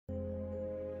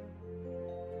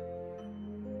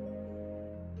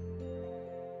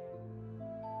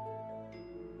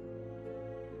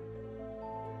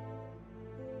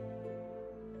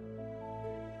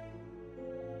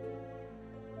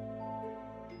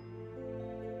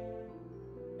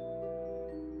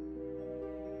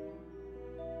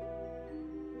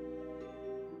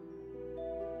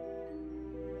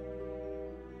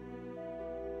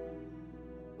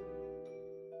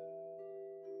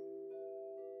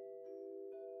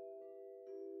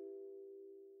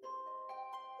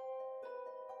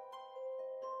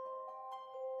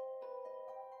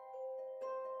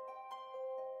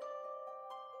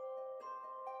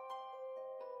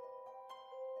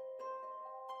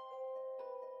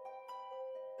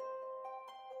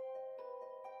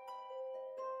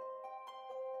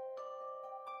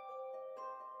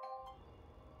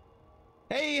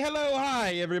Hey, hello,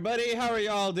 hi, everybody. How are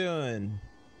y'all doing?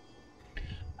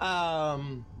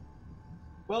 Um,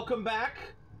 Welcome back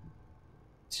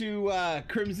to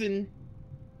Crimson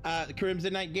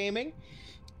Night Gaming,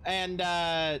 and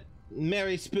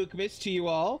Merry Spookmas to you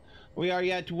all. We are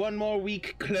yet one more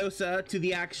week closer to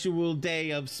the actual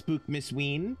day of Spookmas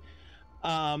Ween.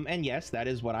 And yes, that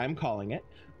is what I'm calling it.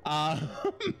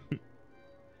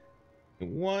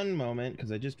 One moment,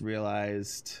 because I just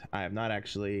realized I have not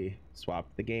actually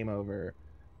swapped the game over.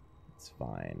 It's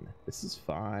fine. This is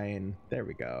fine. There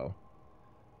we go.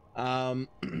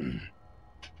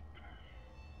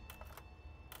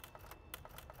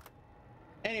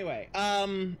 Anyway,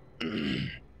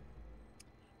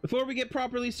 before we get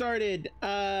properly started,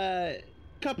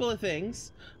 couple of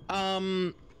things.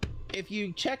 If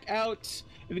you check out,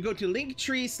 if you go to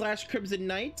Linktree/Crimson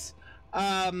Knight,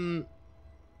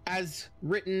 as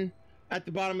written at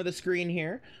the bottom of the screen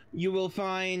here, you will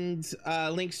find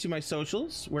links to my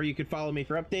socials where you can follow me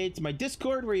for updates, my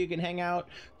Discord where you can hang out,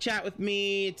 chat with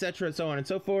me, etc., so on and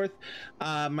so forth.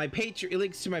 My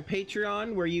links to my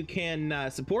Patreon where you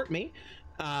can support me,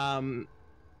 and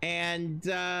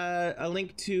a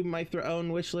link to my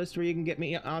own wish list where you can get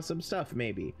me awesome stuff,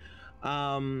 maybe.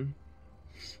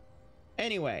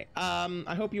 Anyway,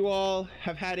 I hope you all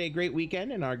have had a great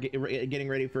weekend and are getting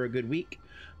ready for a good week.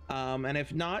 And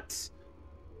if not,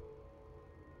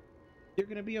 you're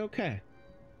gonna be okay,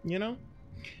 you know?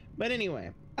 But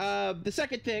anyway, the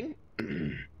second thing,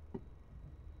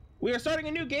 we are starting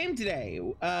a new game today.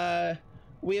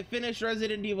 We have finished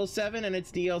Resident Evil 7 and its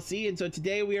DLC, and so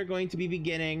today we are going to be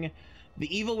beginning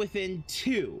The Evil Within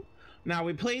 2. Now,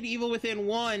 we played Evil Within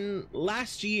 1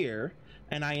 last year,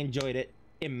 and I enjoyed it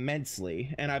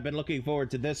immensely, and I've been looking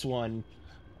forward to this one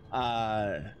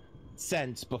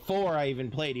since before I even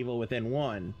played Evil Within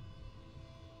 1.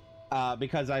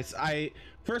 Because I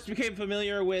first became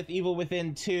familiar with Evil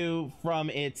Within 2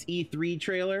 from its E3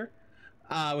 trailer,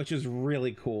 which was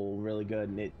really cool, really good,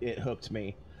 and it hooked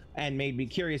me and made me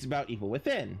curious about Evil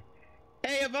Within.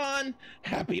 Hey, Yvonne!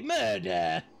 Happy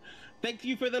murder! Thank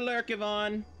you for the lurk,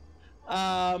 Yvonne.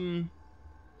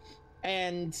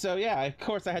 And so, yeah, of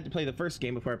course I had to play the first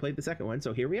game before I played the second one,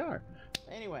 so here we are.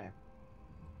 Anyway.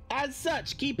 As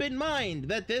such, keep in mind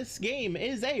that this game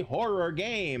is a horror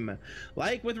game.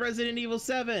 Like with Resident Evil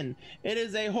 7, it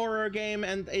is a horror game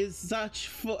and is thus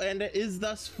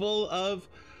full of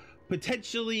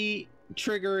potentially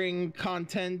triggering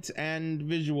content and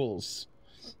visuals.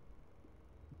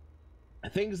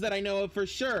 Things that I know of for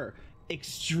sure: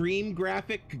 extreme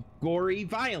graphic, gory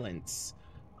violence,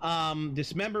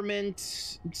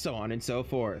 dismemberment, so on and so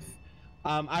forth.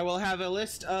 I will have a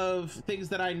list of things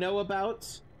that I know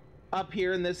about up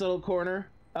here in this little corner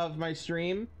of my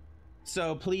stream,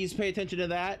 so please pay attention to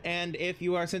that. And if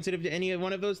you are sensitive to any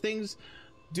one of those things,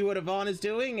 do what Yvonne is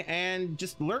doing and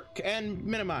just lurk and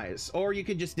minimize, or you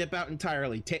could just dip out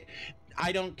entirely.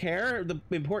 I don't care. The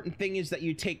important thing is that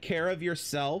you take care of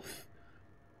yourself,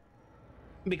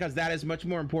 because that is much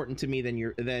more important to me than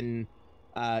your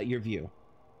view.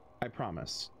 I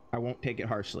promise I won't take it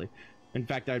harshly. In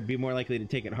fact, I'd be more likely to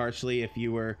take it harshly if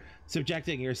you were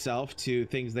subjecting yourself to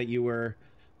things that you were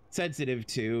sensitive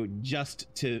to just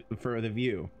for the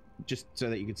view, just so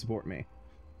that you could support me.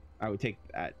 I would take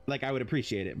that. Like, I would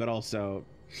appreciate it, but also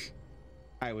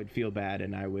I would feel bad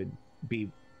and I would be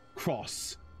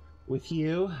cross with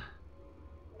you.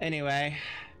 Anyway,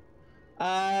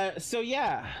 so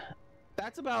yeah,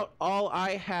 that's about all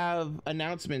I have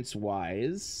announcements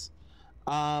wise.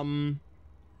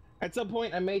 At some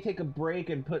point I may take a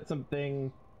break and put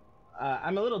something,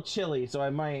 I'm a little chilly, so I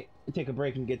might take a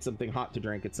break and get something hot to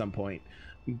drink at some point,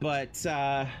 but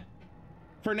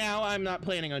for now I'm not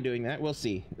planning on doing that. We'll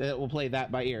see. We'll play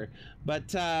that by ear.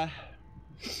 But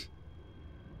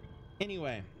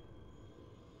anyway,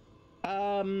 do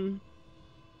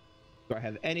I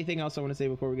have anything else I want to say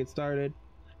before we get started?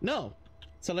 No.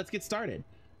 So let's get started.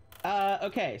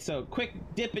 Okay, so quick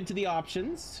dip into the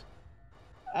options.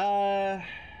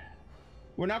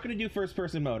 We're not going to do first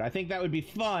person mode. I think that would be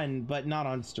fun, but not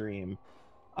on stream.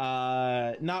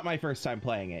 Not my first time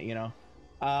playing it, you know?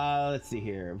 Let's see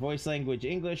here. Voice language,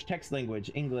 English. Text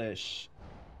language, English.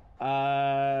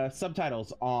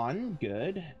 Subtitles on.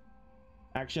 Good.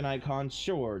 Action icons,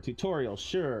 sure. Tutorial,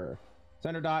 sure.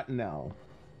 Center dot, no.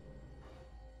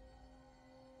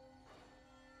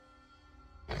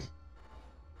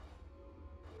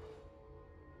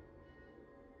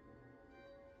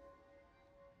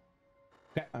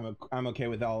 Okay, I'm okay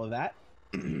with all of that.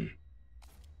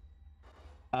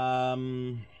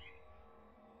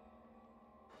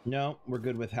 No, we're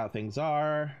good with how things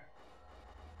are.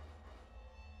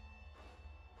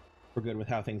 We're good with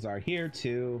how things are here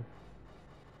too.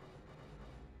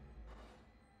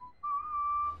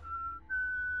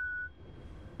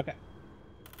 Okay.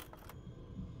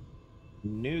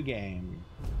 New game.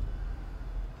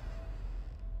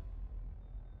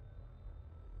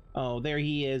 Oh, there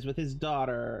he is with his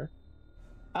daughter.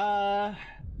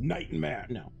 Nightmare.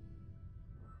 No.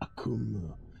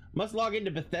 Akuma. Must log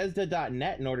into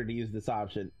Bethesda.net in order to use this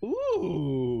option.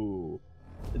 Ooh.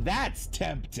 That's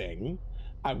tempting.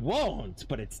 I won't,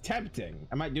 but it's tempting.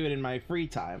 I might do it in my free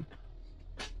time.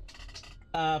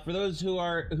 For those who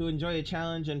enjoy a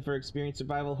challenge and for experienced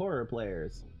survival horror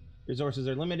players. Resources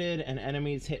are limited and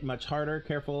enemies hit much harder.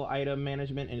 Careful item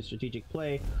management and strategic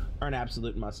play are an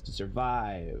absolute must to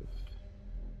survive.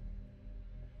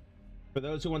 For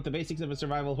those who want the basics of a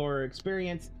survival horror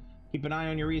experience, keep an eye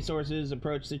on your resources,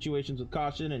 approach situations with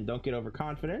caution, and don't get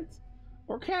overconfident.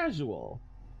 Or casual.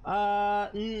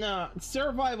 No.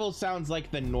 Survival sounds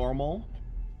like the normal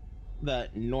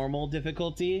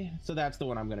difficulty, so that's the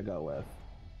one I'm gonna go with.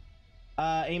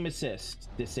 Aim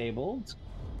assist disabled,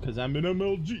 because I'm an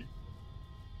MLG.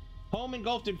 Home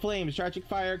engulfed in flames. Tragic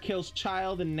fire kills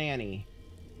child and nanny.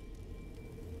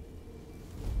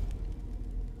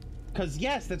 Because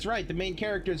yes, that's right, the main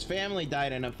character's family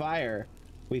died in a fire,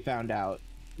 we found out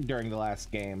during the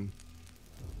last game.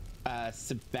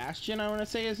 Sebastian, I want to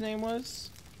say his name was.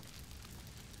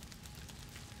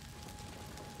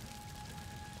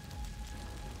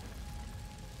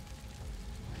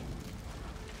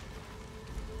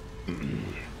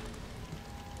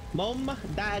 Mom,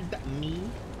 Dad, me.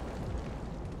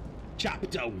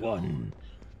 Chapter 1.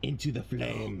 Into the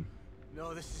flame.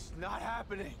 No, this is not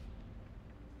happening.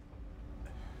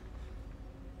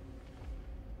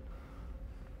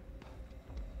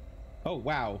 Oh,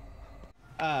 wow.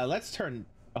 Let's turn...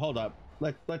 Hold up.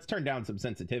 Let's turn down some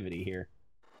sensitivity here.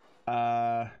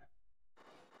 Mouse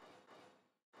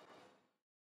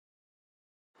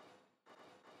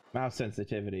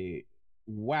sensitivity.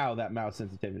 Wow, that mouse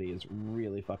sensitivity is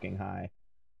really fucking high.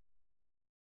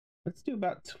 Let's do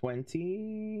about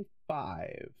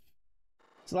 25.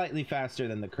 Slightly faster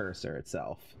than the cursor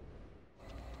itself.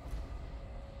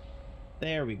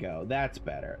 There we go. That's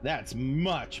better. That's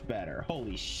much better.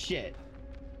 Holy shit.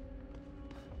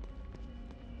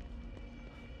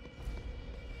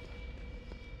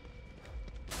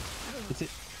 Is it?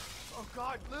 Oh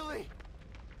God, Lily!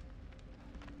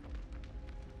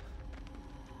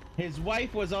 His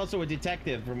wife was also a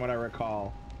detective, from what I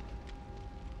recall.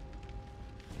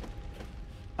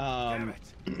 Damn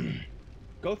it.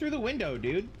 Go through the window,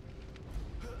 dude.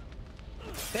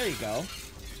 There you go.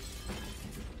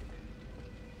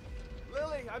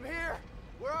 Lily, I'm here!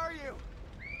 Where are you?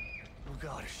 Oh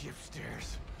God, is she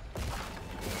upstairs?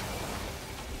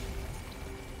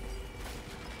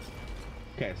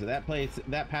 Okay, so that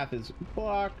path is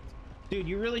blocked. Dude,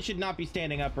 you really should not be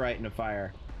standing upright in a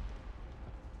fire.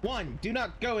 1, do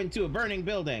not go into a burning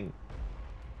building.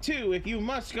 2, if you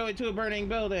must go into a burning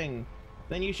building,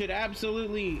 then you should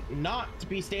absolutely not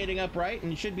be standing upright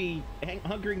and should be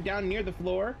hunkering down near the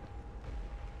floor.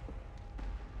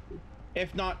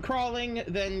 If not crawling,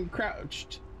 then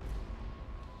crouched.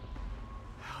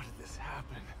 How did this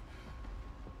happen?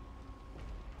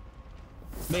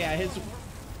 But yeah,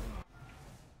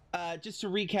 just to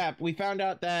recap, we found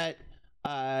out that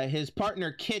his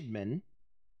partner Kidman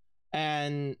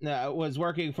was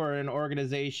working for an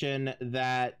organization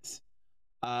that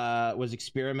was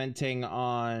experimenting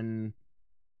on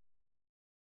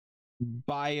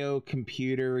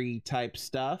biocomputery type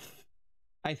stuff,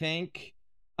 I think.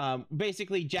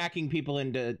 Basically jacking people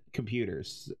into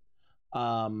computers.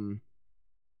 And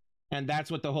that's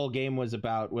what the whole game was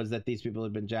about, was that these people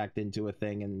had been jacked into a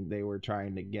thing and they were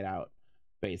trying to get out,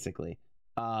 basically.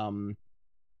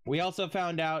 We also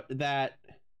found out that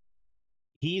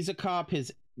he's a cop,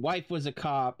 his wife was a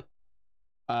cop.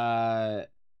 They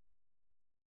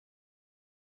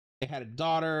had a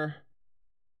daughter.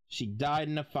 She died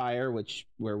in a fire, which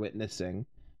we're witnessing.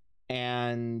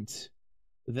 And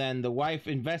then the wife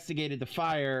investigated the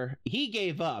fire. He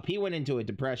gave up. He went into a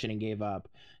depression and gave up.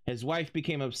 His wife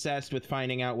became obsessed with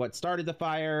finding out what started the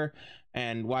fire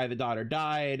and why the daughter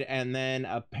died, and then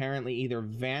apparently either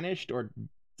vanished or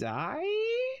died?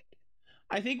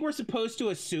 I think we're supposed to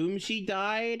assume she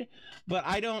died, but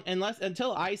I don't,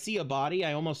 until I see a body,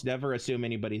 I almost never assume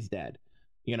anybody's dead,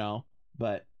 you know?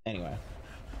 But anyway.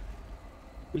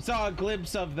 We saw a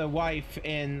glimpse of the wife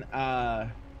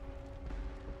at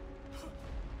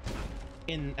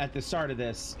the start of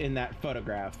this, in that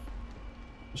photograph.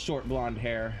 Short blonde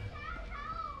hair.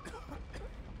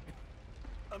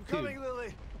 I'm coming, Dude,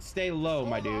 Lily. stay low,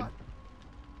 my dude. On.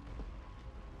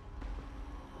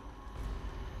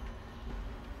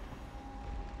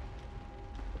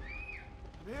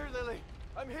 Lily.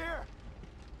 I'm here.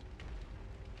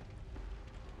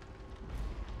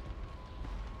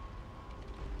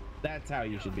 That's how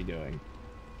you should be doing.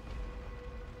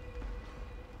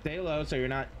 Stay low so you're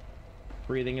not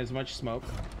breathing as much smoke.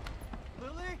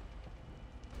 Lily?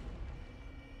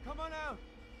 Come on out.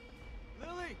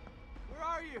 Lily, where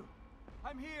are you?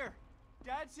 I'm here.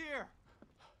 Dad's here.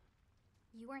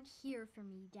 You weren't here for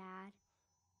me, Dad.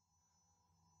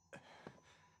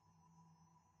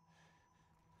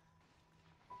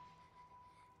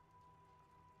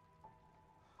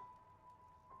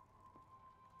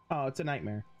 Oh, it's a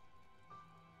nightmare.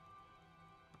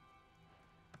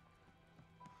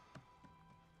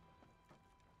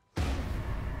 Lily!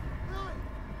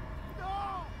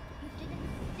 No! You didn't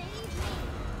save me!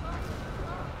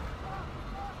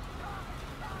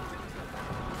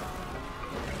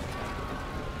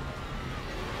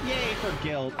 Yay for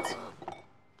guilt.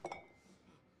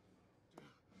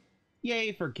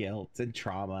 Yay for guilt and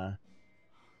trauma.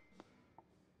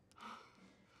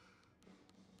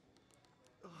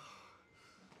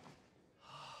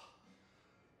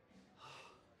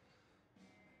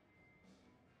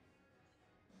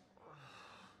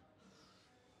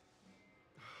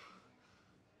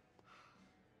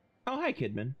 Oh, hi,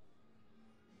 Kidman.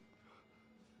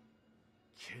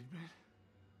 Kidman?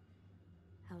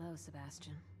 Hello,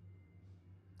 Sebastian.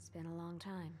 It's been a long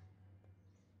time.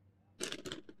 3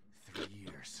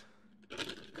 years.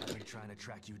 I've been trying to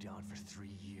track you down for 3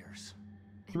 years.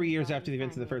 3 years after the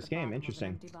events of the first game.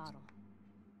 Interesting. Empty bottle.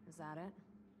 Is that it?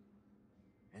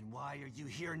 And why are you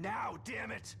here now,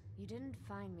 damn it? You didn't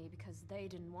find me because they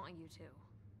didn't want you to.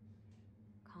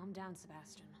 Calm down,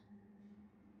 Sebastian.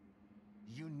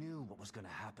 You knew what was gonna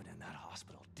happen in that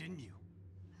hospital, didn't you?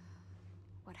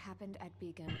 What happened at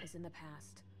Beacon is in the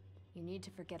past. You need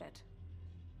to forget it.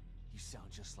 You sound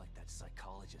just like that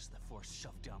psychologist the Force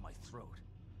shoved down my throat.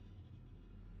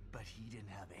 But he didn't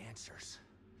have answers.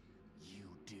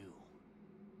 You do.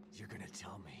 You're gonna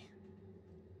tell me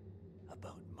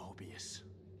about Mobius.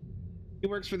 He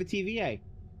works for the TVA.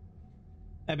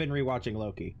 I've been rewatching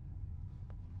Loki.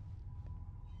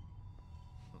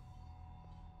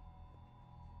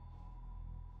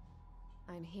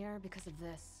 I'm here because of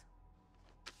this.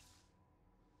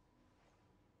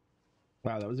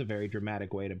 Wow, that was a very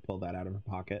dramatic way to pull that out of her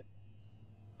pocket.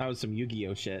 That was some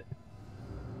Yu-Gi-Oh shit.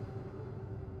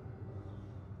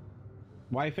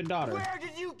 Wife and daughter. Where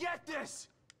did you get this?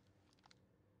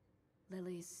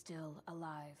 Lily's still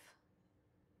alive.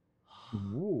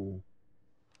 Ooh.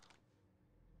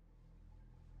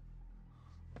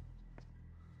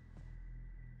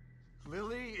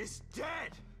 Lily is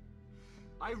dead.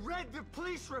 I read the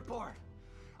police report.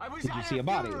 I was Did you at see her a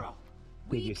body? funeral.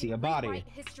 Did you see a body? We can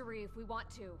rewrite history if we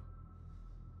want to.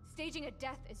 Staging a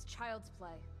death is child's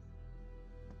play.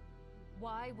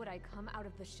 Why would I come out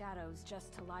of the shadows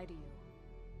just to lie to you?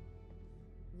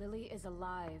 Lily is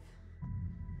alive,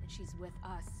 and she's with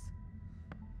us.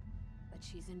 But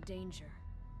she's in danger.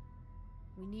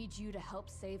 We need you to help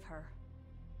save her.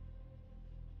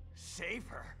 Save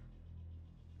her?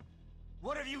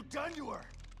 What have you done to her?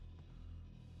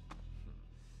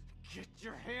 Get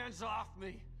your hands off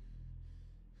me!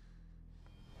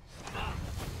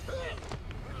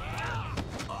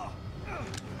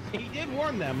 He did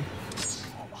warn them.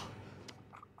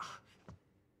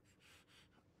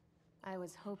 I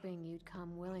was hoping you'd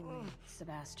come willingly,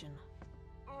 Sebastian.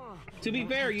 To be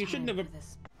fair, you shouldn't have.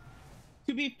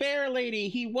 To be fair, lady,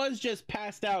 he was just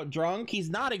passed out drunk. He's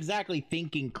not exactly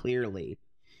thinking clearly.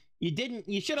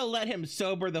 You should have let him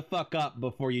sober the fuck up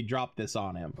before you dropped this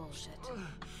on him. Bullshit.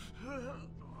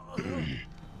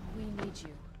 We need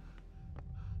you.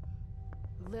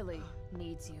 Lily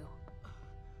needs you.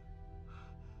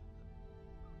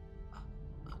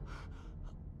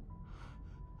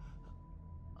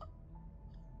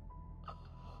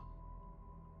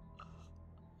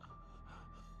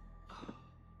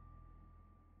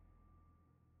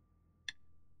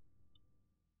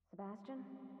 Sebastian?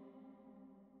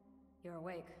 You're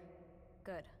awake.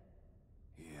 Good.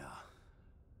 Yeah,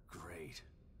 great.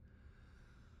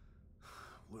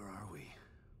 Where are we?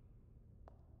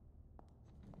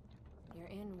 You're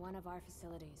in one of our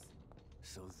facilities.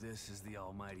 So this is the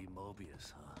almighty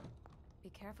Mobius, huh? Be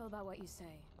careful about what you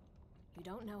say. You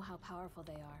don't know how powerful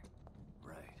they are.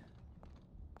 Right.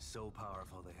 So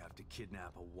powerful they have to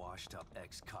kidnap a washed-up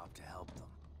ex-cop to help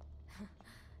them.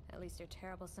 At least your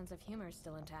terrible sense of humor is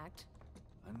still intact.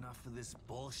 Enough of this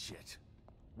bullshit.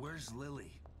 Where's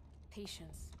Lily?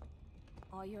 Patience.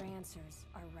 All your answers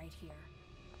are right here.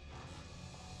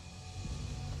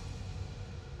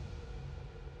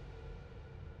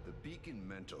 The Beacon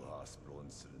Mental Hospital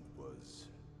incident was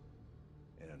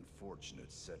an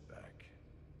unfortunate setback.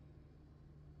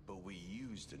 But we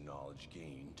used the knowledge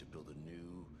gained to build a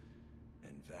new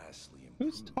and vastly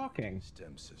improved Who's talking?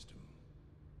 STEM system.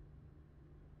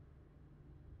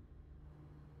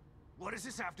 What does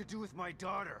this have to do with my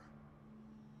daughter?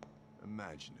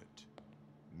 Imagine it.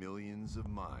 Millions of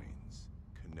minds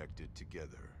connected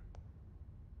together.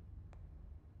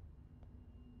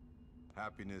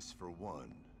 Happiness for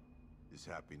one is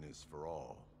happiness for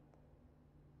all.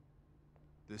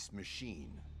 This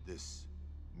machine, this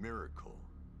miracle,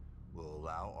 will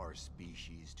allow our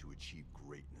species to achieve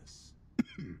greatness.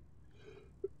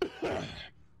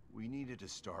 We needed to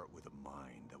start with a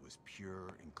mind that was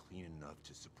pure and clean enough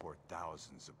to support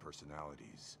thousands of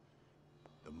personalities.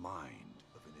 The mind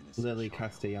of an innocent Lily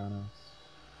child. Castellanos.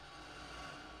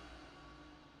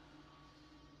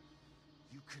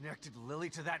 You connected Lily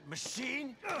to that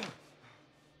machine?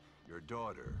 Your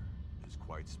daughter is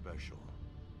quite special.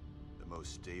 The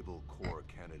most stable core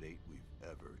candidate we've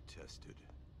ever tested.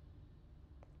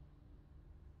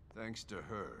 Thanks to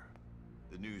her,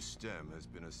 the new STEM has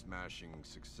been a smashing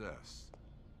success.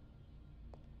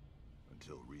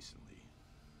 Until recently.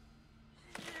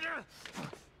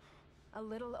 A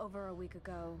little over a week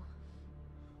ago,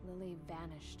 Lily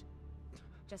vanished.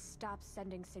 Just stopped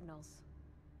sending signals.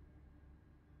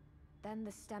 Then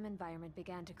the STEM environment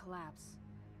began to collapse.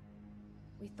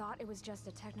 We thought it was just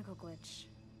a technical glitch,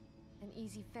 an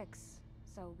easy fix,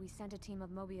 so we sent a team of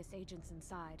Mobius agents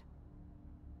inside.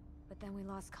 But then we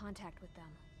lost contact with them,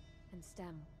 and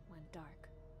STEM went dark.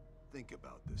 Think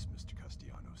about this, Mr.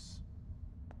 Castellanos.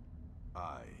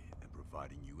 I am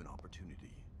providing you an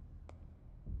opportunity.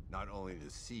 Not only to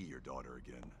see your daughter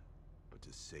again, but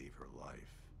to save her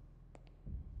life.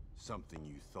 Something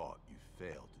you thought you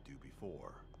failed to do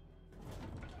before.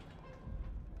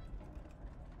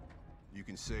 You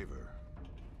can save her,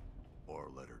 or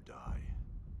let her die.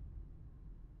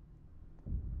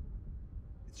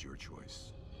 It's your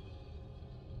choice.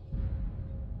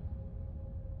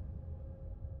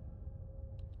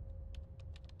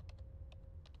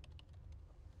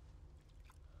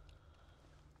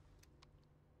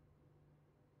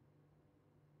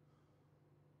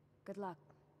 Good luck,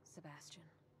 Sebastian.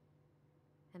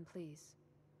 And please,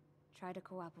 try to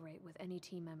cooperate with any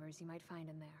team members you might find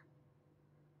in there.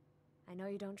 I know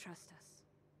you don't trust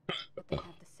us, but they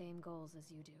have the same goals as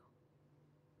you do.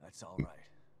 That's all right.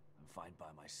 I'm fine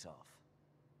by myself.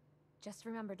 Just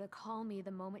remember to call me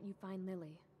the moment you find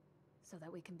Lily, so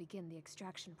that we can begin the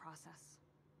extraction process.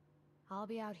 I'll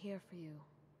be out here for you.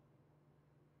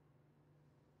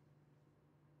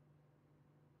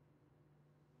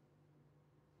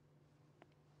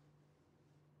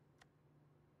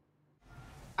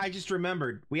 I just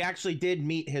remembered, we actually did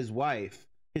meet his wife.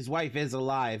 His wife is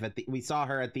alive. We saw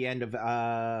her at the end of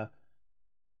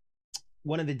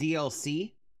one of the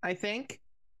DLC, I think.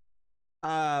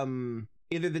 Either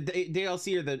the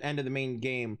DLC or the end of the main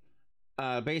game.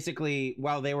 Basically,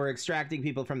 while they were extracting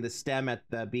people from the STEM at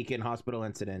the Beacon Hospital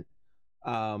incident,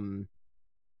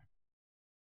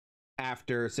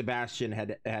 after Sebastian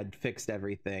had fixed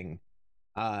everything,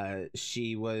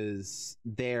 she was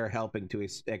there helping to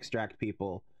extract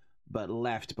people, but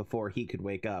left before he could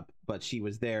wake up. But she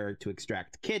was there to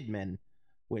extract Kidman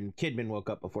when Kidman woke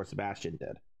up before Sebastian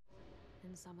did.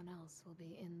 And someone else will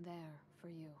be in there for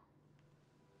you.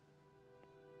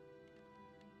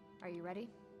 Are you ready?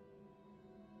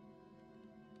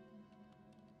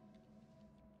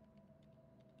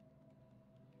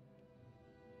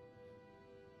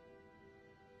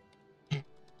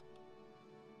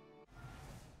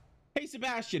 Hey,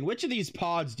 Sebastian, which of these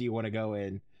pods do you want to go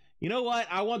in? You know what?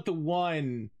 I want the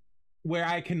one where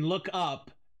I can look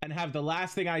up and have the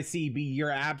last thing I see be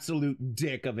your absolute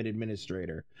dick of an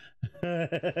administrator. Be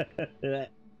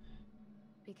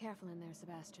careful in there,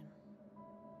 Sebastian.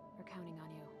 We're counting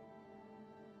on you.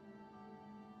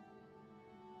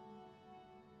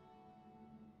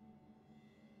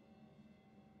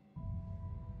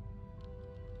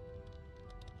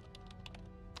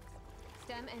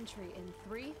 STEM entry in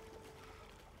 3,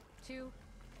 2,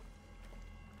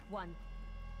 1.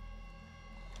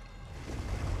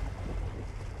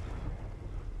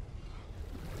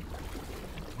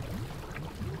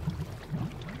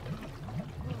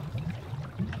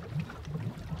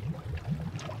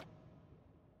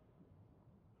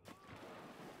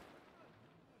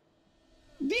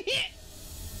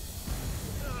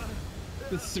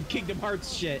 This is some Kingdom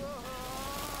Hearts shit.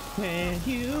 When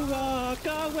you walk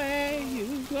away,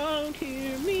 you won't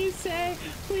hear me say,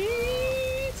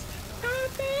 please, oh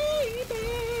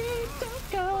baby,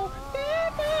 don't go.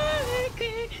 Never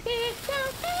again. It's so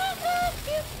hard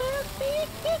you for me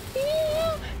to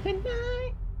feel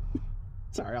tonight.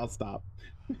 sorry, I'll stop.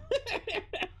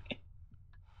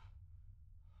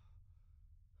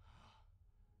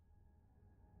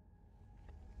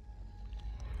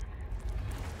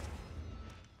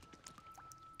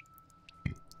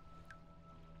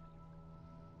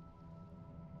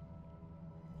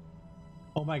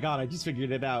 Oh my god, I just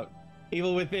figured it out.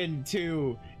 Evil Within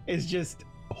 2 is just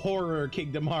horror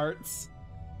Kingdom Hearts.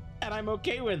 And I'm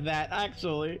okay with that,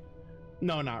 actually.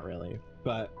 No, not really,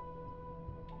 but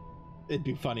it'd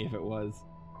be funny if it was.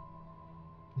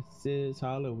 This is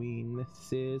Halloween,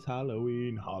 this is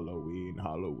Halloween, Halloween,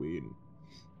 Halloween.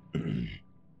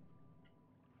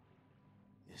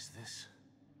 Is this...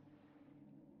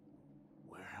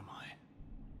 Where am I?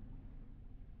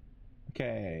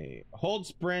 Okay, hold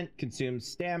sprint, consume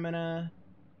stamina.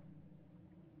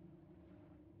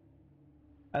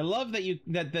 I love that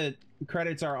the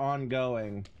credits are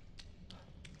ongoing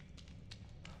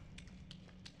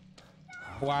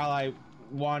while I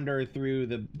wander through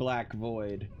the black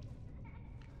void.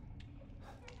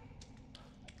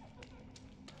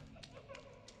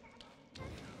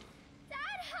 Dad,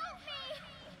 help me!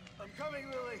 I'm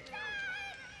coming, Lily!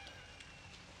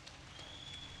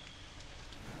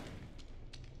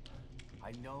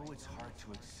 I know it's hard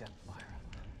to accept Myra,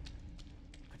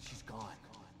 but she's gone.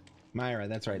 Myra,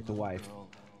 that's right, the wife. Girl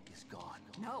is gone.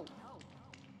 No.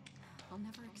 I'll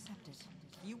never accept it.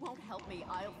 If you won't help me,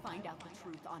 I'll find out the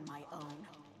truth on my own.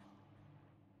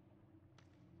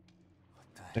 What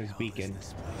the There's hell Beacon. is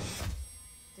this place?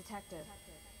 Detective,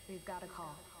 we've got a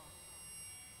call.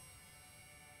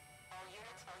 All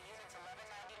units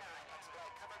 1199.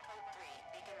 Exploit cover code 3,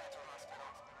 Beacon Mental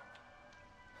Hospital.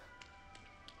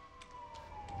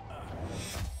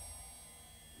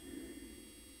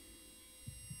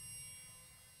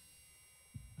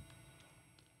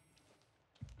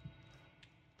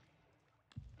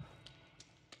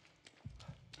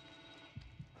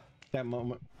 That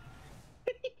moment.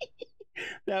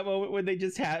 That moment when they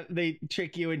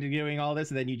trick you into doing all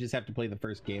this and then you just have to play the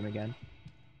first game again.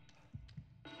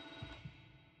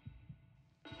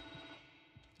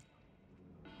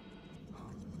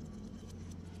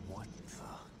 What the...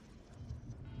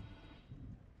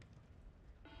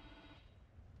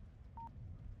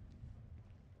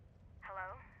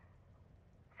 Hello?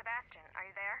 Sebastian, are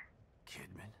you there?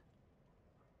 Kidman?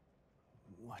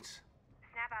 What?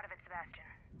 Snap out of it, Sebastian.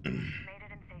 You've made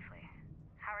it in safely.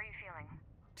 How are you feeling?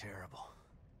 Terrible.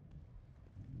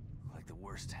 Like the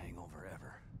worst hangover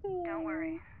ever. Don't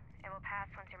worry. It will pass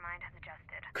once your mind has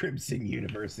adjusted. Crimson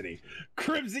University.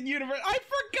 Crimson University. I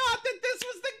forgot that this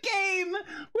was the game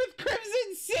with Crimson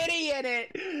City in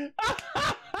it. You're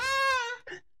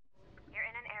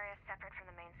in an area separate from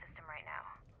the main system right now.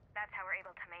 That's how we're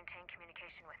able to maintain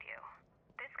communication with you.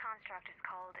 This construct is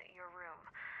called your room.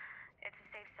 It's a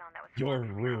safe zone that was Your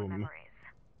formed from your own room. memories.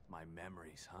 My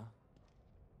memories, huh?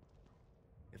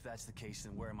 If that's the case,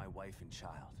 then where are my wife and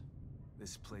child?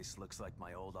 This place looks like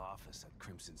my old office at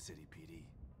Crimson City PD.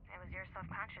 It was your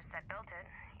subconscious that built it.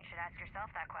 You should ask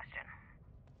yourself that question.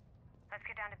 Let's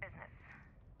get down to business.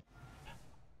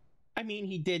 I mean,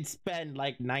 he did spend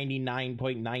like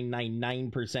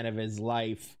 99.999% of his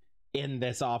life in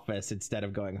this office instead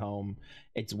of going home.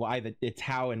 It's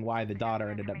how and why the daughter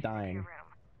ended up dying. Your room.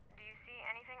 Do you see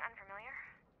anything unfamiliar?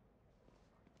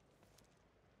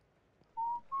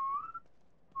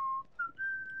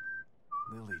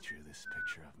 Lily drew this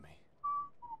picture of me.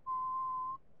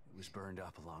 It was burned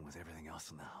up along with everything else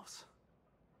in the house.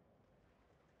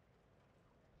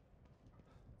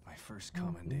 My first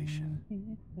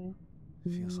commendation.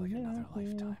 Feels like another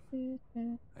lifetime.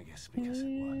 I guess because it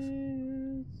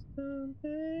was.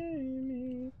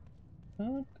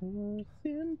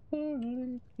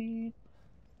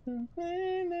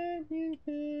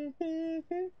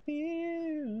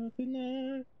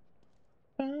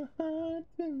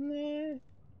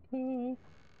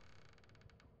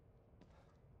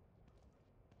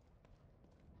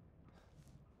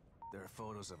 There are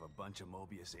photos of a bunch of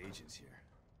Mobius agents here.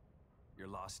 Your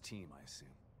lost team, I assume.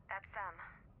 That's them.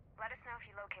 Let us know if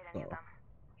you locate any of them.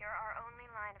 You're our only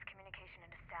line of communication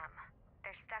into STEM.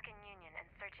 They're stuck in Union and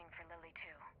searching for Lily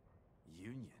too.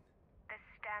 Union? This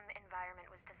STEM environment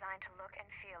was designed to look and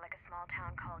feel like a small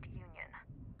town called Union.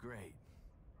 Great.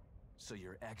 So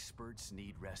your experts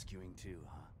need rescuing too,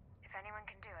 huh? If anyone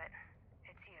can do it,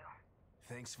 it's you.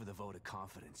 Thanks for the vote of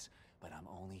confidence, but I'm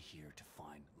only here to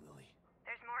find Lily.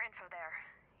 There's more info there.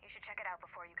 You should check it out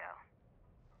before you go.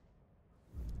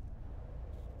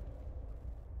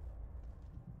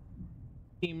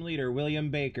 Team leader William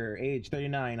Baker, age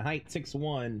 39, height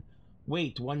 6'1",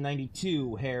 weight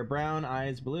 192, hair brown,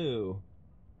 eyes blue.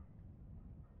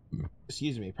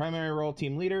 Excuse me. Primary role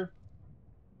team leader.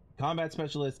 combat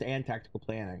specialist, and tactical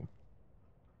planning.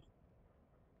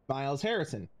 Miles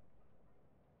Harrison.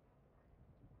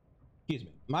 Excuse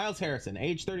me. Miles Harrison,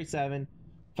 age 37,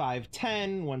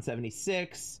 5'10",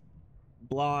 176,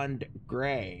 blonde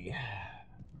gray.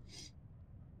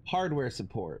 Hardware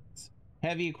support,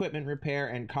 heavy equipment repair,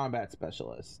 and combat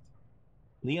specialist.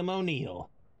 Liam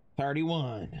O'Neill,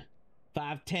 31,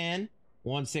 5'10",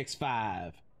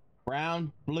 165,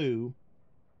 brown, blue,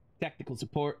 technical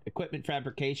support, equipment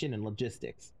fabrication, and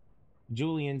logistics.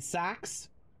 Julian Sachs,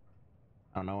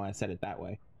 I don't know why I said it that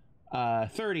way,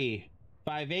 30,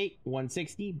 5'8",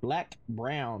 160, black,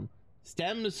 brown,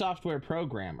 STEM software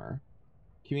programmer,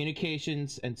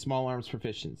 communications, and small arms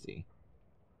proficiency.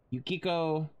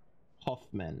 Yukiko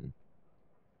Hoffman,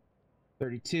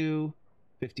 32,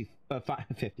 54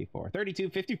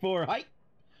 height,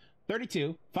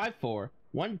 32, 5'4",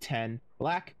 110,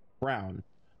 black, brown,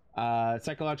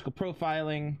 psychological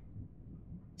profiling,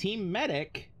 team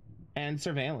medic, and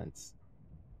surveillance.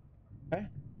 Okay.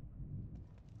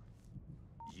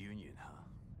 Union, huh?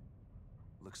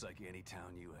 Looks like any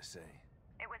town USA.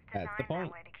 It was That's designed the point.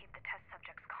 that way to keep the test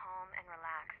subjects calm and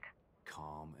relaxed.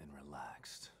 Calm and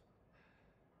relaxed.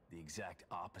 The exact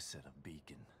opposite of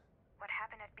Beacon. What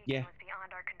happened at Beacon Yeah. was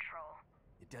beyond our control.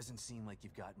 It doesn't seem like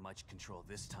you've got much control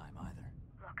this time either.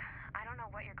 Look, I don't know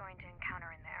what you're going to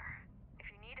encounter in there.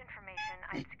 If you need information,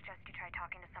 I'd suggest you try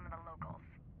talking to some of the locals.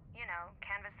 You know,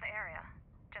 canvass the area.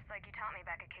 Just like you taught me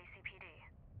back at KCPD.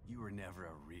 You were never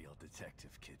a real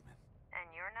detective, Kidman. And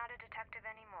you're not a detective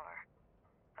anymore.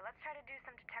 But let's try to do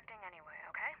some detecting anyway,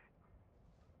 okay?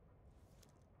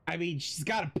 I mean, she's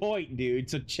got a point, dude,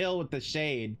 so chill with the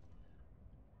shade.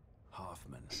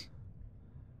 Hoffman.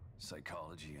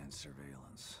 Psychology and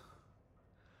surveillance.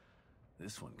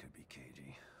 This one could be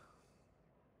cagey.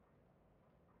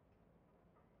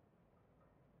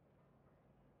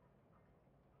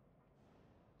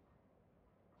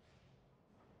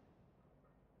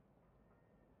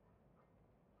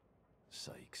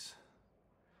 Sykes.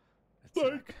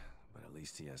 Attack, but at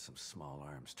least he has some small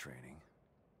arms training.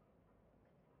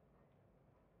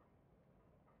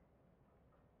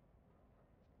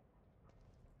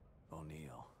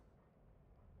 O'Neill.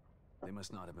 They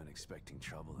must not have been expecting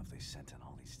trouble if they sent in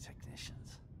all these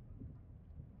technicians.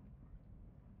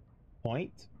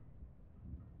 Point.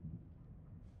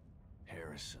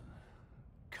 Harrison.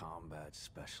 Combat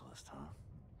specialist, huh?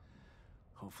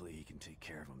 Hopefully he can take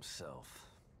care of himself.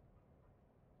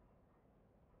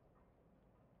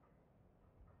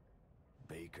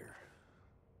 Baker.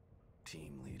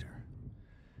 Team leader.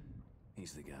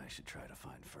 He's the guy I should try to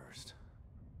find first.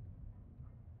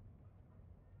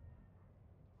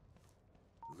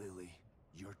 Lily,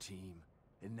 your team,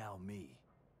 and now me.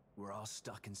 We're all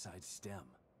stuck inside STEM.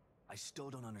 I still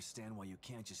don't understand why you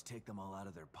can't just take them all out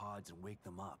of their pods and wake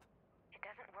them up. It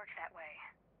doesn't work that way.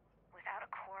 Without a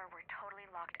core, we're totally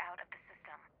locked out of the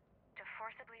system. To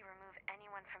forcibly remove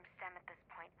anyone from STEM at this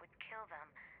point would kill them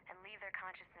and leave their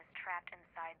consciousness trapped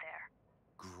inside there.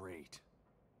 Great.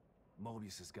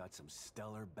 Mobius has got some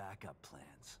stellar backup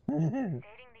plans. Stating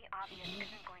the obvious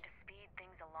isn't going to speed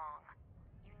things along.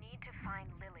 You need to find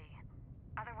Lily.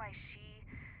 Otherwise she,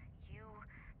 you,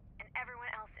 and everyone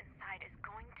else inside is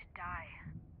going to die.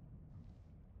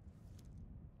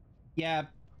 Yeah,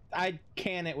 I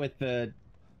can it with the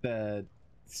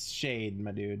shade,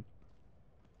 my dude.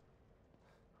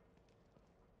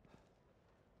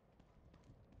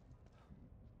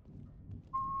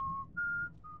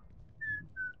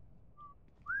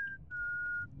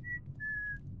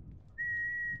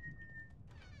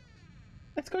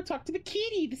 Let's go talk to the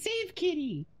kitty, the save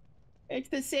kitty. It's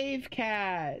the save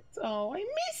cat. Oh, I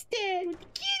missed it with the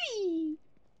kitty.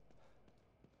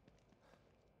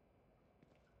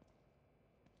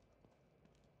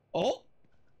 Oh,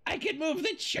 I can move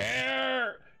the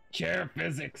chair. Chair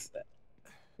physics.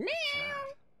 Meow.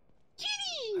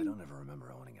 Kitty. I don't ever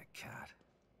remember owning a cat.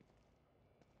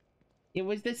 It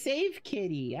was the save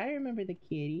kitty. I remember the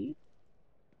kitty.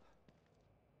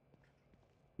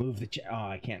 Move the chair. Oh,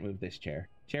 I can't move this chair.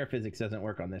 Chair physics doesn't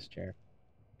work on this chair.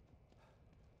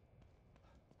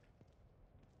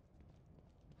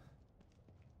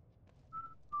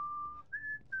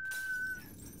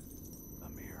 A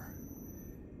mirror.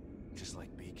 Just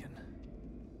like Beacon.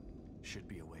 Should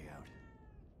be a way out.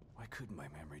 Why couldn't my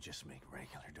memory just make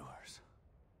regular doors?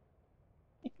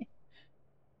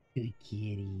 Good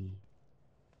kitty.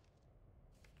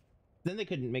 Then they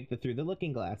couldn't make the through the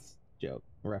looking glass joke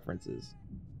references.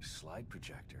 Slide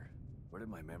projector. Where did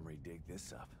my memory dig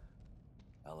this up?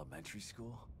 Elementary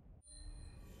school?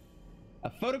 A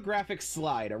photographic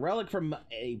slide, a relic from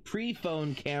a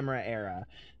pre-phone camera era.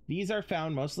 These are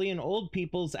found mostly in old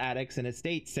people's attics and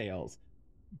estate sales.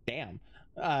 Damn.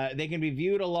 They can be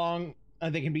viewed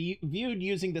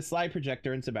using the slide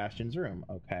projector in Sebastian's room.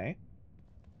 Okay.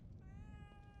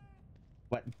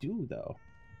 What do though?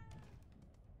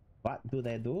 What do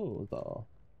they do though?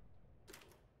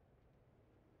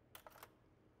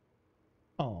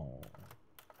 Oh.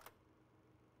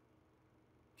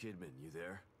 Kidman, you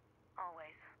there?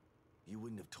 Always. You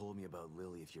wouldn't have told me about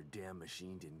Lily if your damn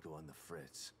machine didn't go on the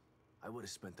fritz. I would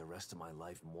have spent the rest of my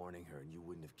life mourning her and you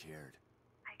wouldn't have cared.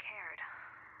 I cared,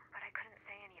 but I couldn't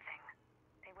say anything.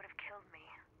 They would have killed me.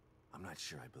 I'm not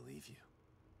sure I believe you.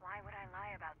 Why would I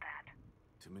lie about that?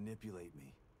 To manipulate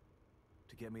me.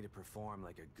 To get me to perform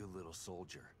like a good little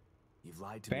soldier. You've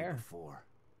lied to me before.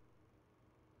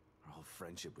 Our whole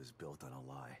friendship was built on a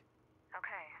lie.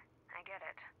 Okay, I get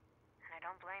it. And I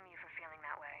don't blame you for feeling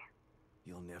that way.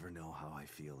 You'll never know how I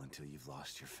feel until you've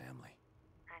lost your family.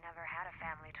 I never had a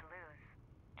family to lose.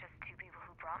 Just two people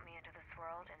who brought me into this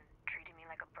world and treated me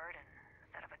like a burden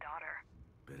instead of a daughter.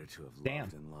 Better to have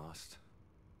loved and lost?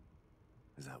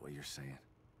 Is that what you're saying?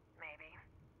 Maybe.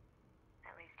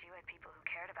 At least you had people who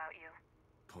cared about you.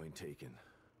 Point taken.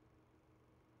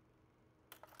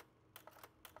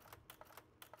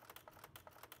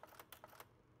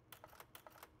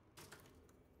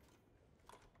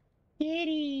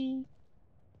 Kitty.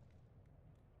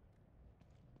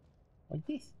 What's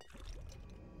this?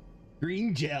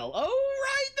 Green gel. Oh,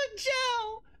 right, the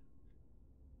gel!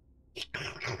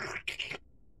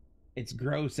 It's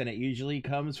gross and it usually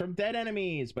comes from dead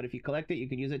enemies, but if you collect it, you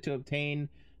can use it to obtain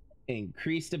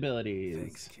increased abilities.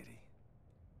 Thanks, Kitty.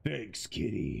 Thanks,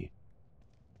 Kitty.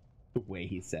 The way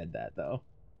he said that, though.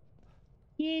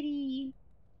 Kitty.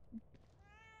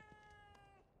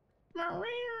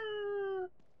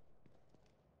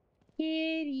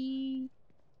 Kitty.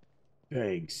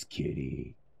 Thanks,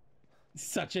 Kitty.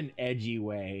 Such an edgy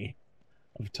way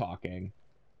of talking.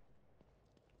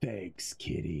 Thanks,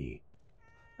 Kitty.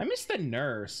 I miss the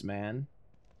nurse, man.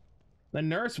 The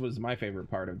nurse was my favorite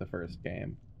part of the first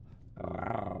game.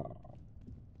 Oh.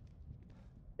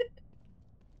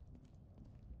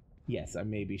 Yes, I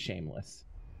may be shameless.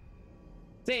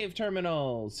 Save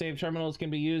terminals. Save terminals can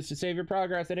be used to save your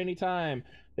progress at any time.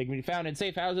 They can be found in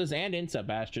safe houses and in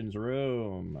Sebastian's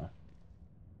room.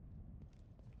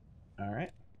 All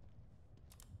right.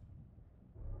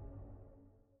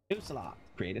 New slot.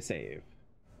 Create a save.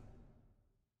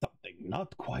 Something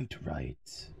not quite right.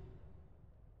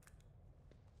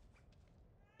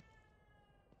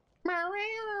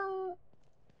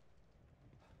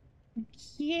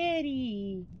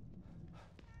 Kitty.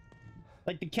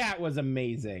 Like, the cat was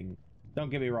amazing. Don't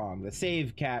get me wrong. The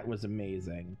save cat was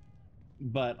amazing.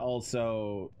 But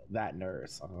also that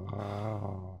nurse.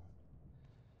 Oh.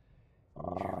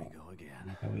 Here we go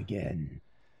again. Here we go again.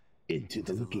 Into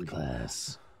the looking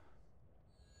glass.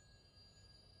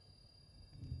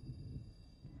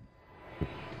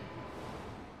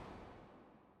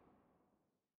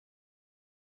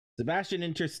 Sebastian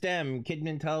enters STEM.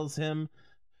 Kidman tells him,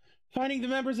 finding the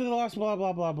members of the lost blah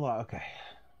blah blah blah. Okay.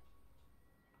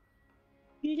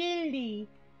 Lily.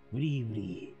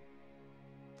 Lily.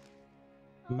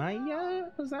 Maya?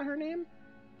 Was that her name?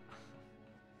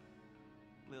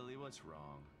 Lily, what's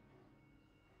wrong?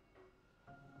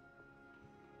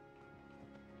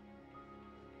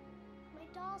 My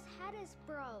doll's head is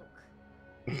broke.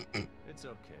 It's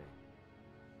okay.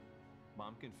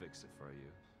 Mom can fix it for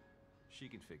you. She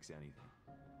can fix anything.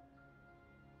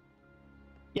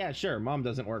 Yeah, sure. Mom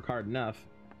doesn't work hard enough.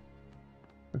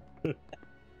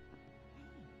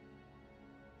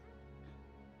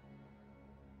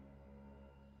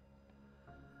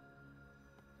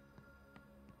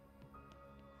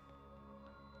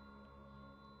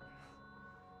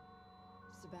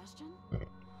 Sebastian?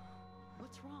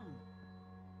 What's wrong?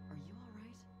 Are you all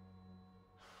right?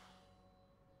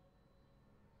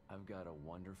 I've got a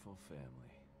wonderful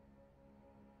family.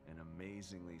 An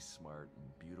amazingly smart and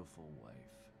beautiful wife.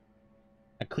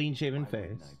 A clean-shaven Why face.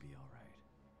 wouldn't I be all right?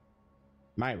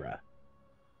 Myra.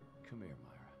 Come here,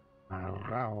 Myra.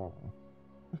 Wow.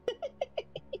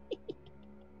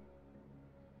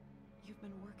 You've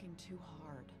been working too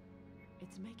hard.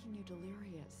 It's making you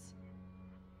delirious.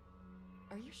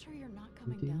 Are you sure you're not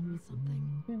coming down with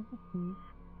something?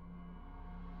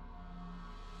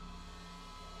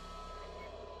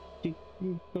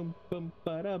 Bum bum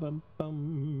ba bum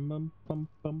bum bum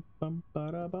bum bum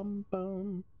ba bum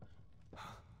bum.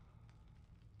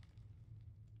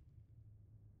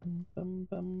 Bum bum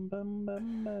bum bum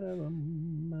ba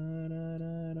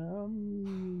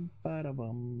bum ba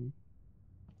bum.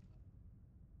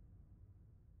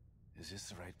 Is this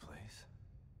the right place?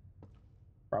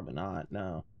 Probably not,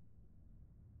 no.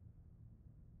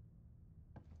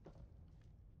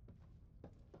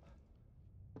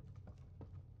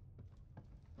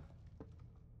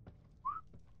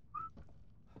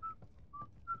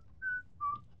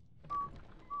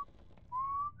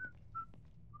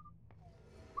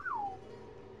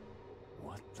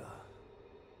 What the?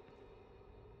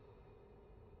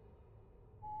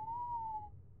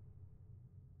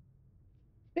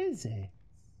 Physics.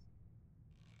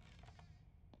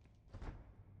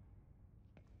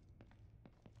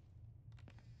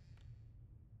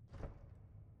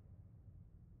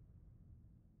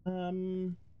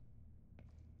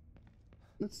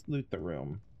 Let's loot the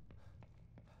room.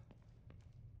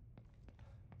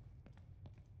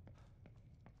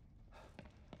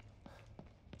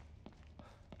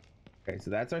 Okay,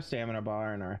 so that's our stamina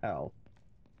bar and our health.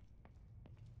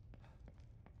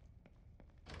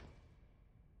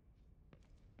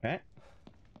 Okay.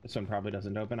 This one probably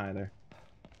doesn't open either.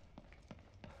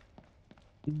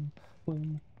 Boom,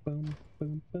 boom, boom,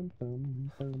 boom, boom,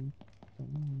 boom, boom,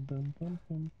 boom, boom, boom,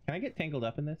 boom. Can I get tangled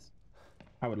up in this?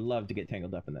 I would love to get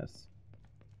tangled up in this.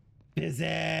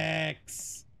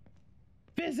 Physics!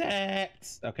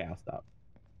 Physics! Okay, I'll stop.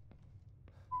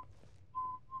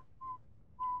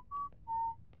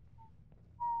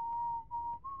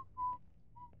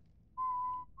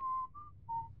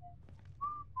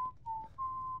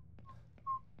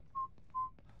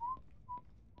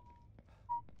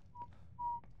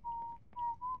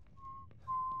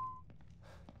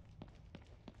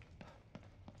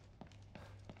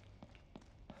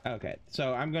 Okay,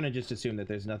 so I'm gonna just assume that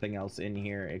there's nothing else in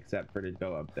here except for to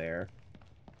go up there.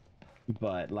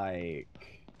 But,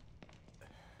 like...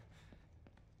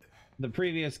 the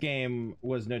previous game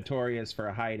was notorious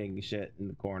for hiding shit in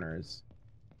the corners.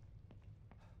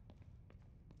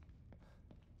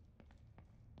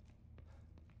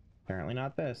 Apparently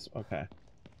not this. Okay.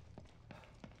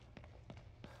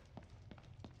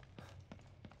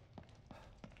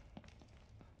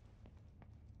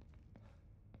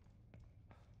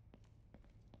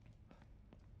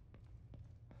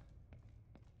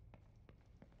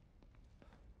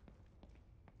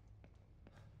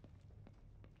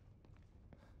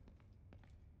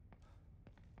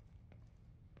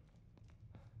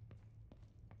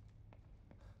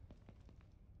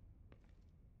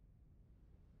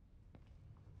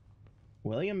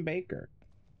 William Baker.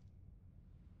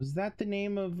 Was that the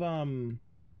name of the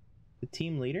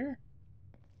team leader?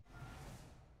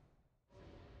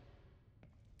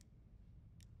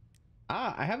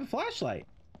 Ah, I have a flashlight.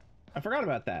 I forgot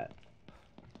about that.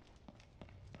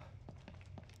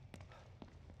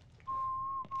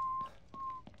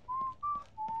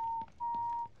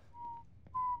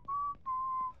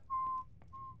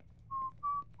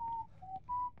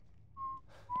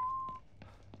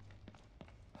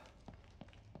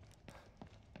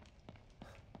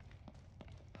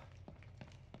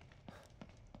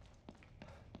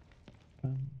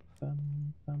 Bum,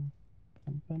 bum, bum,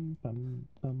 bum, bum, bum,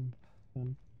 bum,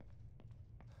 bum.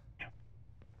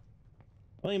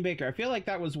 William Baker. I feel like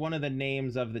that was one of the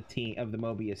names of the team, of the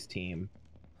Mobius team.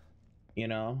 You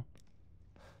know?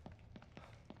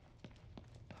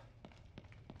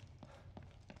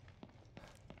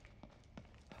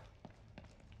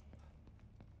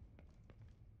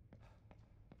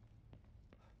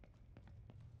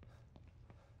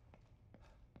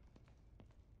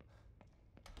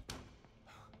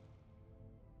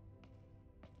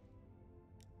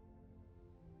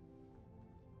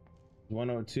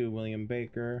 (102) William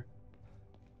Baker.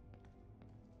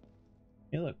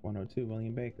 Hey, look, 102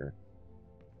 William Baker.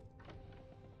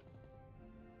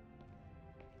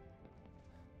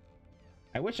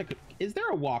 I wish I could. Is there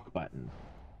a walk button?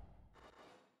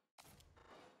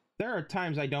 There are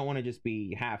times I don't want to just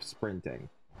be half sprinting.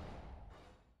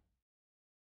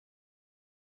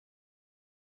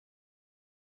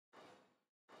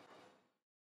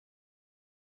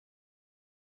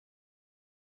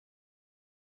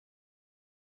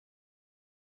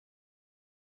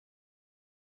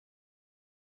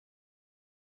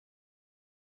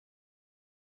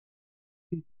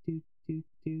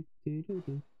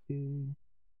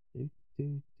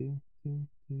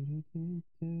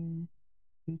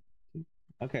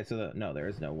 Okay, so no, there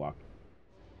is no walk.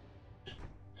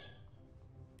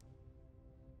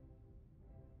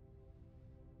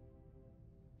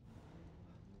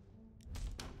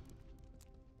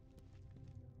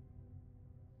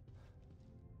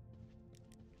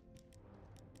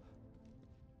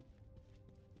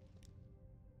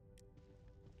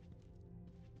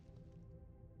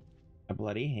 A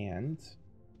bloody hand.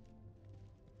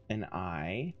 An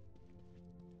eye.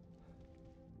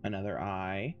 Another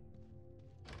eye.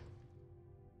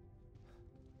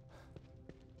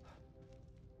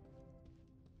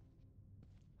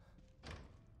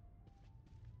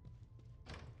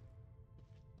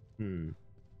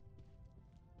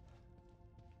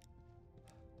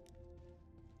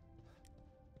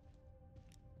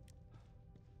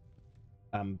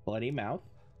 Bloody mouth.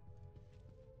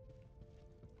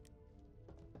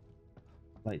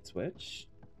 Light switch.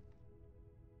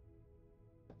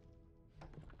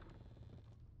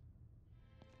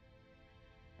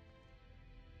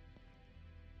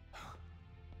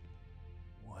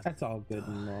 What That's all good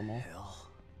and normal. hell?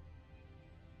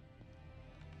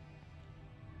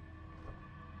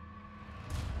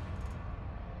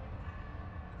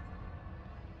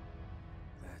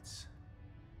 That's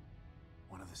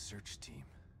one of the search team.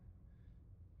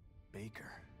 Baker.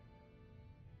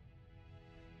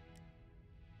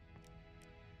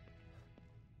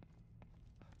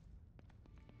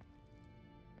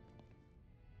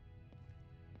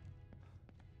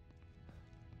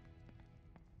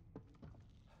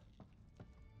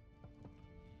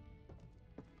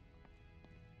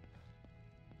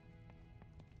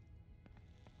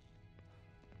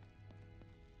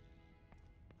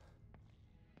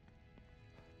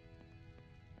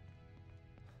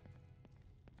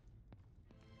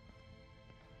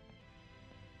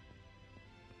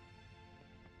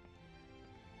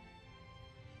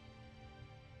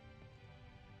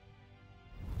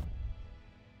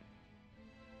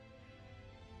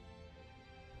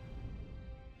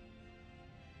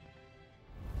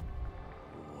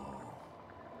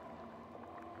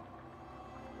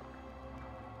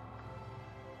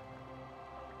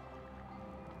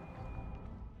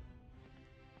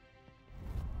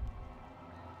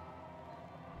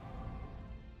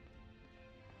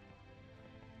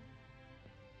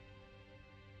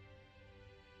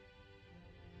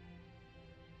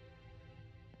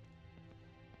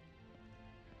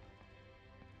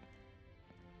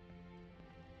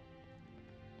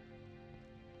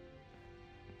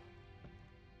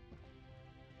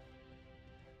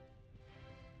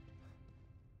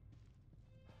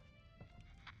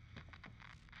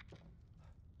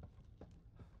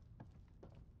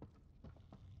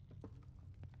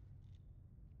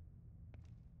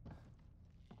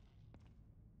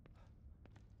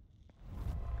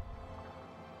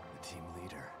 Team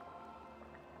leader.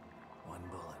 One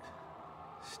bullet.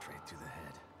 Straight through the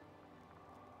head.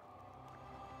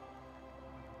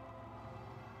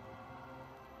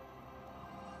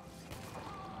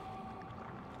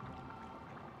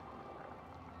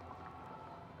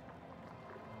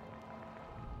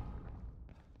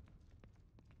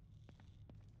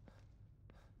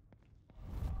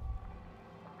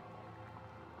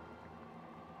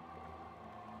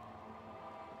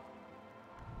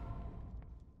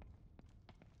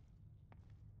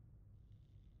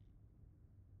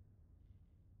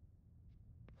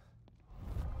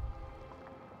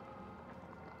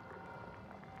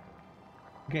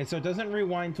 Okay, so it doesn't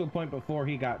rewind to a point before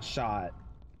he got shot.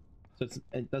 So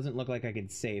it doesn't look like I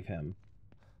could save him.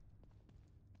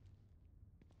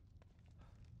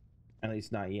 At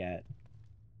least not yet.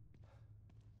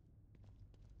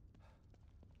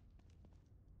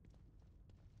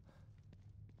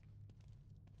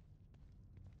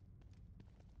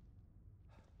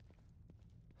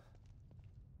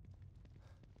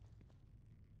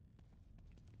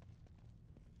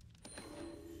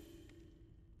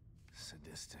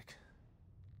 Sadistic.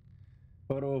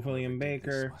 Photo of William Whoever did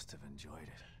this Baker. must have enjoyed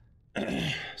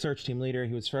it. Search team leader.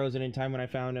 He was frozen in time when I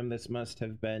found him. This must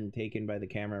have been taken by the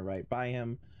camera right by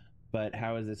him. But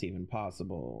how is this even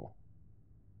possible?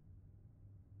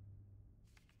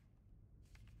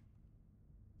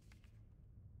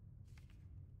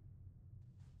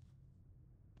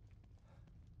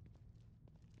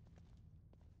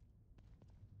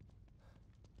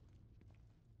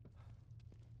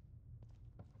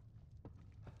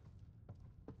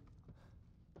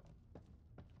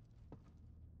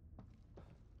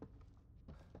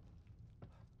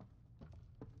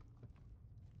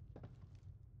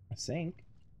 A sink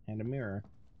and a mirror.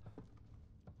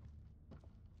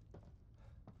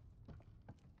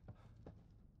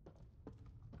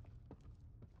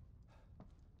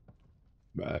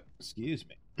 But excuse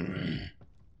me.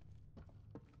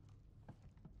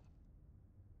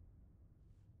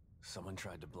 Someone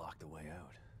tried to block the way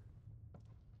out.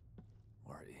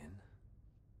 Or in.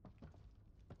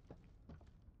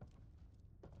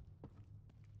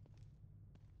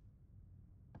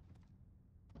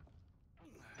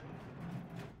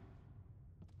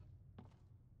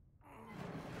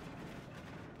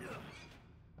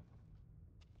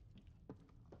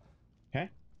 Okay.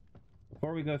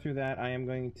 Before we go through that, I am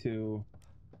going to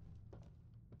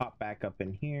pop back up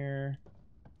in here.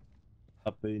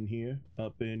 Up in here.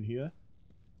 Up in here.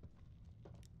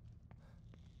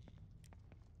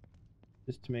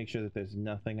 Just to make sure that there's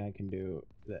nothing I can do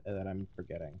that I'm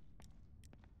forgetting.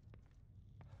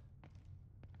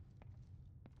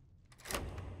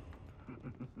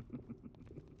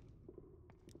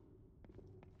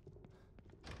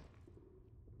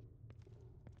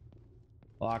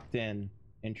 Locked in.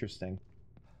 Interesting.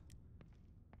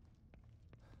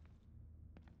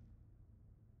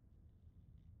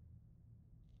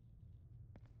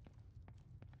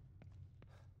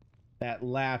 That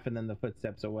laugh and then the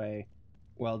footsteps away.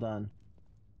 Well done.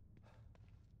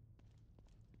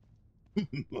 Click,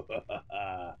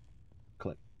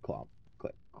 clomp,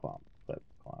 click, clomp, click,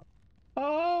 clomp.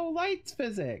 Oh, lights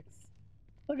physics!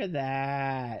 Look at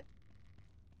that!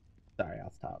 Sorry,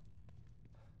 I'll stop.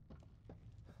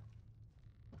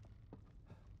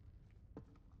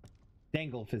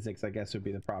 Dangle physics, I guess, would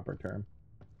be the proper term.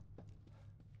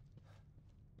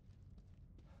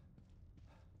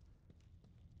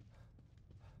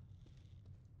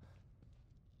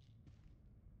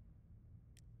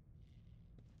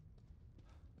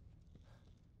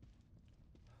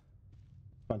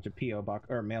 Bunch of PO box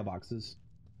or mailboxes.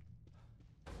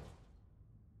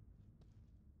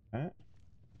 All right.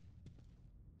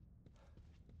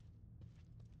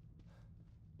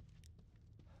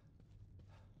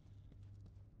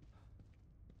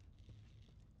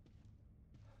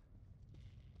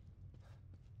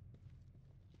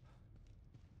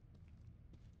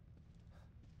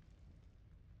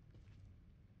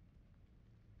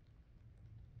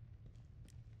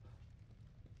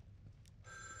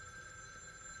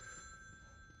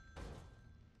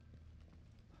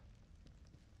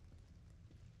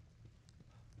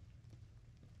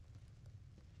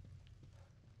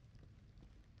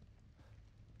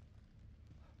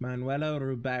 Manuela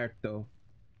Roberto.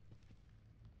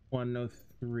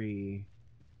 103.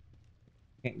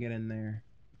 Can't get in there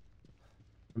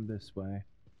from this way.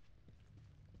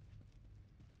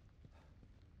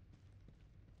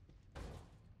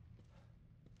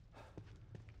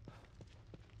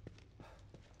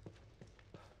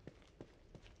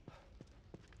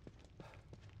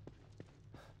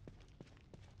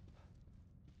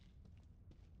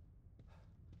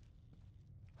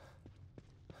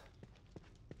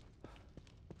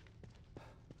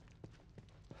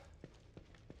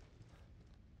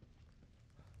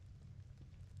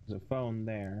 There's a phone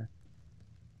there.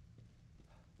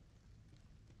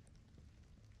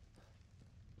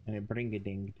 And it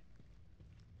bring-a-dinged.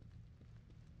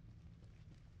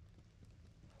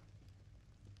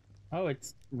 Oh,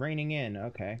 it's raining in.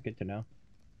 Okay, good to know.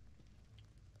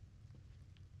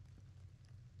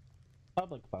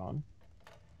 Public phone.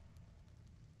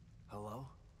 Hello?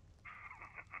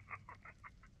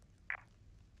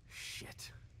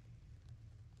 Shit.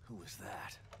 Who was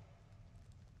that?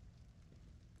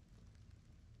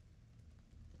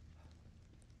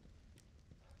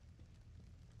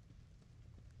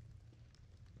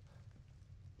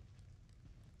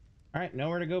 Alright,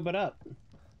 nowhere to go but up.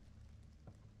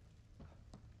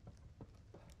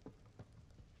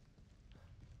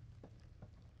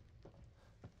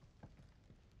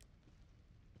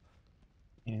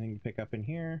 Anything to pick up in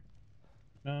here?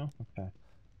 No? Okay.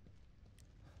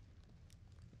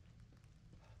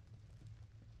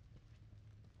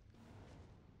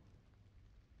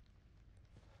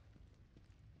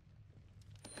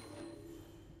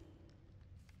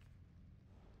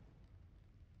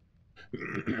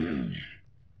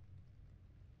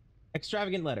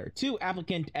 Extravagant letter to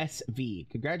applicant SV.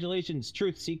 Congratulations,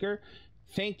 truth seeker.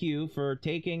 Thank you for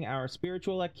taking our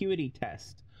spiritual acuity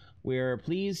test. We're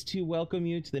pleased to welcome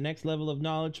you to the next level of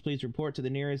knowledge. Please report to the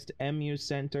nearest MU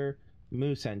Center,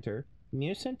 Mu Center,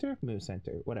 Mu Center, Mu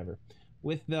Center, whatever.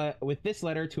 With this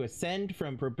letter to ascend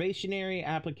from probationary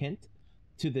applicant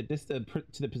to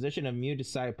the position of Mu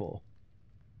Disciple,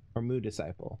 or Mu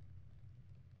Disciple.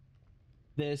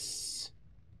 This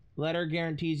letter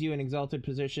guarantees you an exalted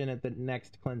position at the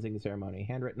next cleansing ceremony.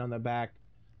 Handwritten on the back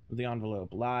of the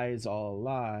envelope. Lies, all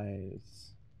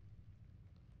lies.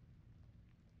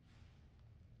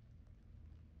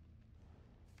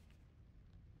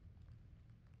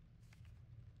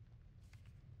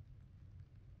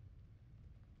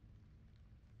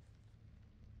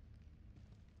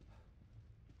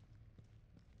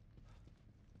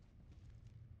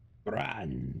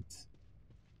 Grand.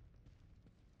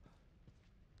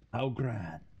 How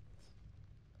grand.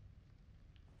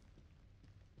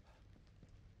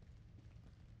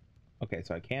 Okay,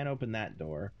 so I can't open that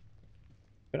door.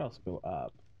 Could also go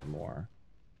up more.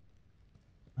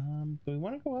 Do we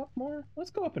want to go up more?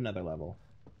 Let's go up another level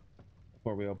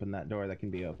before we open that door that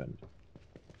can be opened.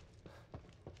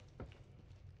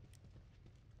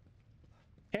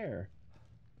 Care.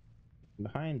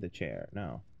 behind the chair?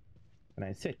 No. Can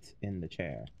I sit in the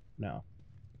chair? No.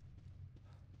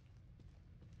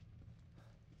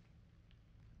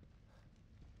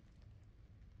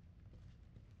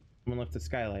 Someone left the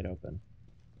skylight open.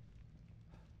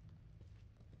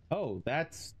 Oh,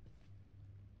 that's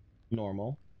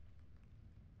normal.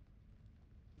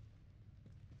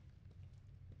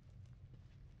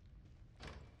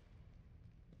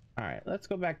 Alright, let's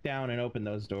go back down and open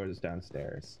those doors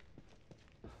downstairs.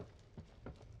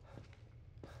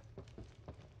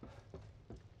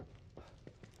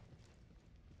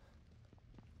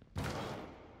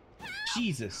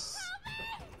 Jesus.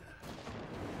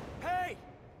 Hey!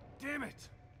 Damn it!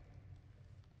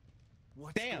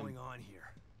 What's Damn. going on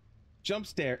here? Jump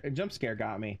scare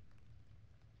got me.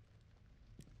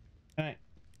 Alright.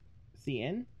 Is he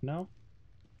in? No?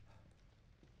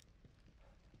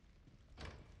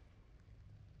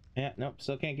 Yeah, nope,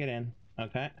 still can't get in.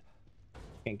 Okay.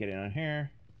 Can't get in on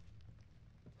here.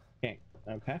 Can't.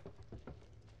 Okay.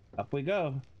 Up we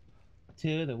go.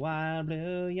 To the wild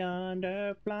blue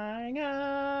yonder, flying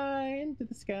high into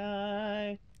the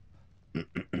sky.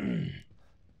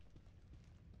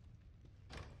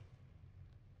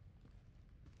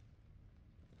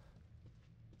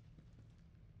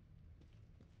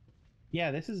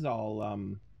 Yeah, this is all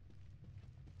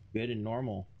good and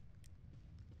normal.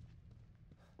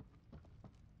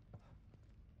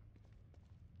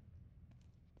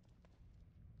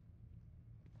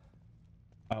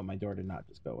 Oh, my door did not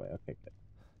just go away. Okay, good.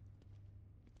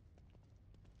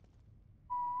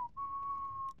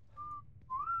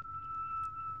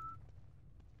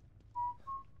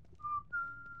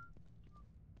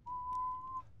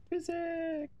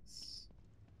 Physics.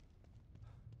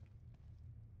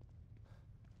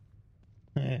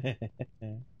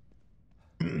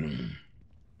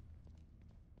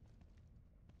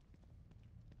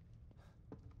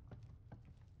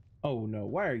 Oh no,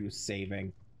 why are you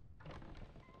saving?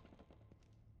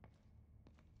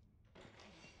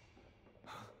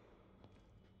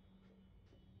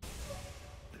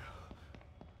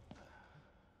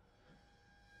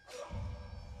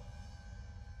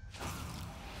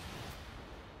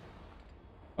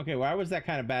 Okay, why was that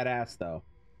kind of badass though?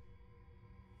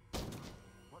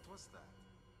 What was that?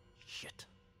 Shit.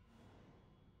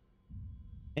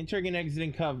 Entering and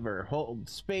exiting cover. Hold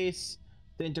space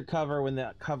to enter cover when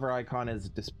the cover icon is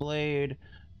displayed.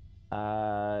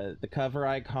 The cover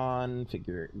icon,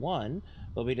 figure 1,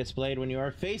 will be displayed when you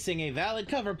are facing a valid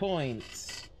cover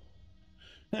point.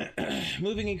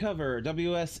 Moving in cover.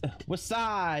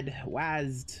 WASD,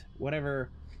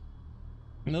 whatever.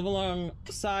 Move along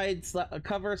side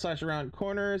cover / around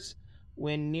corners.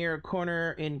 When near a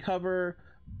corner in cover,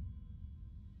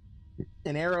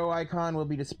 an arrow icon will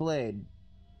be displayed.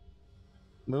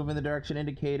 Move in the direction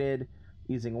indicated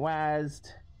using WASD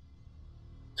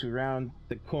to round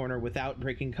the corner without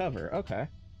breaking cover. Okay.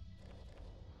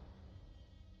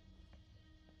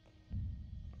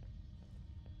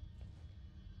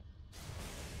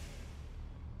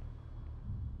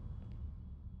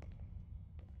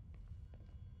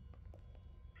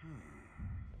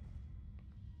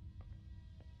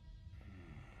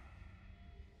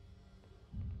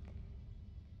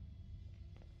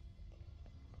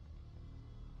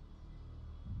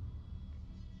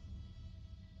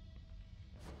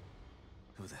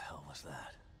 Who the hell was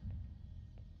that?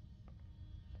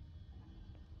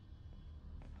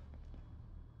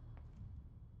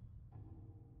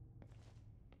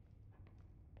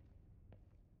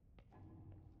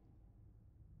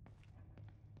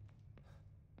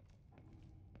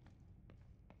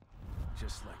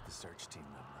 Just like the search team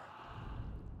member.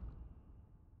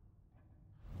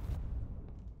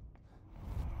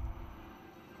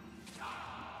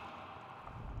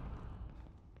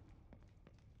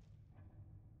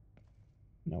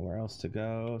 Nowhere else to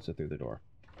go, so through the door.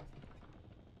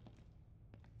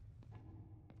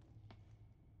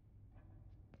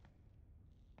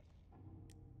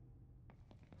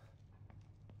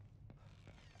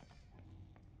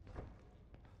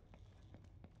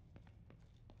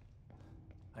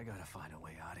 I gotta find a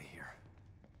way out of here.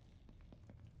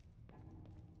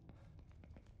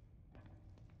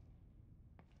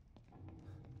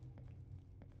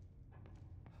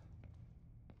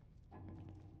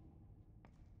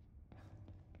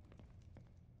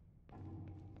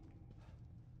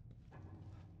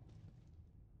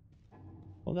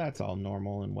 Well, that's all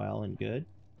normal and well and good.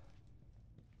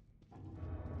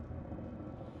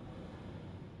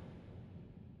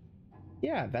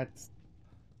 Yeah, that's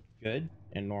good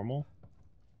and normal.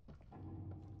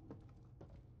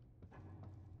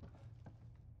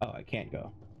 Oh, I can't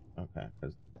go. Okay,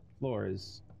 because the floor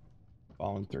is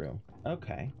Falling through.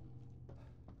 Okay.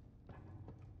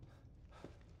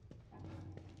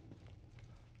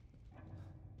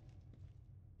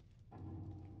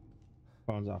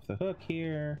 Phone's off the hook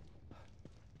here.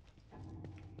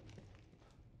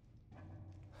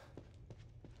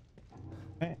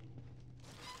 Okay.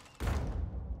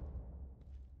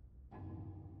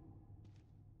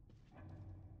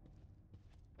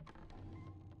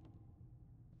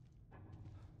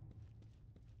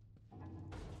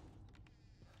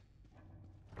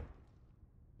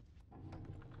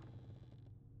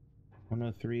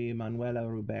 "103 Manuela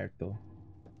Roberto."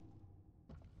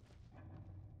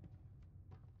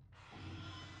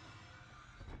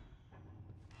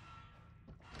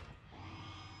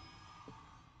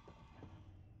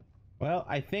 Well,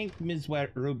 I think Ms.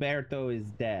 Roberto is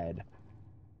dead.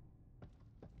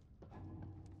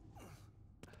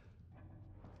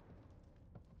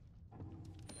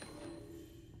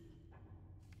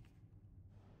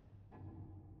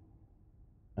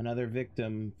 Another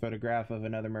victim, photograph of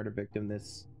another murder victim.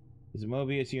 This is a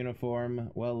Mobius uniform,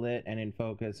 well lit and in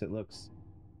focus. It looks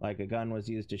like a gun was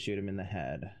used to shoot him in the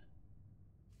head.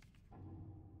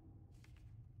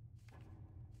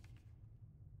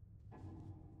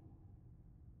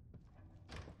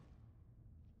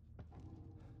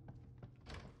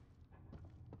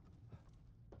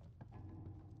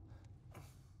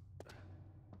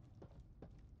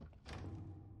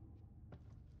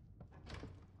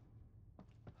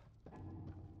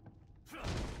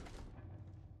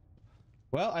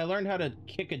 Well, I learned how to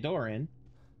kick a door in,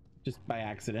 just by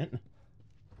accident.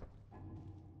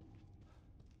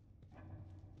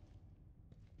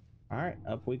 Alright,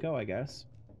 up we go, I guess.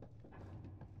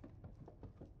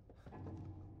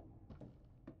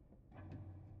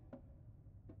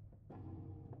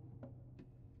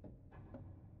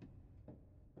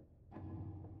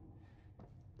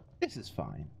 This is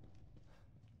fine.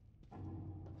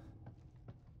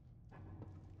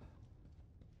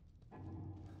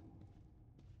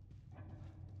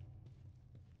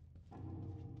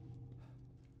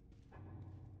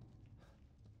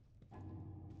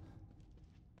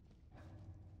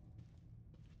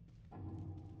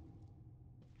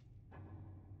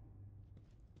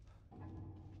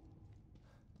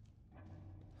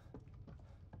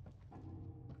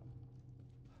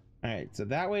 Alright, so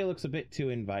that way looks a bit too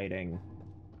inviting.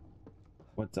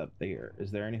 What's up there? Is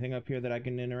there anything up here that I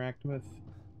can interact with?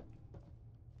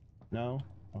 No?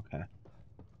 Okay.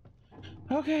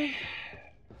 Okay.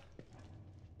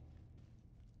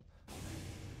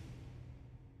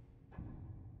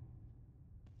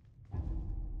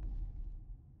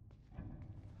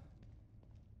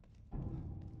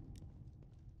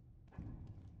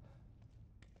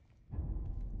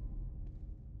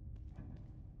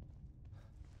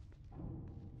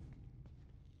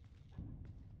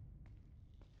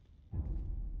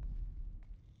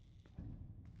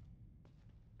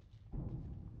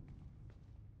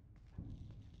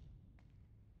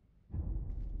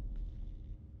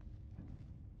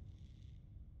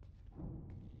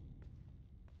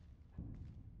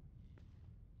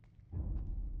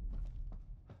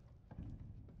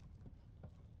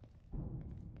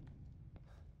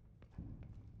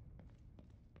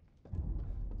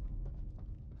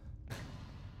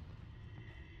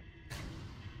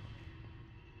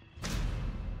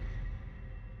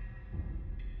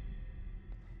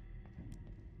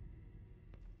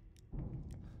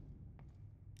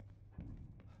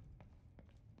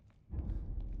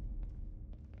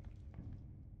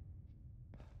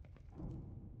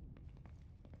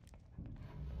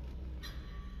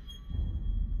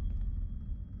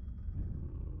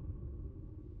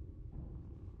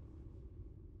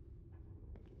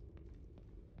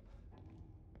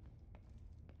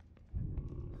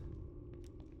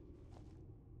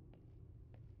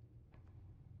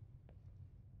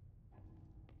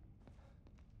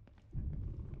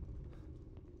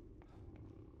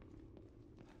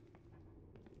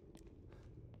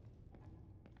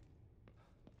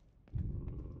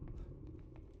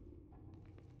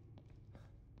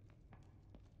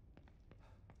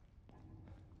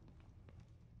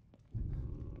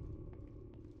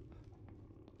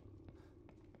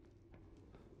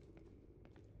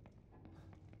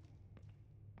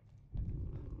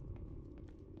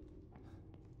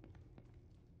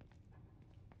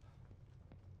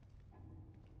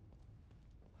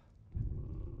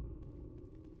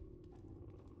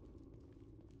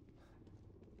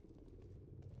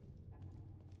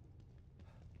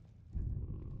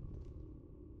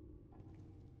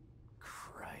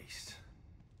 Christ.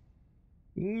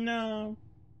 No.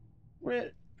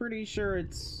 We're pretty sure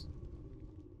it's...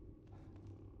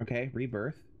 Okay,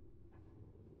 rebirth.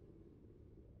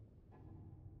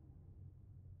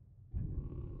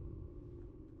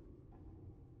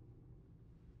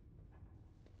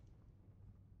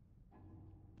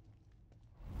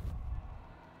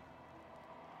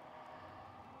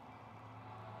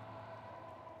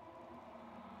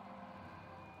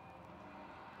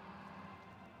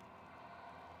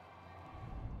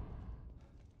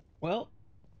 Well.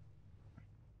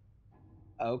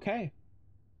 Okay.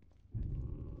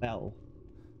 Well.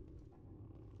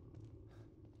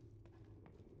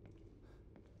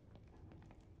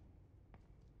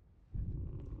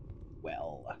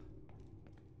 Well.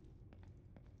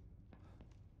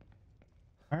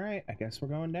 Alright, I guess we're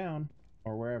going down.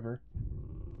 Or wherever.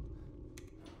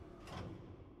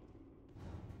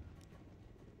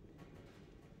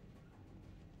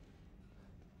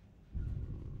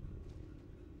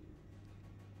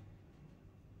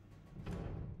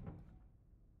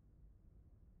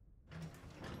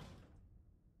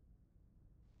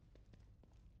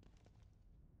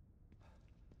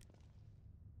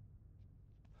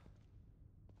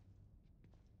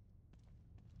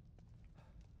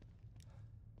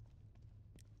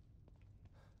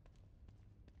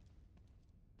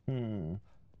 Hmm.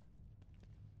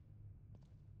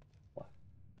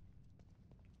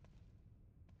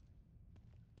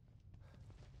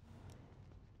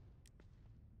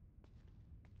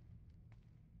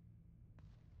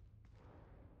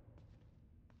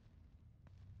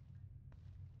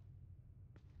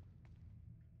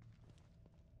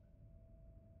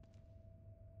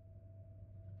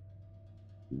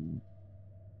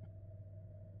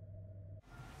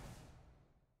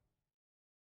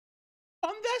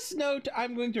 On this note,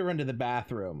 I'm going to run to the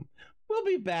bathroom. We'll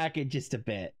be back in just a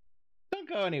bit. Don't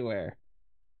go anywhere.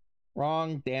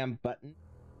 Wrong damn button.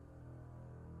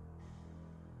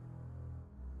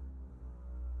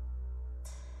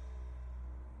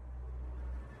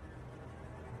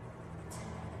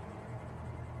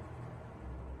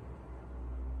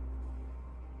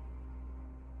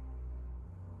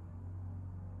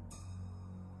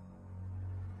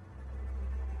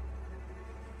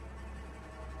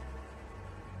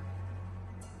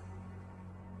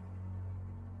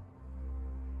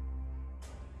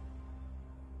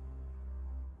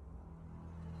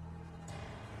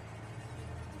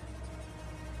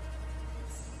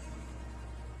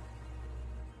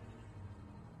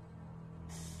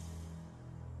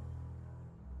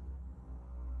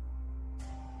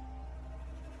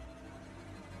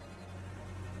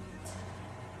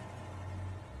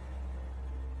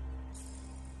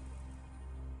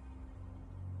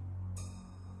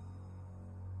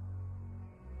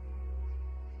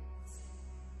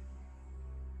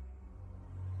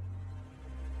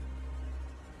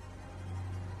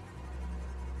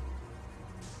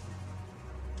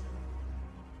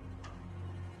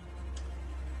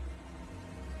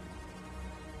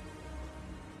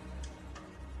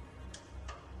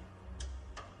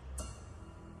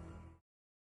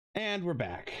 And we're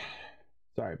back.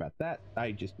 Sorry about that.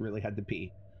 I just really had to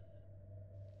pee.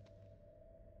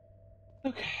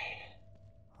 Okay.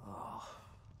 Oh.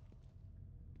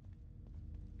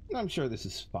 I'm sure this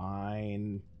is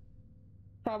fine.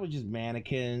 Probably just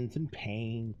mannequins and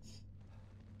paint.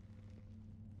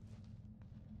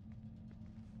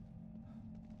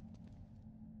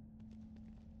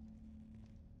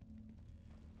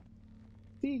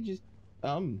 See, just,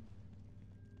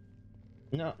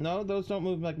 no, those don't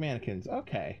move like mannequins.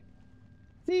 Okay.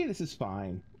 See, this is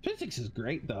fine. Physics is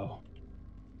great, though.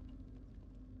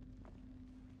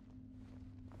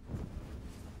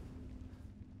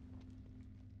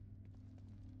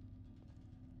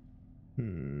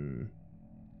 Hmm.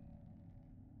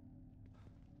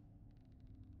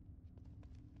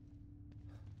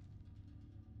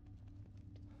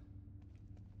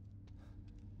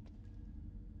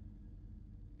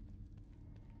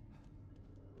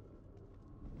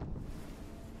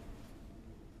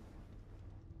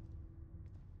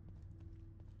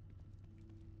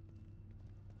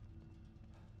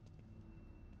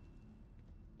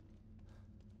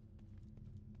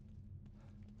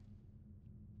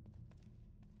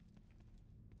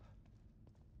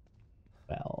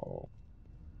 Well.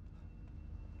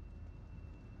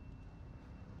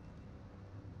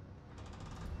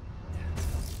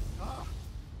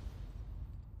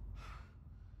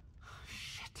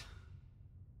 Shit.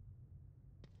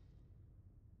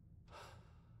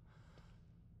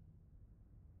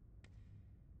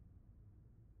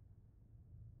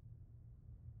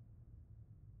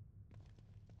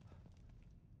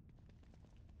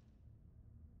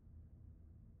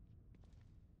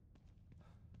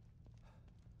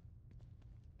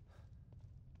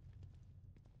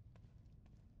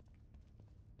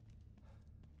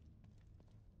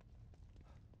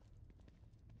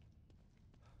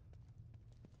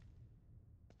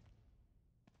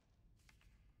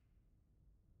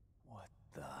 What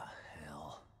the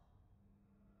hell?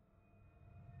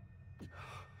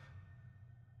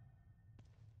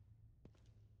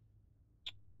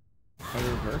 Are they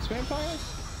reverse vampires?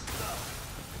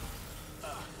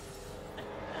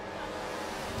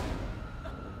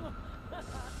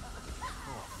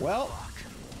 Well. Fuck.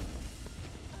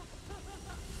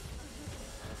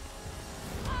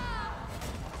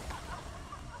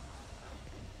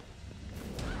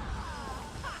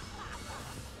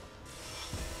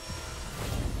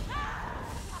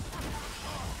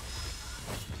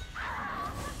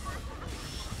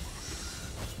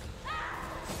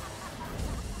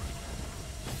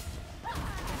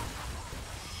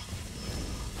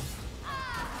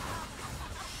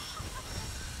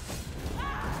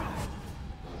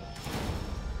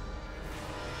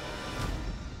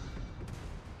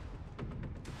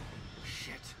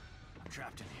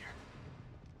 Trapped in here.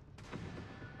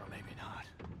 Or maybe not.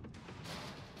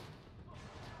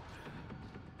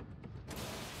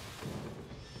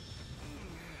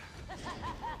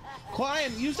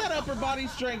 Climb! Use that upper body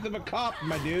strength of a cop,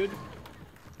 my dude.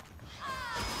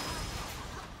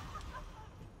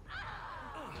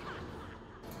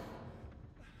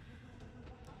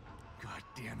 God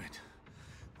damn it.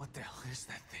 What the hell is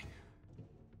that thing?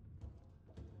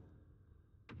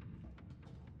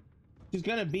 She's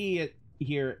gonna be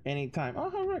here anytime.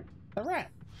 Oh, right. A rat.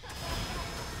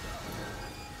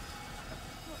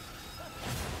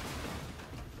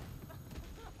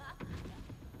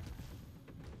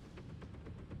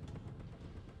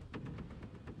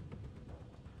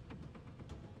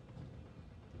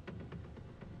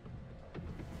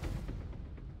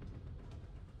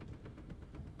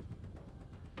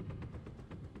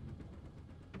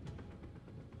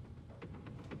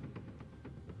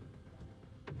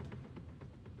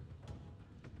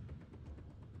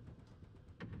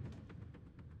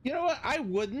 You know what? I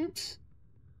wouldn't.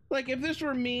 Like, if this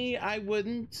were me, I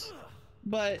wouldn't.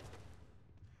 But,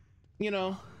 you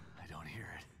know. I don't hear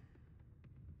it.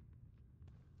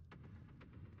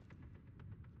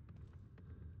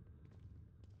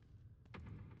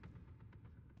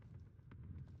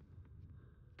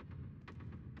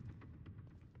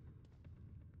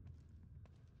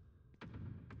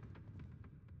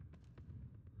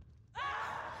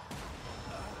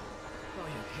 Oh,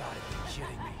 you gotta be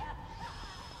kidding me.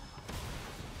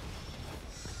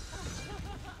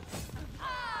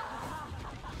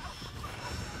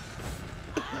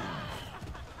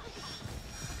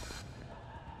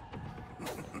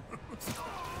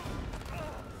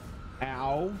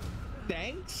 Ow.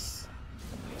 Thanks.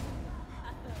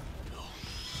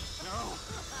 No.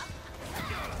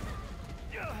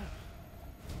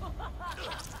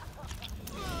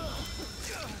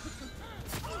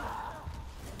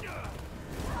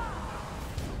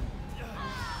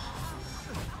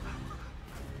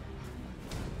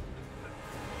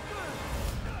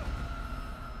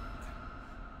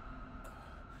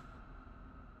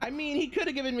 I mean, he could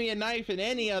have given me a knife in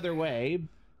any other way.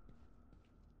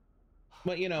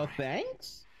 But, you know,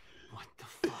 thanks? What the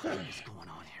fuck is going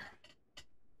on here?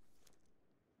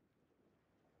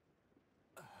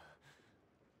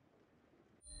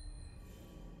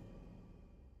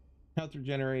 Health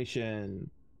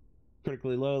regeneration.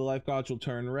 Critically low, the life gauge will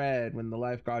turn red. When the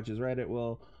life gauge is red, it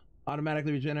will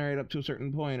automatically regenerate up to a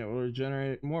certain point. It will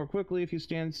regenerate more quickly if you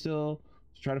stand still.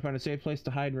 So try to find a safe place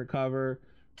to hide and recover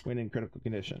when in critical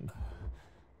condition.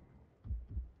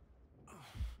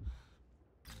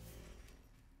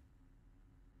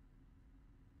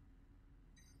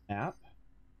 App.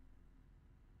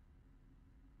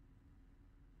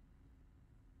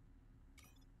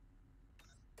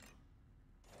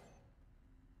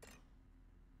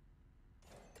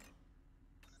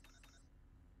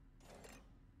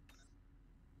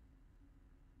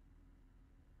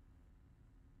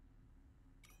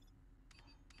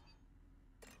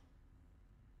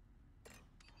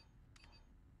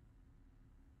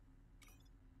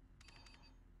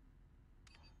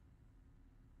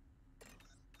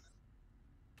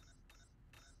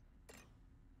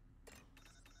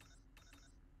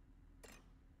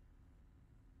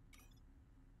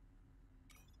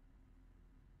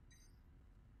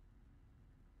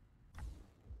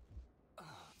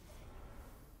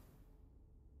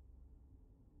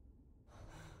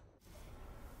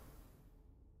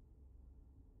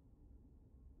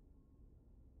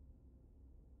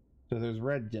 So there's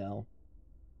red gel.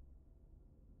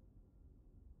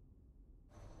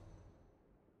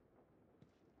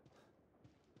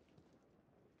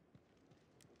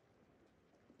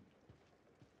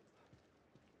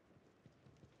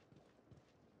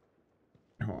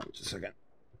 Hold on just a second.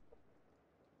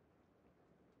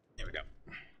 There we go.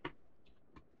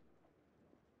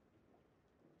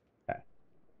 Okay.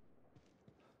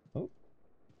 Oh.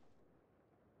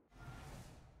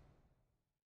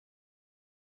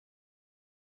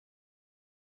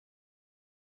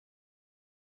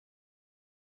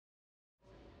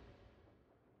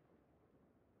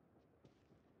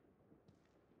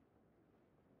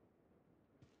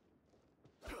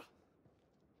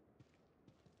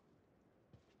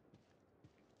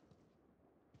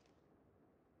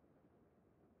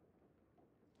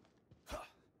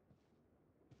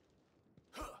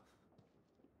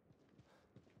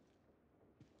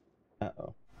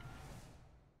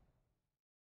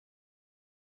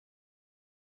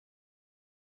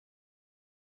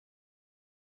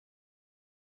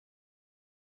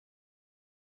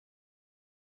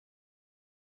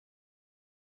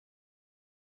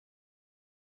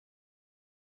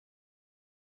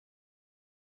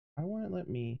 Why won't it let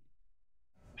me?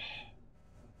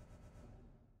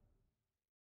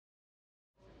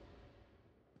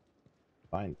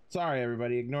 Fine. Sorry,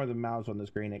 everybody. Ignore the mouse on the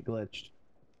screen. It glitched.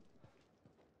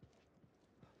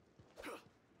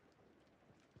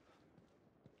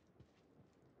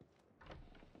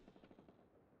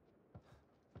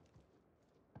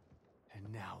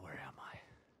 And now where am I?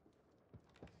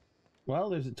 Well,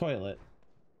 there's a toilet.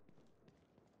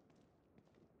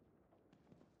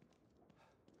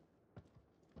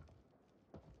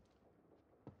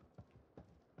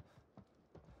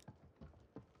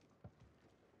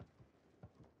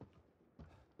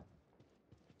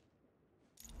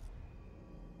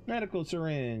 Medical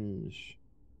syringe.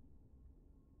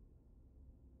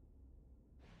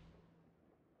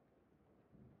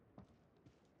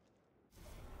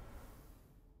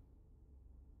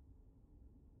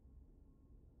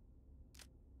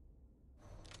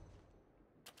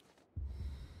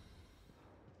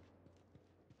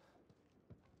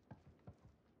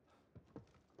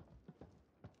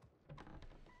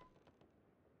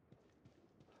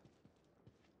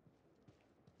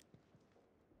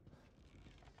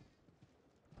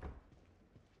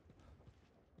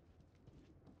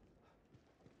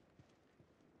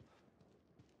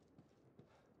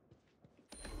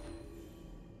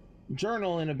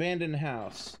 Journal in abandoned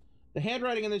house. The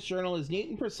handwriting in this journal is neat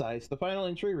and precise. The final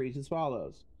entry reads as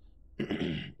follows.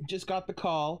 Just got the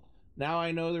call. Now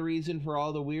I know the reason for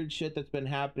all the weird shit that's been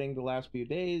happening the last few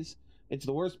days. It's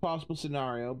the worst possible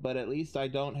scenario, but at least I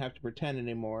don't have to pretend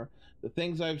anymore. The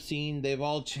things I've seen, they've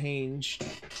all changed.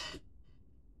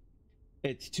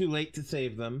 It's too late to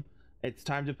save them. It's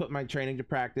time to put my training to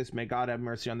practice. May God have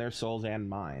mercy on their souls and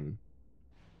mine.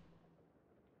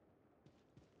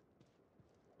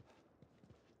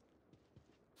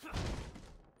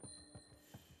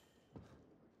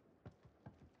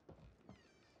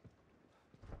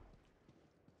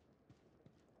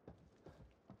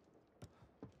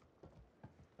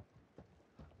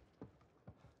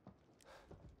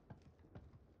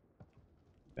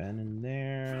 Ben in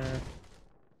there.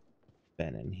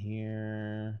 Ben in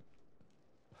here.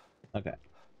 Okay.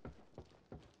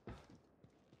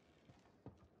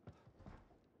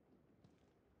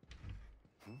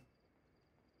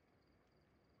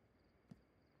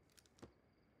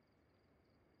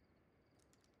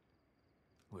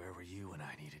 Where were you when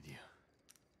I needed you?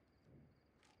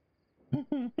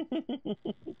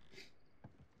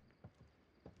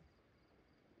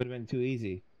 Would have been too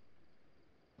easy.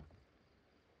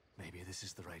 Maybe this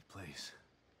is the right place.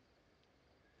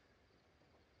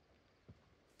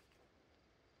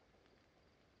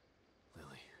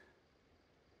 Lily,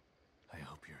 I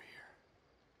hope you're here.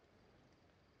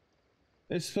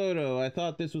 This photo, I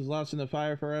thought this was lost in the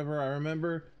fire forever. I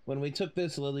remember when we took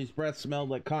this, Lily's breath smelled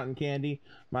like cotton candy.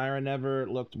 Myra never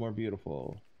looked more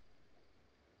beautiful.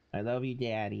 I love you,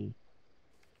 Daddy.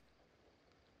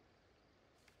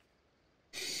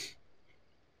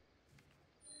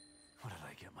 What did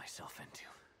I get myself into?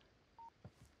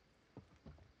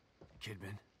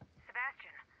 Kidman?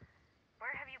 Sebastian,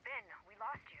 where have you been? We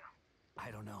lost you.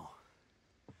 I don't know.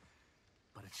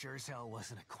 But it sure as hell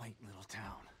wasn't a quaint little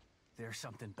town. There's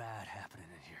something bad happening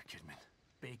in here, Kidman.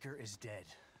 Baker is dead.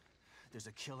 There's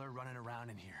a killer running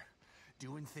around in here,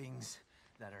 doing things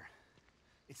that are...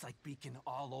 It's like Beacon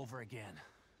all over again.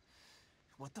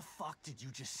 What the fuck did you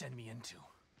just send me into?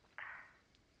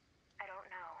 I don't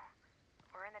know.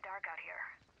 We're in the dark out here.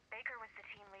 Baker was the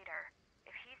team leader.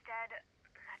 If he's dead,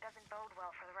 that doesn't bode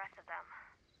well for the rest of them.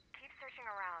 Keep searching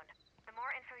around. The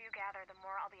more info you gather, the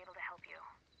more I'll be able to help you.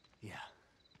 Yeah.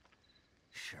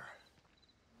 Sure.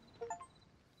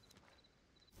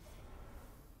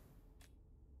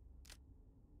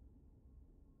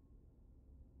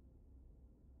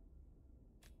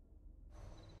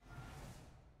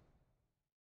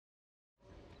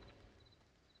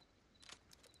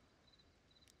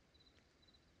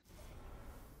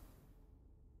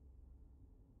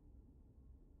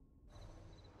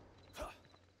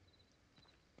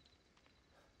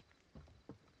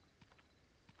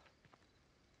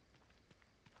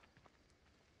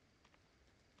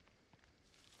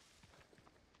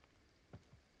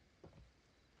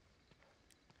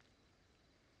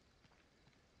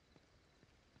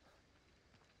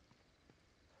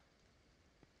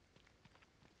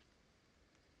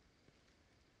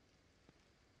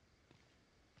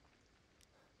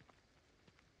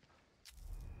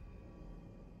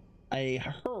 A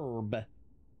herb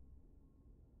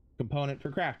component for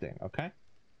crafting, okay?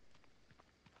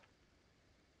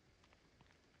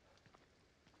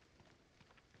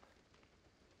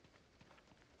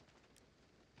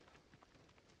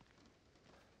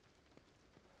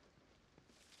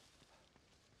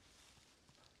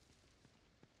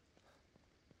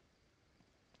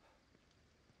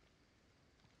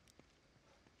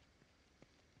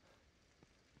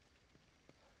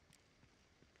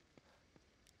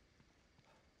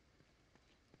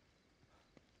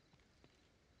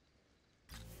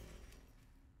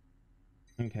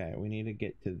 Okay, we need to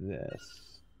get to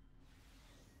this.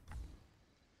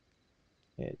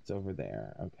 It's over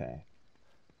there. Okay.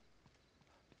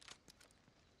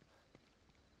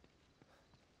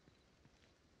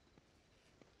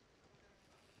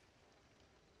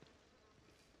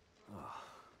 Oh,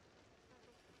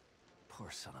 poor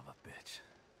son of a bitch.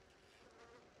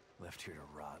 Left here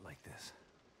to rot like this.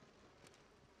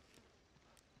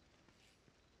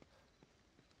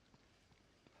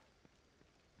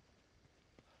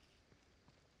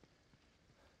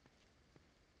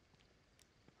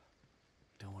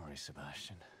 Don't worry,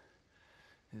 Sebastian.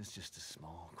 It's just a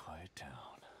small, quiet town.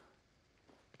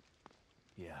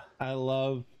 Yeah. I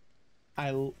love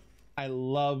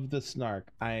the snark.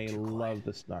 I Too love quiet.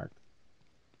 the snark.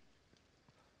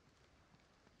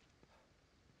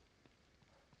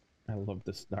 I love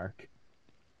the snark.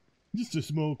 Just a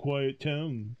small, quiet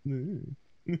town.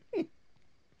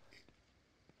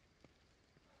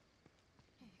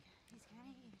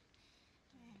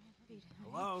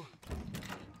 Hello?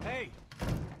 Hey!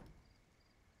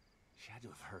 She had to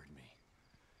have heard me.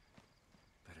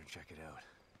 Better check it out.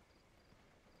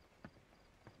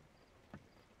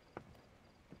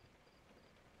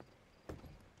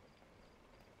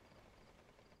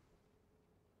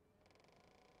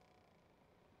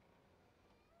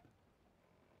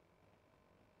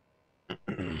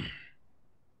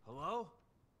 Hello?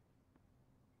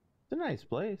 It's a nice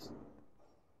place.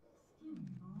 Skin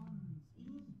and bones,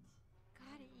 eat.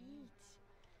 Gotta eat.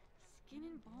 Skin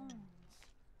and bones.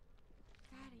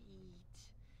 Gotta eat.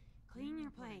 Clean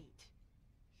your plate.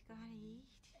 You gotta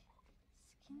eat.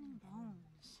 Skin and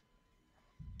bones.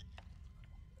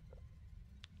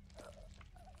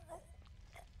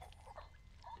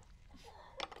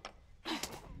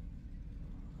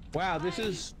 Wow, this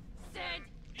is Said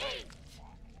eat!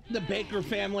 the Baker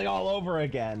family all over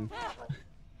again. There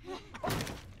we go.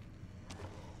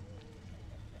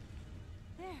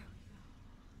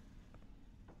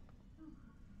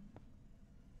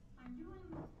 I'm doing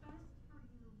what's best for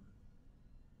you.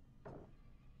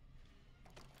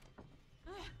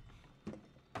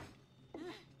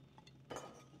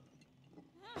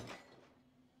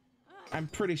 I'm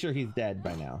pretty sure he's dead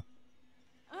by now.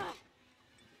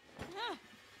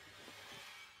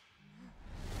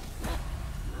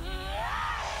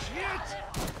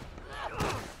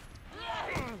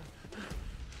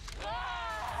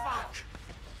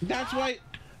 That's why,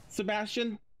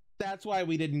 Sebastian, that's why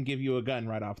we didn't give you a gun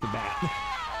right off the bat.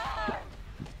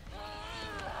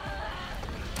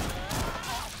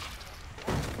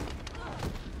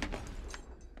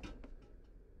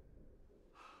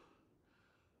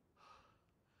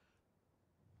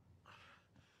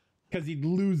 Because he'd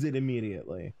lose it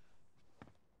immediately.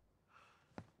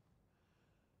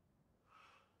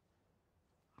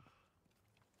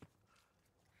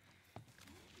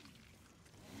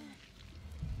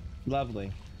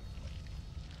 Lovely.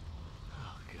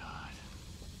 Oh, God.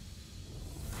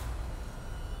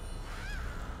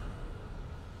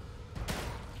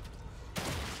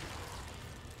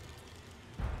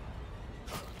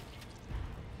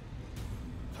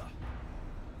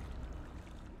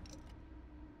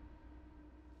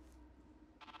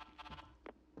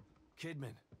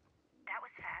 Kidman. That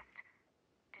was fast.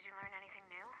 Did you learn anything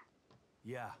new?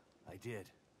 Yeah, I did.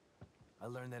 I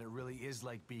learned that it really is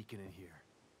like Beacon in here.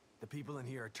 The people in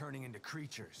here are turning into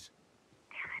creatures.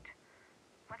 Damn it.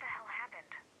 What the hell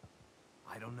happened?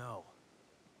 I don't know.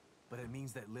 But it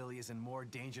means that Lily is in more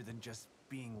danger than just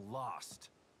being lost.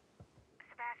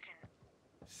 Sebastian.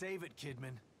 Save it,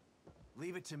 Kidman.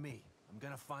 Leave it to me. I'm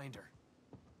gonna find her.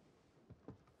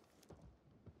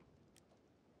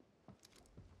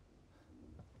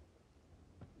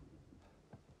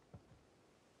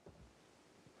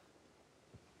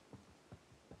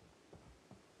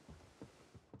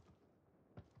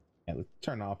 Yeah, let's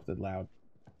turn off the loud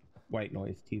white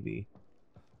noise TV.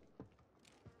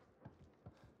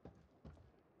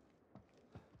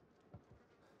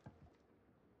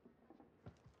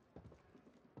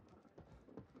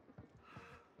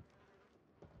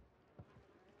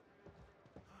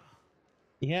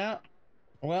 Yeah,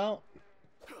 well,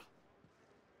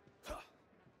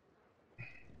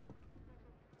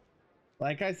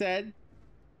 like I said,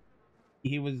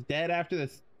 he was dead after the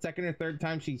second or third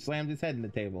time she slammed his head in the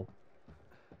table.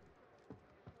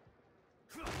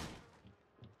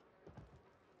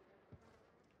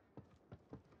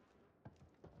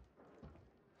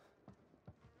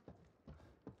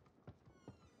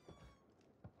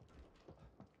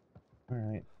 All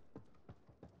right.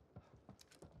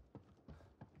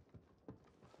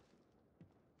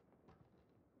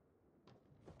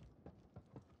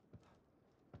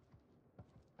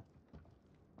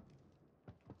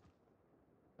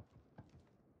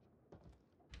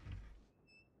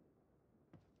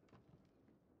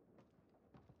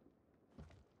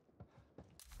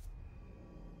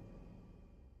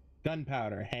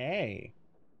 Gunpowder. Hey.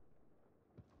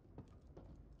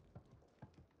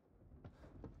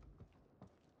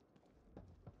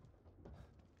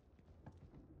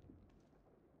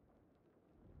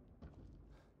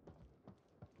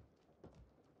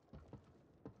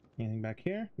 Anything back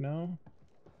here? No.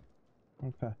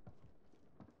 Okay.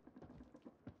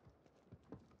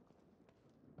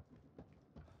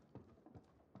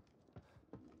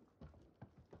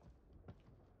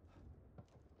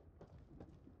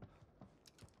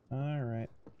 All right.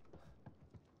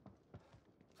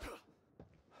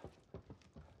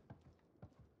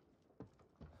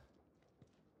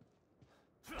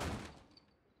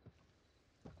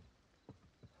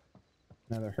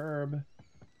 Another herb.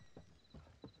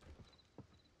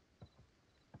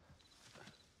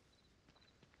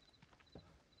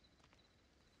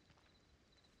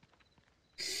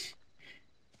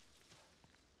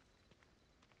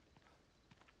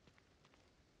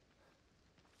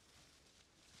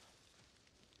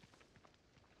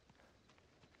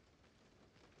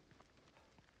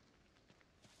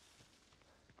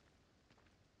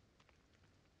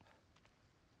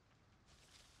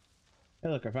 Hey,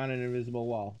 look, I found an invisible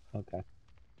wall. Okay.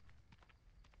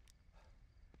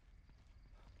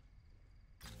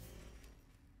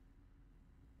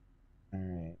 All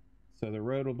right. So the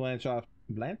road will branch off.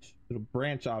 Blanche? It'll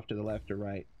branch off to the left or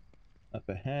right. Up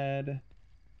ahead.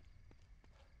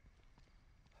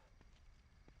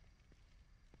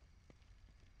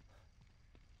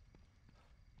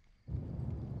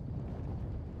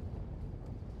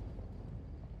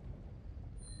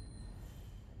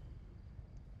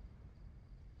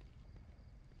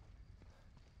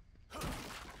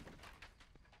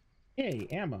 Hey,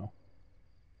 ammo.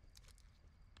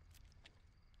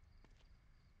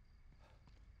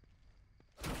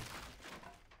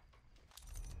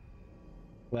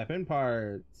 Weapon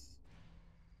parts.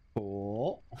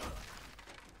 Cool.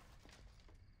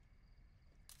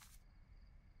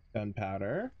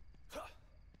 Gunpowder.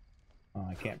 Oh,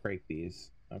 I can't break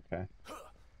these. Okay.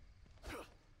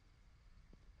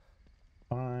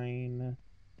 Fine.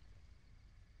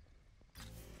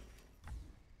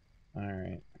 All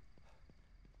right.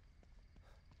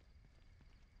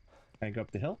 Can I go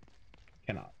up the hill?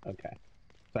 Cannot. Okay.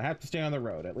 So I have to stay on the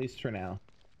road, at least for now.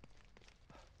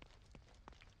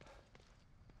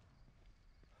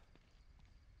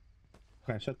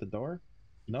 Can I shut the door?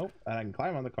 Nope. And I can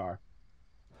climb on the car.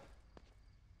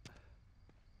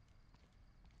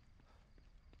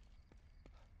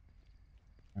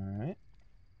 Alright.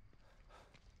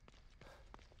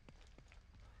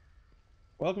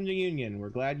 Welcome to Union. We're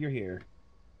glad you're here.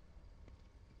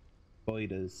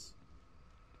 Boidas.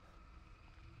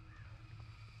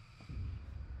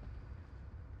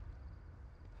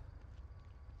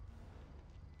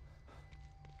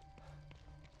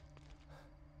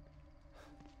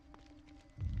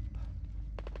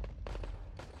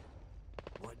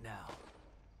 What now?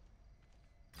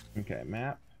 Okay,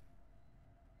 map.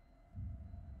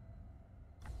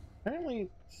 Apparently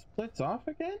it splits off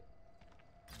again?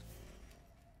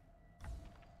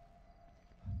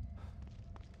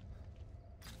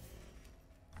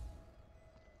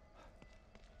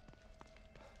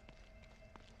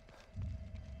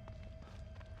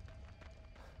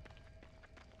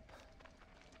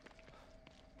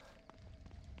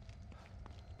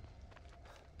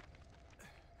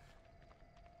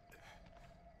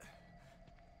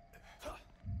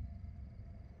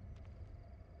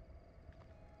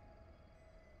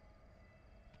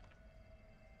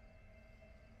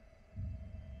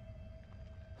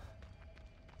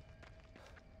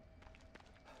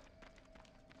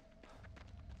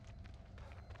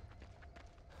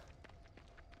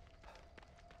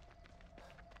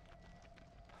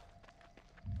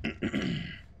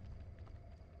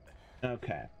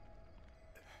 Okay.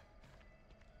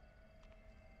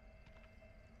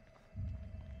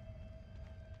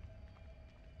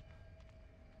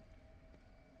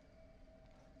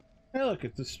 Hey, look,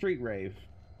 it's a street rave.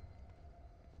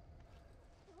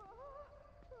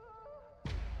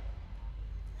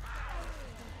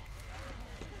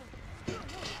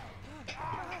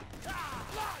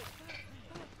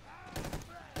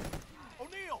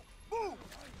 O'Neill, move!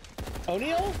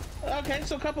 O'Neill? Okay,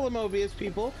 so a couple of Mobius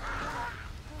people.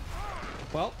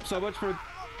 Well, so much for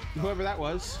whoever that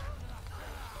was.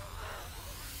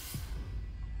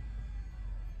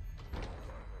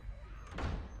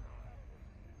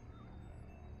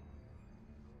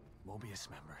 Mobius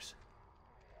members.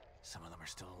 Some of them are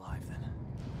still alive then.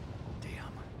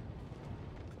 Damn.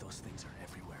 But those things are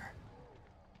everywhere.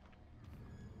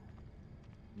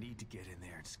 Need to get in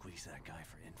there and squeeze that guy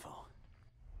for info.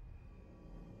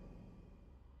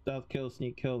 Stealth kills,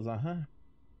 sneak kills, uh-huh.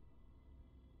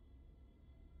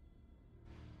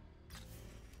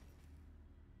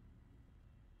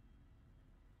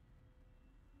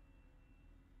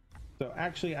 So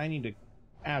actually, I need to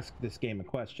ask this game a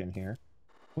question here.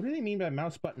 What do they mean by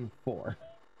mouse button 4?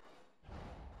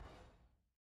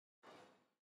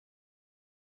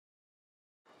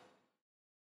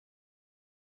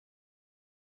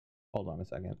 Hold on a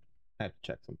second. I have to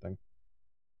check something.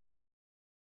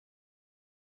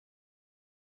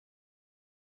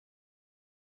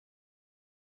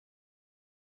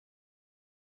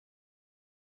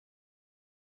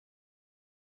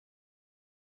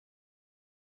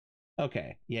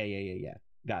 Okay. Yeah.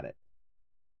 Got it.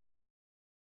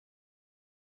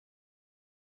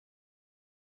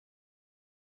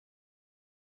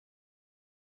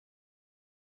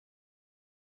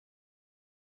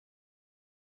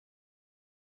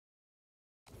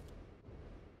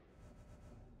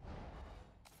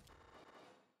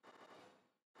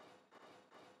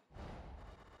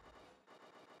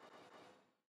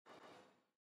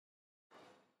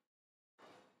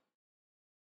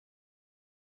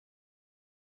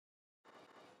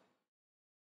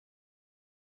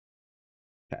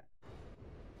 Okay.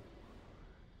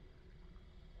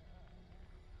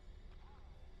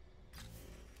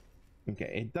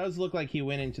 Okay, it does look like he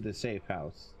went into the safe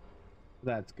house.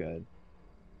 That's good.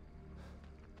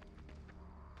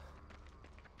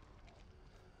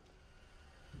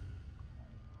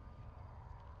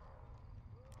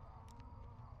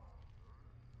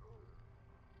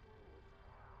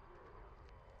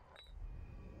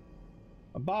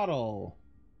 A bottle.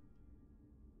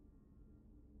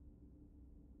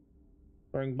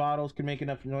 Throwing bottles can make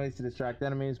enough noise to distract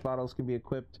enemies. Bottles can be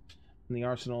equipped in the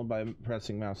arsenal by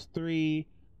pressing mouse 3.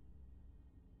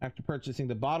 After purchasing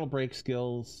the bottle break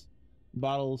skills,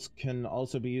 bottles can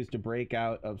also be used to break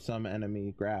out of some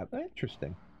enemy grab.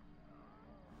 Interesting.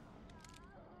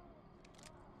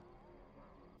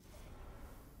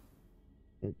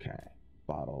 Okay,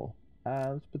 bottle.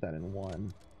 Let's put that in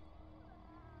 1.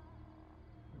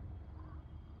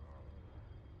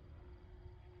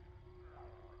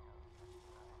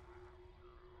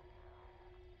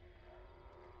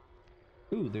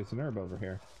 Ooh, there's an herb over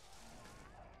here.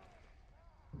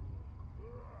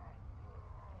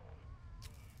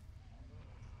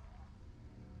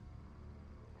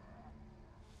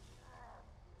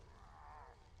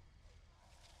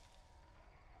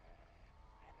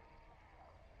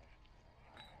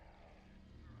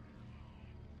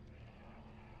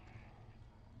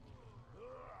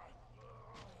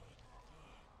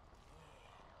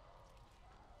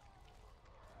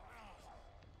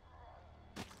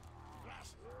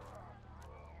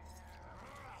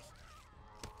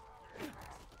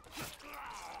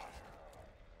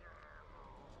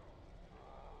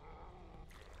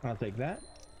 I'll take that.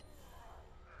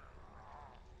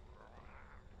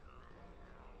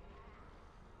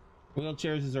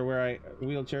 Wheelchairs are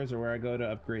where I go to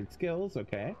upgrade skills.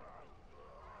 Okay.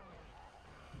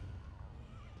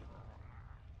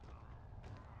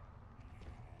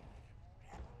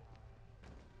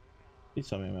 Please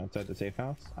tell me I'm outside the safe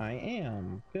house. I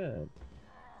am. Good.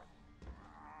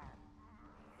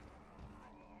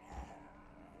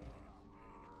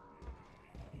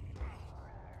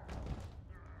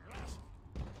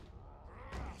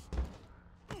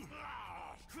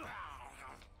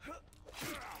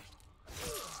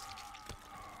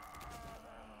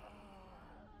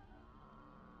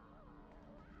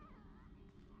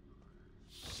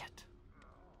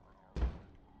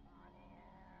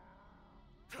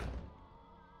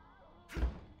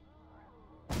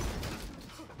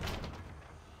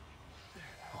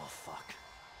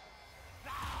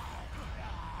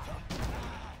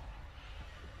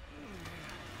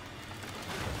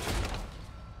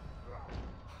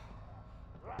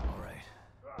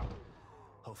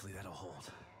 Hopefully that'll hold.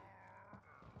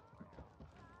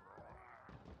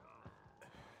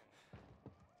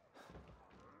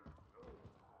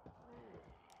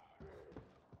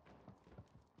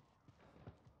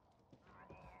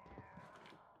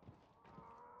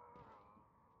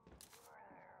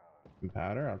 Some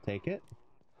powder, I'll take it.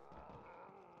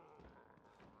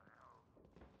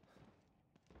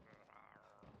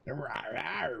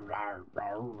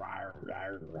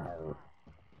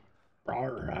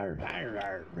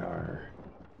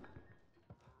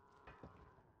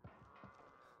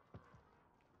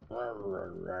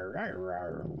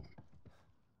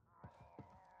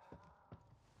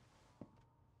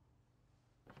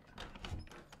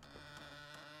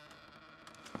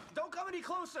 Don't come any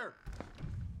closer!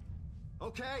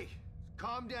 Okay,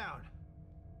 calm down.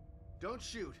 Don't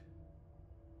shoot.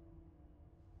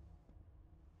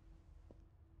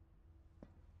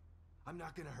 I'm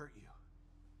not gonna hurt you.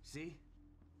 See?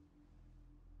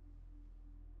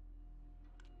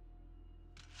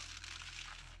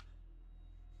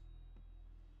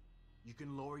 You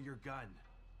can lower your gun.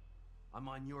 I'm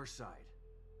on your side.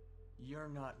 You're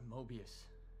not Mobius.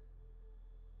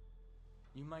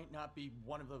 You might not be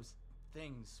one of those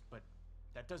things, but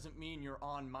that doesn't mean you're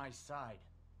on my side.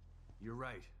 You're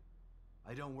right.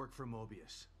 I don't work for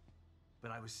Mobius,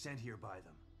 but I was sent here by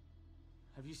them.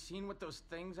 Have you seen what those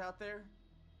things out there?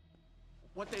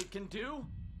 What they can do?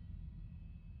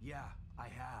 Yeah, I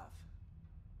have.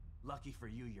 Lucky for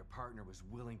you, your partner was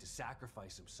willing to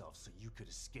sacrifice himself so you could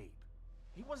escape.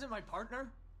 He wasn't my partner.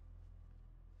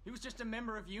 He was just a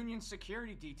member of Union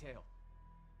security detail.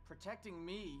 Protecting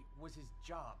me was his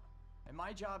job, and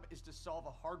my job is to solve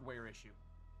a hardware issue.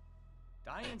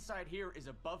 Dying inside here is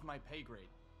above my pay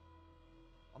grade.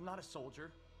 I'm not a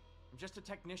soldier. I'm just a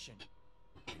technician.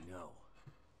 I know.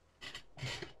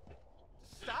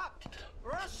 Stop,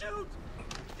 or I'll shoot!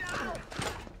 No!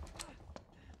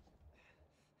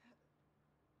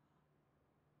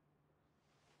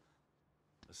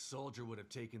 A soldier would have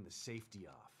taken the safety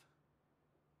off.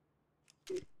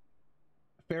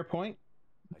 Fair point.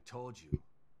 I told you,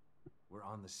 we're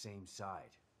on the same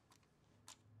side.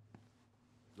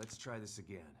 Let's try this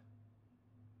again.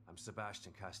 I'm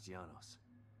Sebastian Castellanos.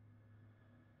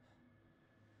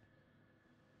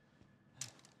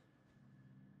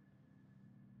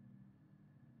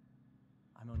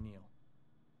 I'm O'Neill.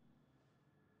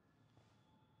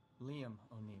 Liam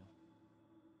O'Neill.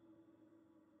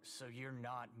 So you're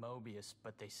not Mobius,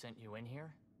 but they sent you in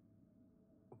here?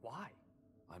 Why?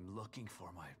 I'm looking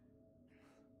for my...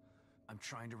 I'm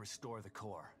trying to restore the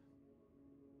core.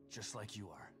 Just like you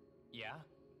are. Yeah?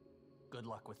 Good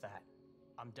luck with that.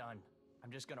 I'm done. I'm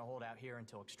just gonna hold out here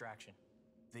until extraction.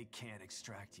 They can't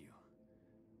extract you.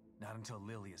 Not until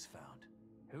Lily is found.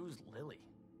 Who's Lily?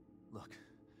 Look,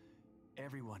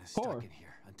 everyone is Core. stuck in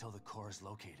here until the core is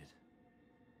located.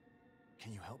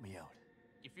 Can you help me out?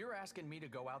 If you're asking me to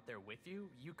go out there with you,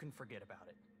 you can forget about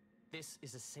it. This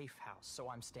is a safe house, so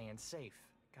I'm staying safe.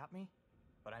 Got me?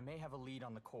 But I may have a lead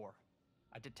on the core.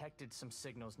 I detected some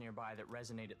signals nearby that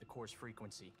resonated the core's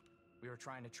frequency. We were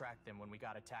trying to track them when we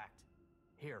got attacked.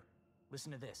 Here,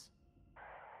 listen to this.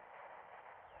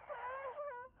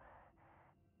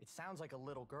 It sounds like a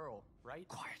little girl, right?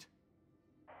 Quiet.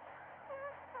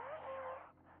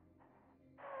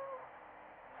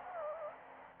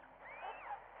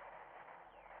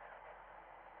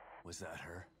 Was that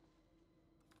her?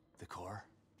 The core?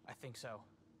 I think so.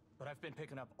 But I've been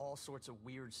picking up all sorts of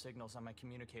weird signals on my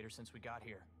communicator since we got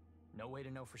here. No way to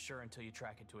know for sure until you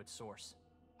track it to its source.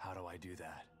 How do I do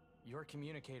that? Your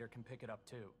communicator can pick it up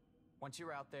too. Once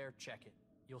you're out there, check it.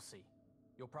 You'll see.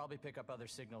 You'll probably pick up other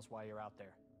signals while you're out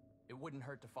there. It wouldn't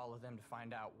hurt to follow them to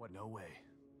find out what... No way.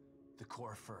 The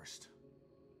core first.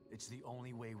 It's the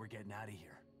only way we're getting out of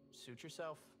here. Suit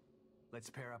yourself.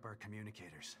 Let's pair up our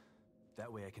communicators.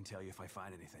 That way I can tell you if I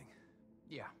find anything.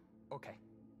 Yeah, okay.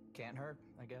 Can't hurt,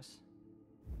 I guess.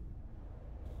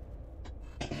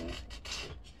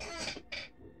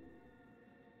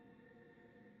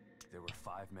 There were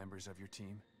 5 members of your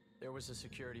team? There was a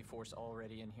security force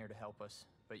already in here to help us.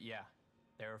 But yeah,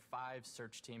 there are 5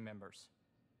 search team members.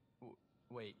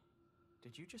 Wait,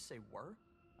 did you just say were?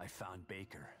 I found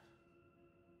Baker.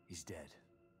 He's dead.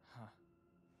 Huh.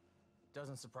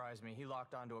 Doesn't surprise me. He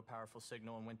locked onto a powerful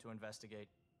signal and went to investigate.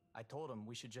 I told him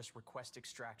we should just request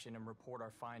extraction and report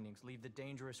our findings, leave the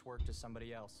dangerous work to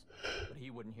somebody else. But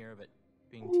he wouldn't hear of it,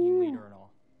 being team leader and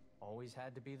all. Always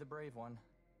had to be the brave one.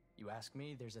 You ask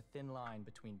me, there's a thin line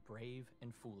between brave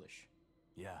and foolish.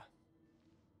 Yeah.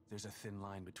 There's a thin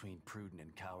line between prudent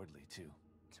and cowardly, too.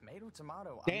 Tomato,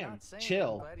 tomato. Damn, I'm not saying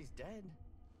chill. I'm glad he's dead.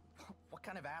 What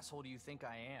kind of asshole do you think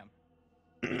I am?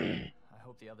 I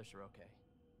hope the others are okay.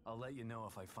 I'll let you know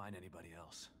if I find anybody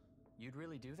else. You'd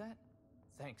really do that?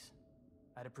 Thanks.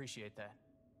 I'd appreciate that.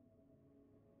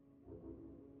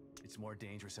 It's more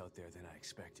dangerous out there than I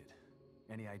expected.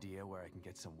 Any idea where I can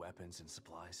get some weapons and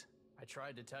supplies? I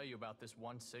tried to tell you about this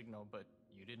one signal, but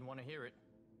you didn't want to hear it.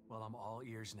 Well, I'm all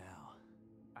ears now.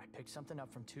 I picked something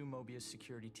up from 2 Mobius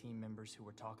security team members who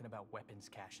were talking about weapons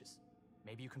caches.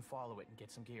 Maybe you can follow it and get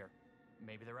some gear.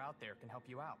 Maybe they're out there, can help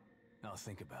you out. I'll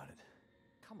think about it.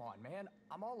 Come on, man.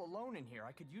 I'm all alone in here.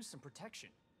 I could use some protection.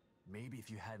 Maybe if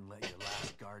you hadn't let your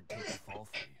last guard take the fall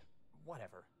for you.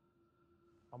 Whatever.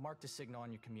 I'll mark the signal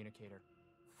on your communicator.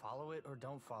 Follow it or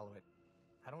don't follow it.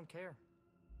 I don't care.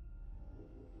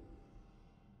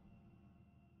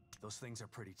 Those things are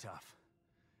pretty tough.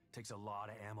 Takes a lot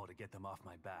of ammo to get them off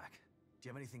my back. Do you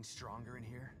have anything stronger in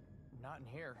here? Not in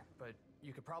here, but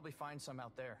you could probably find some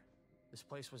out there. This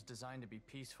place was designed to be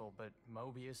peaceful, but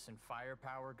Mobius and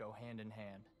firepower go hand in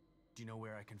hand. Do you know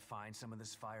where I can find some of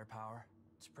this firepower?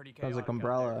 It's pretty Sounds chaotic like out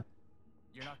Umbrella. there.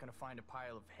 You're not going to find a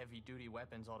pile of heavy-duty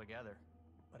weapons altogether.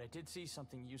 But I did see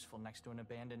something useful next to an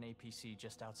abandoned APC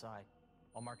just outside.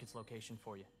 I'll mark its location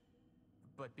for you.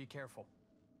 But be careful.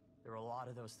 There are a lot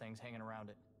of those things hanging around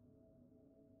it.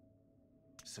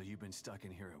 So you've been stuck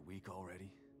in here a week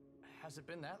already? Has it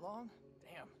been that long?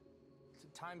 Damn.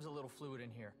 Time's a little fluid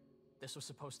in here. This was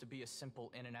supposed to be a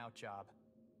simple in-and-out job.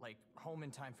 Like, home in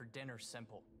time for dinner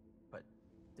simple. But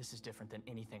this is different than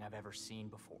anything I've ever seen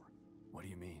before. What do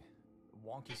you mean?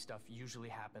 Wonky stuff usually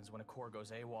happens when a core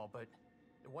goes AWOL, but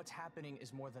what's happening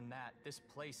is more than that. This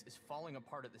place is falling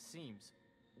apart at the seams.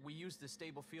 We use the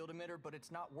stable field emitter, but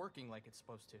it's not working like it's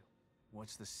supposed to.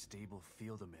 What's the stable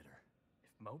field emitter?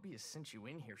 If Mobius sent you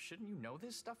in here, shouldn't you know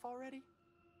this stuff already?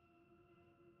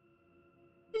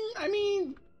 I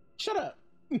mean, shut up.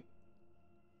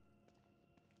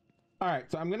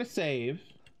 Alright, so I'm gonna save.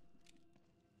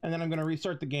 And then I'm gonna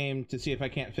restart the game to see if I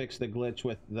can't fix the glitch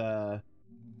with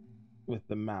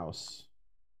the mouse.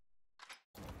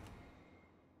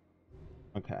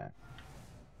 Okay.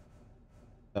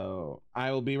 So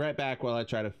I will be right back while I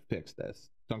try to fix this.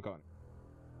 Don't go in.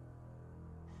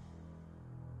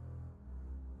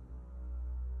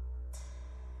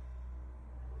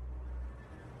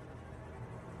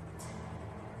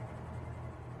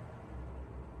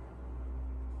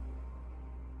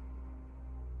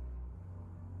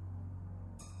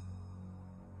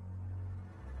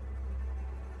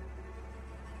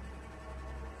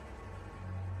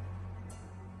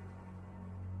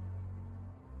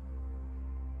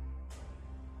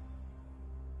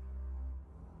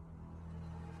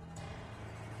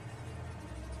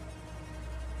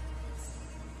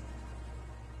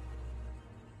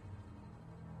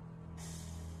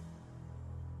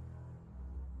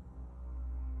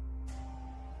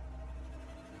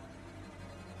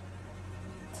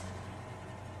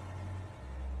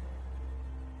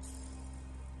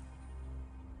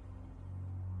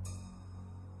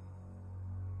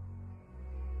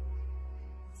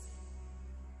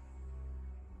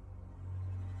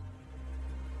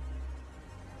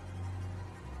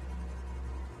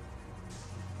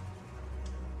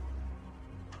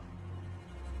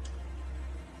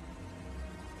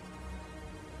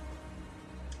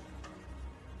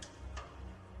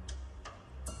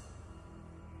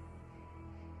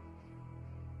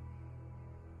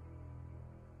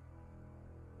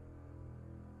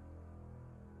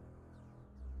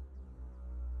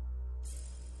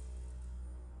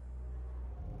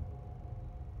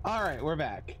 All right, we're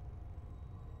back.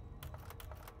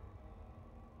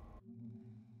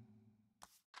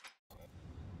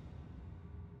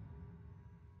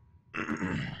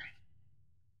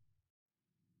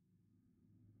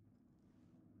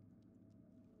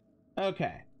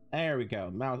 Okay, there we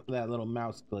go. Mouse, that little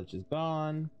mouse glitch is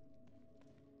gone.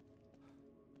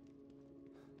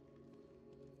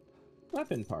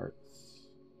 Weapon parts.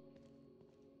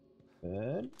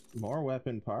 Good. More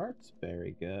weapon parts.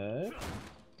 Very good.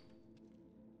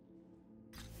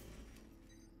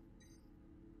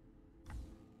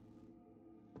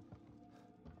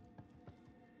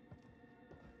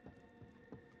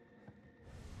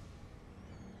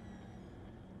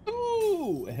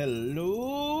 Ooh,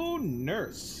 hello,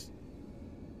 nurse.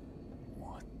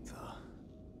 What the?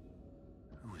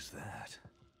 Who is that?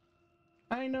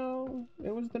 I know,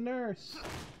 it was the nurse.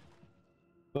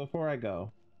 Before I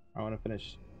go, I want to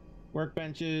finish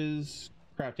workbenches,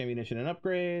 craft ammunition and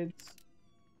upgrades.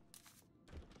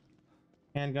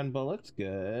 Handgun bullets,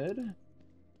 good.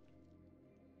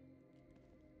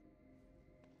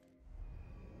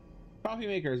 Coffee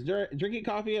makers. Drinking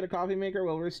coffee at a coffee maker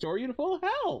will restore you to full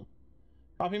health.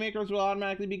 Coffee makers will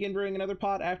automatically begin brewing another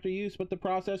pot after use, but the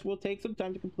process will take some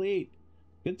time to complete.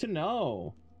 Good to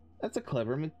know. That's a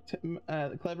clever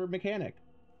mechanic.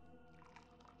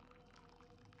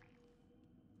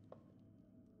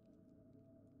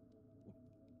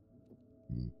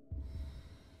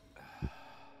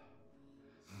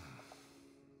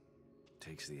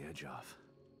 Takes the edge off.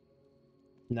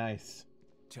 Nice.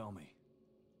 Tell me.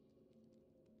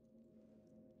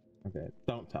 Okay,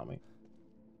 don't tell me.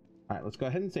 All right, let's go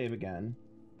ahead and save again.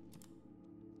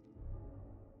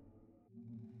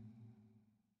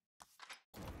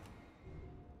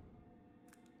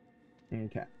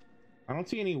 Okay. I don't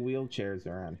see any wheelchairs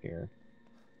around here.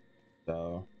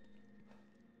 So.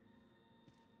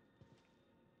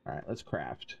 All right, let's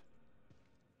craft.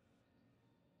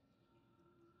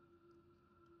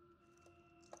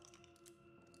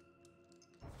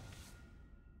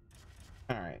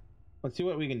 All right, let's see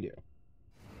what we can do.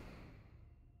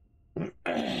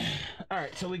 All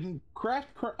right, so we can craft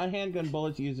a handgun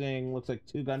bullets using looks like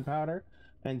 2 gunpowder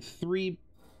and 3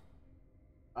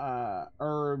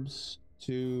 herbs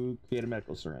to create a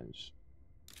medical syringe.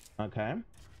 Okay.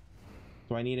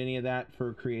 Do I need any of that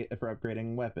for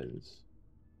upgrading weapons?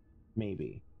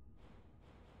 Maybe.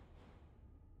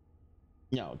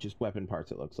 No, just weapon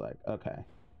parts it looks like. Okay.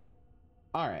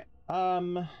 All right.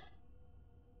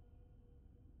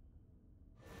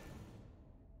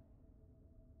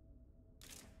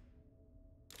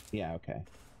 Yeah, okay.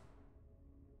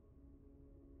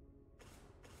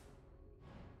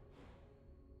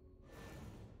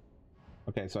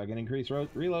 Okay, so I can increase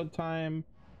reload time,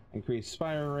 increase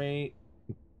fire rate,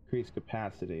 increase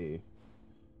capacity.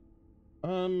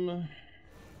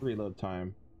 Reload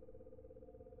time.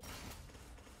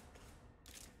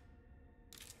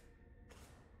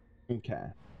 Okay.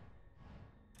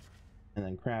 And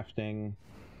then crafting.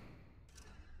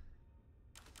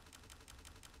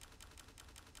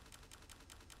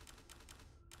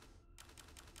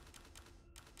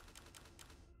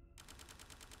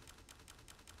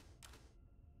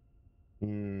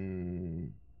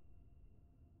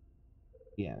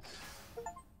 Yes.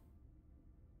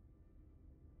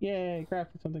 Yay,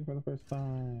 crafted something for the first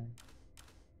time.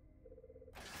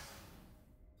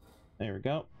 There we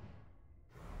go.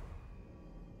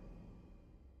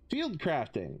 Field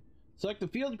crafting. Select the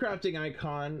field crafting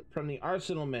icon from the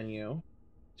arsenal menu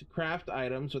to craft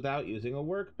items without using a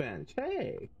workbench.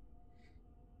 Hey!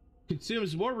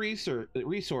 Consumes more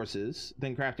resources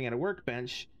than crafting at a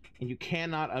workbench, and you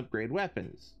cannot upgrade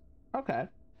weapons. Okay.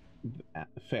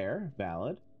 Fair.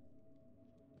 Valid.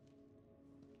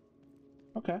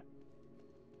 Okay.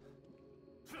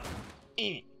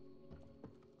 Do,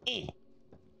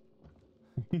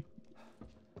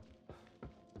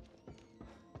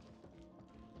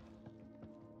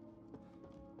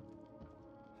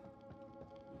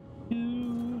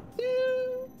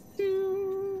 do,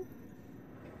 do.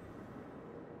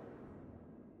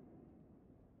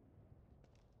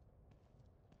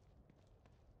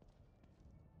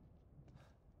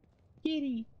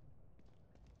 Kitty.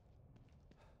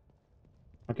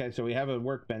 Okay, so we have a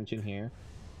workbench in here.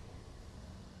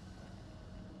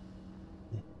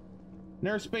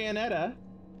 Nurse Bayonetta.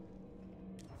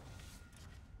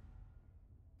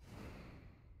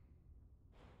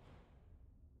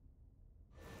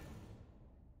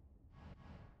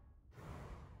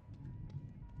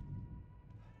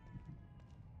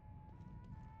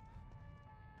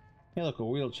 Hey, look, a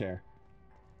wheelchair.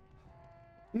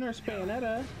 Nurse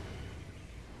Bayonetta.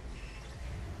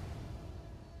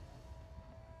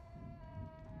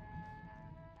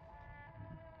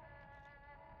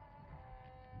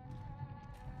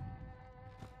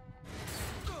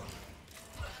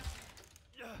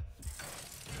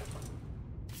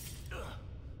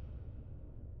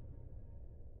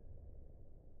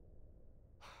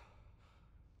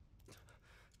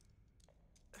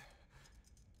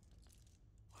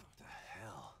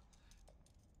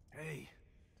 Hey,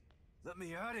 let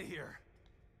me out of here.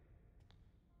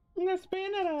 Nurse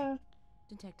Bayonetta.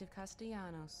 Detective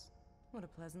Castellanos. What a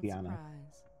pleasant Diana.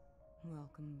 surprise.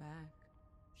 Welcome back.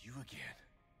 You again?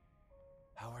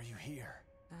 How are you here?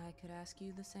 I could ask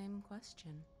you the same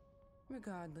question.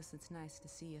 Regardless, it's nice to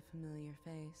see a familiar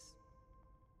face.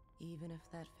 Even if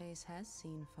that face has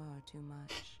seen far too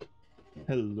much.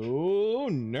 Hello,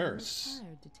 You nurse. look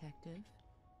tired, detective.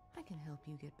 I can help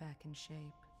you get back in shape.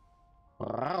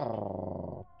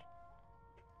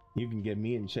 You can get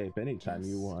me in shape anytime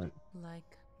you want.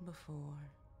 Like before.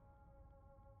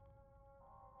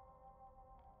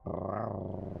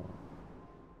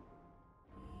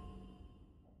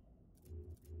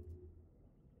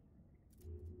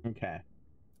 Okay.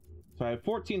 So I have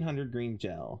 1400 green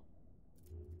gel.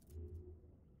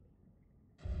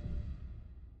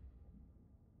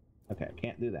 Okay, I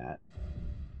can't do that.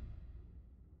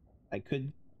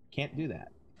 Can't do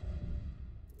that.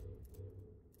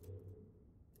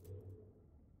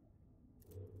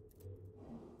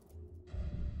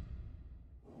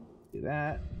 Do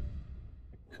that.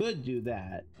 I could do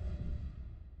that.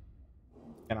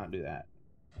 Cannot do that.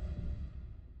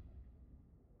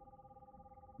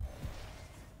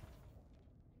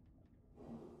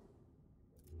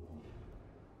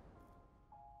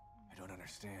 I don't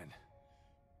understand.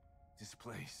 This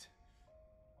place.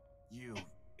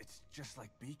 It's just like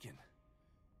Beacon.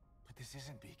 But this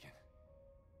isn't Beacon.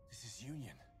 This is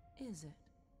Union. Is it?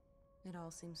 It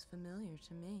all seems familiar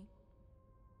to me.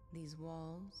 These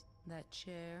walls, that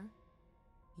chair,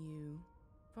 you.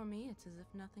 For me, it's as if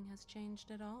nothing has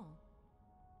changed at all.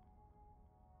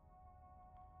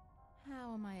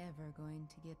 How am I ever going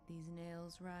to get these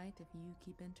nails right if you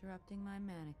keep interrupting my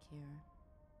manicure?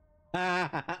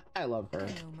 I love her.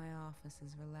 I know my office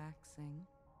is relaxing,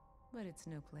 but it's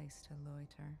no place to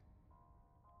loiter.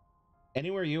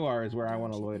 Anywhere you are is where I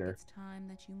want to Don't you think loiter. it's time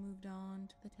that you moved on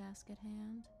to the task at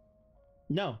hand?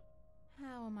 No.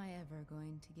 How am I ever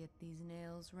going to get these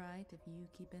nails right if you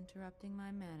keep interrupting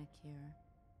my manicure?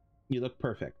 You look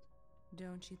perfect.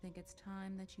 Don't you think it's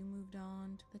time that you moved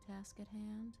on to the task at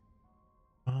hand?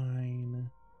 Fine.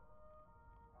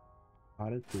 How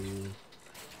to do.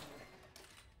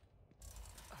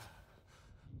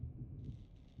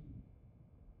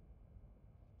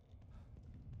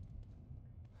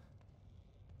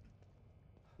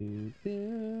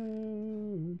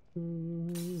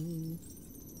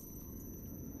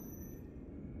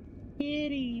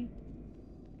 Kitty.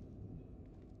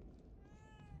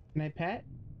 Can I pet?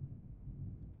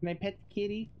 Can I pet the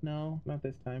kitty? No, not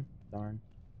this time. Darn.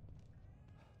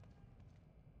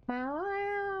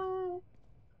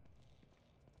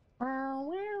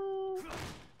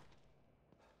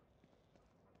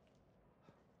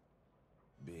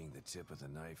 Being the tip of the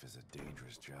knife is a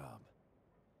dangerous job.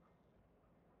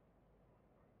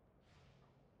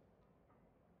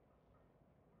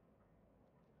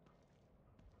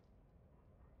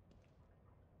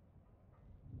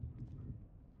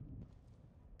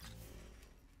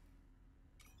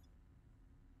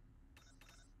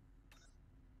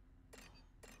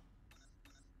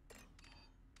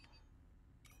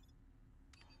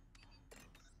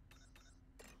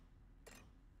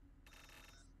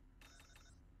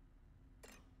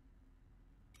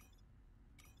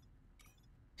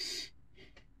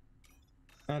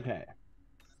 Okay.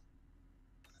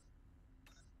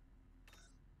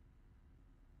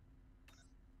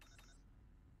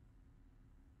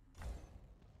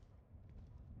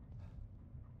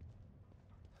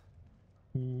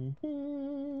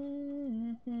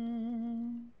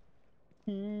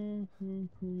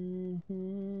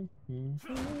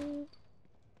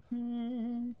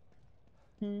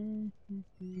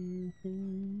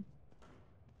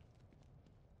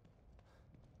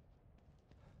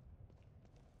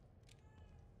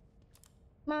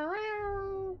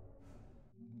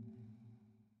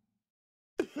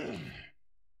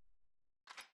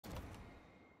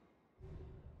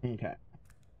 Okay.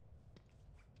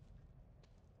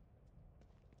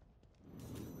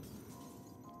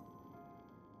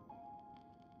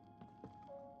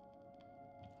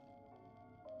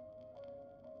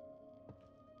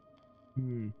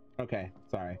 Okay,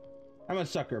 sorry. I'm a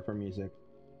sucker for music.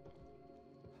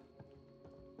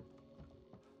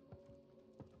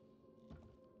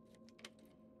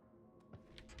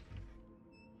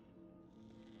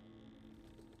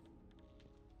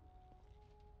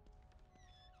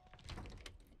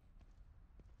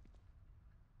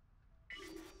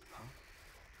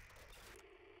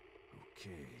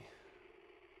 Okay.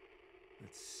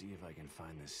 Let's see if I can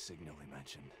find this signal he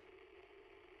mentioned.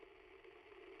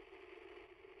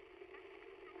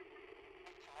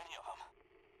 Too many of them.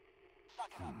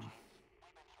 Suck it up, James.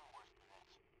 We've been through worse than this.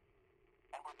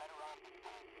 And we're better armed this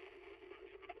time.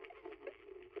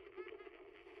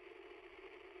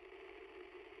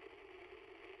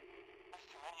 There's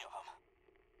too many of them.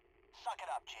 Suck it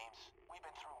up, James. We've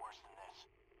been through worse than this.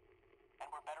 And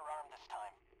we're better armed this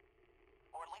time.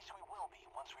 Or at least we will be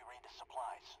once we raid the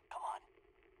supplies. Come on.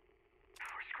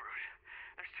 We're screwed.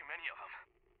 There's too many of them.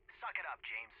 Suck it up,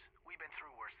 James. We've been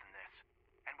through worse than this.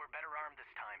 And we're better armed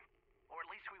this time. Or at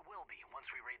least we will be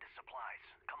once we raid the supplies.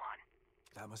 Come on.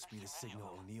 That must be the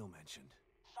signal O'Neill mentioned.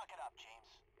 Suck it up,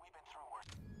 James. We've been through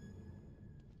worse.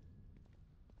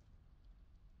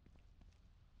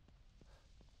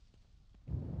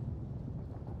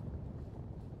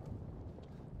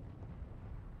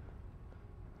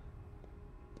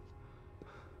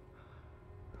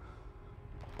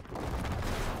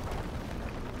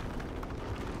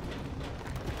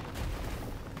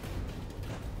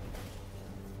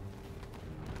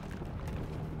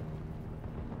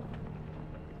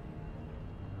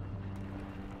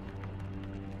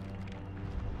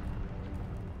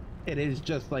 It is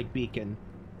just like Beacon.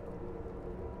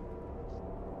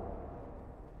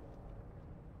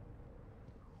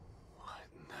 What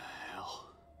in the hell?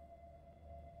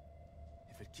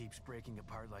 If it keeps breaking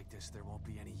apart like this, there won't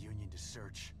be any Union to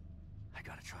search. I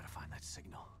gotta try to find that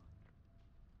signal.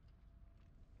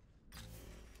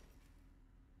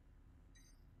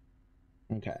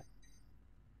 Okay.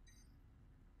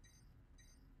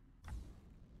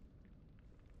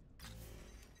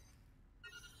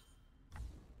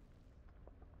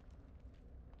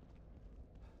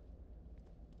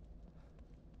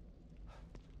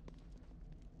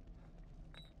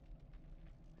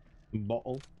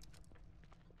 Bottle.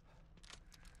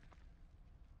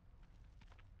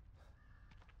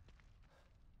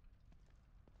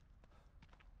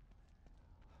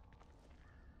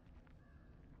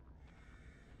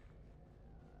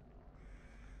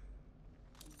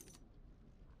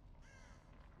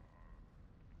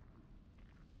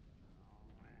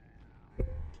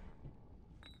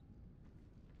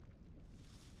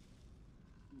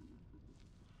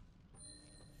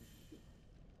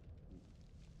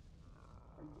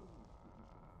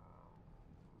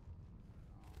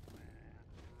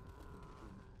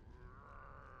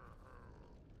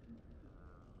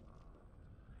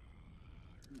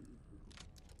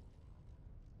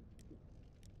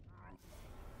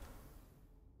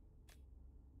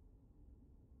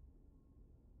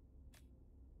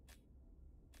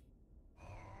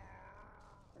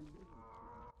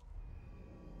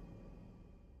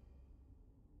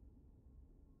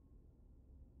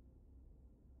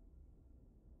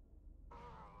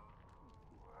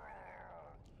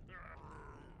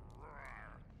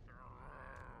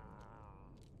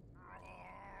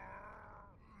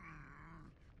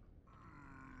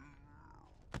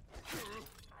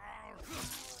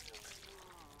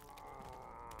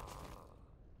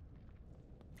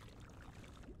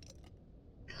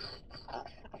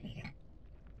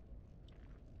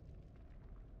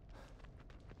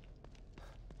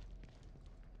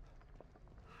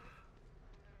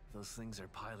 Those things are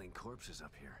piling corpses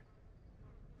up here.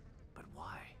 But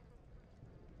why?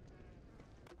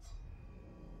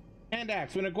 Hand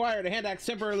axe. When acquired, a hand axe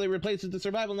temporarily replaces the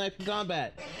survival knife in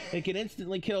combat. It can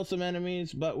instantly kill some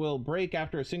enemies, but will break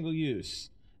after a single use.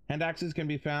 Hand axes can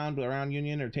be found around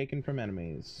Union or taken from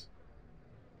enemies.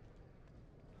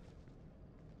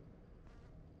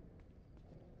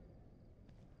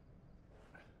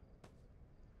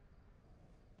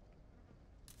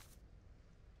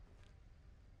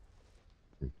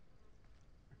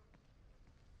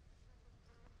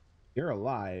 You're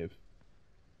alive.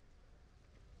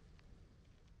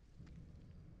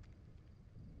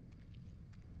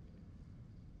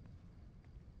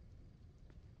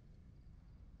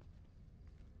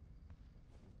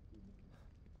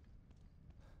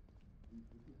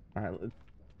 All right,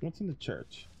 what's in the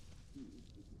church?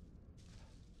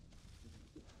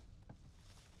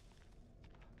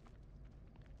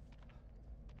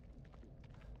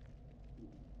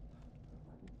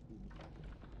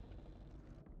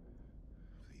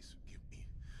 Please forgive me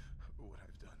for what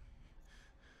I've done.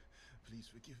 Please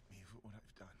forgive me for what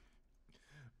I've done.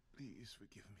 Please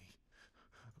forgive me.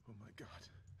 Oh my God.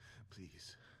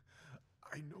 Please.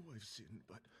 I know I've sinned,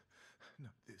 but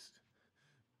not this.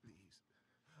 Please.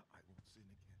 I won't sin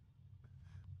again.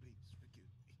 Please forgive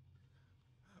me.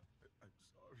 I'm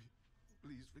sorry.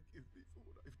 Please forgive me for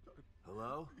what I've done.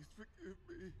 Hello? Please forgive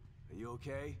me. Are you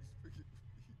okay? Please forgive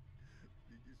me.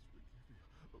 Please forgive me.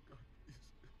 Oh God, please.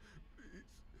 Please.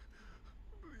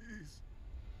 Please.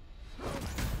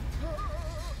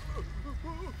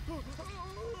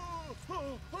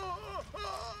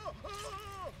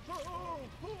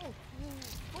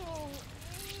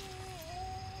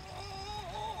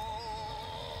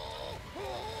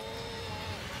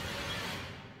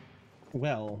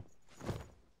 Well,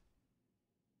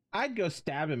 I'd go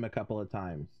stab him a couple of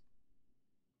times.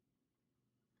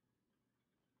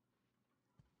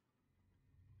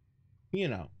 You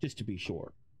know, just to be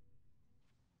sure.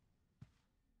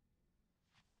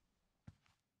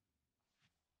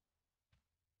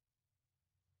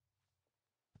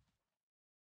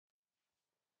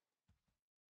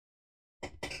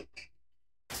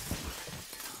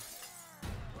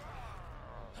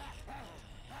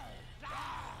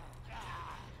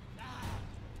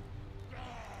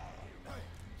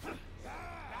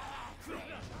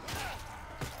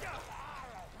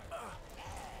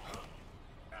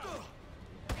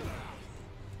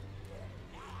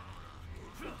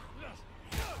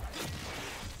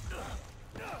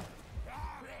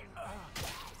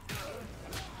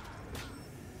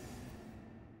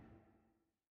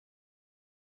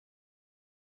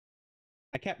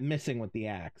 I kept missing with the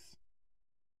axe.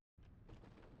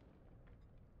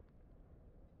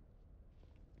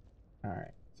 All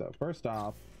right, so first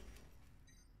off,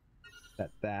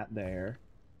 set that there.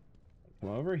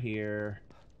 Come over here.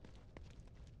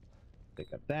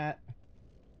 Pick up that.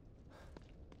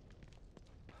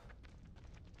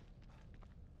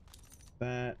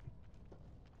 That.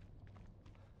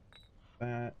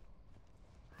 That.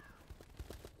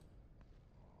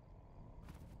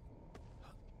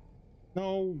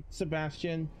 No,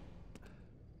 Sebastian.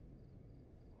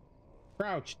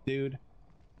 Crouch, dude.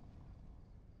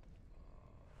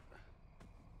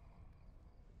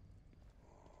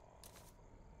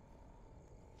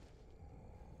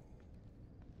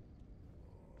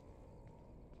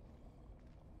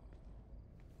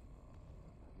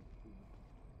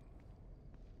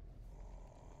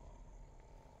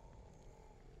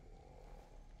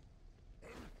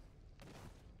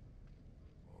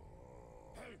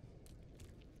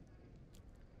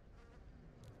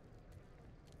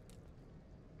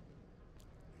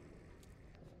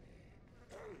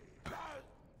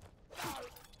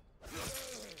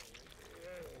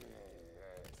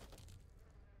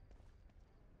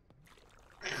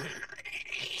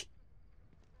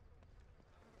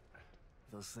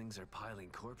 Those things are piling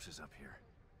corpses up here.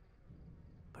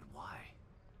 But why?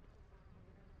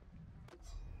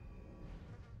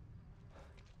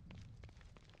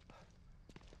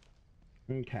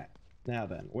 Okay. Now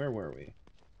then, where were we?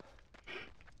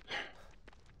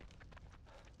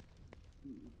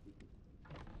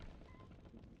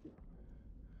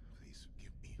 Please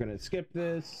give me. We're gonna skip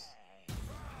this.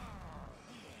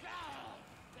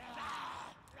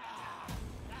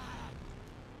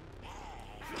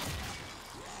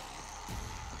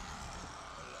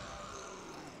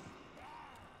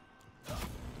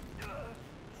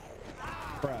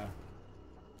 Bruh.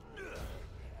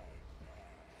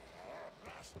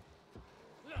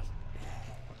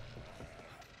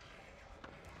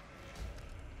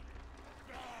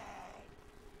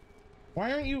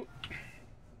 Why aren't you?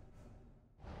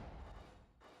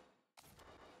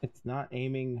 It's not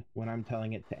aiming when I'm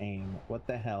telling it to aim. What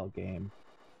the hell, game?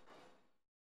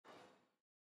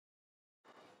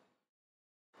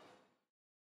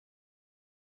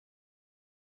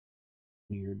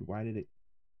 Weird. Why did it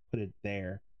put it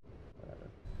there?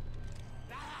 Whatever.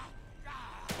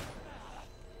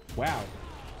 Wow.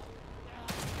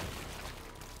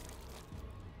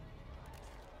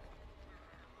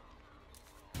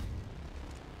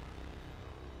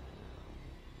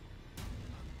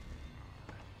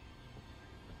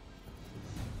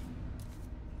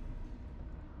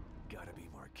 Gotta be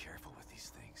more careful with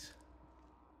these things.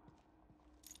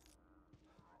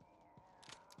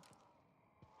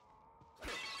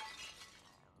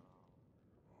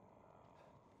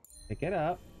 Pick it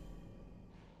up.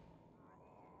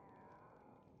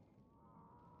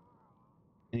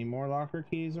 Any more locker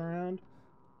keys around?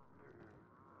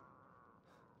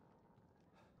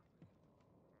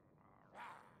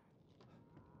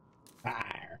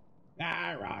 Arr.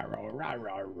 Arr, arr, arr, arr,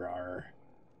 arr, arr.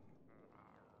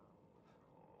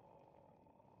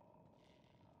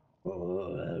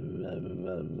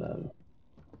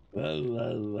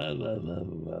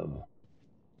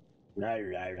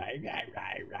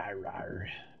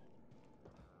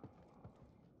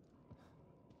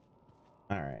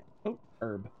 All right. Oh,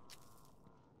 herb.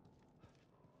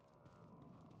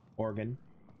 Organ.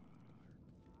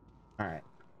 All right.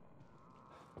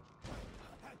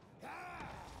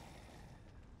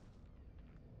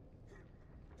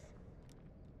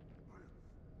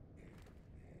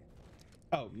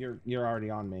 Oh, you're already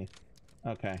on me.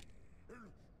 Okay.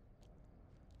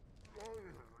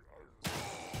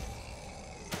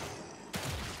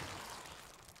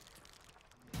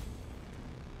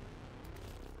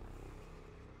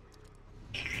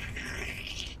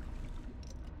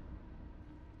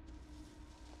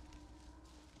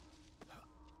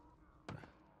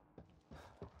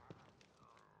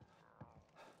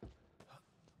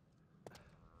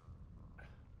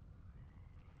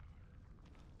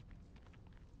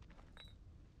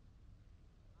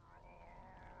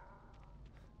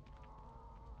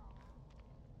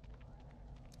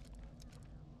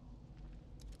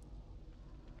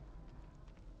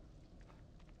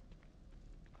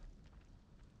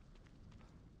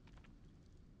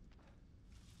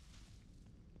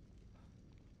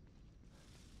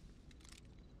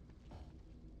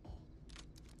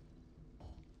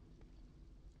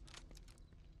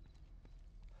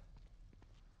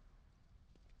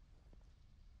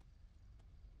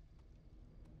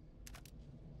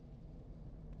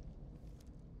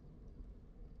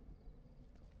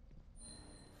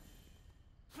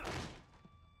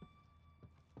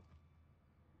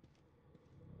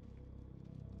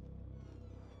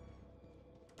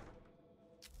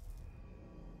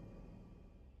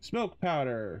 Smoke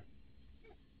powder.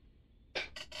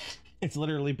 It's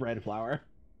literally bread flour.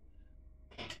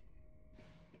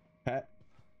 Okay.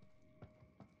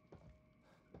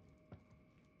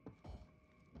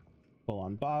 Full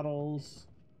on bottles.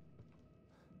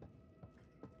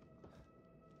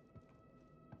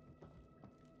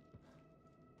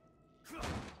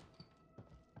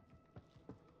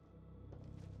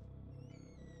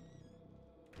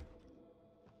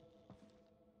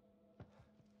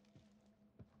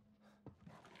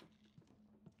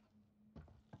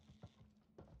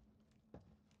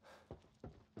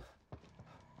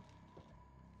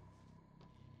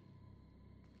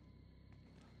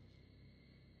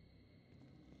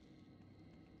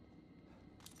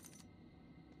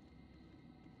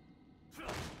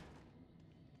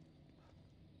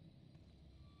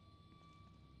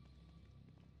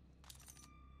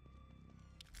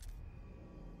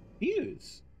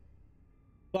 Fuse.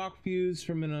 Block fuse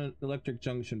from an electric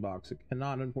junction box. It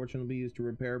cannot unfortunately be used to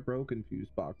repair broken fuse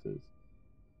boxes.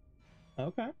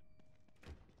 Okay.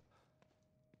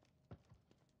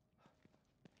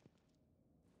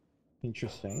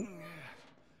 Interesting.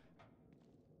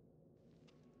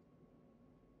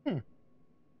 Hmm.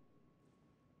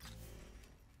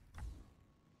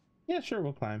 Yeah, sure,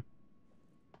 we'll climb.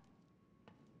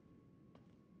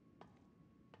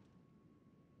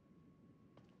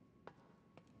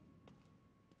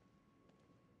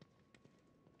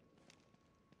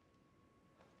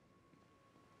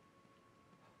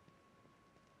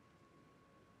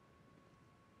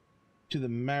 To the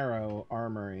Marrow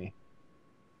Armory.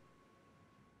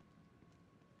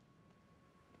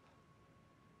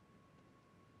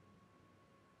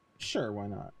 Sure, why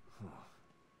not?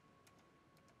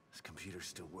 This computer's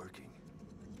still working.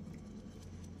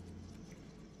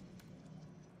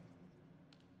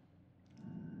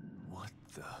 What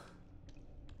the?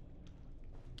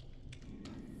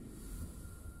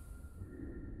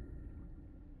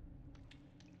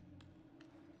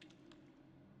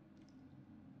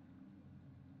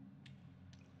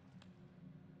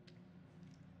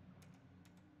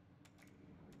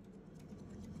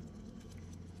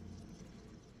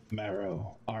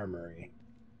 Marrow Armory.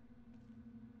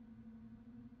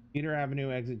 Peter Avenue,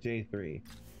 exit J3.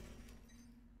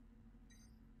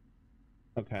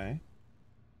 Okay.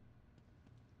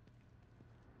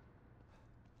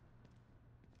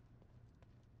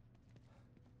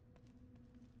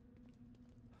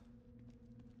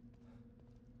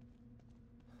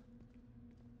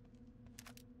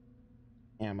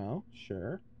 Ammo,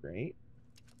 sure, great.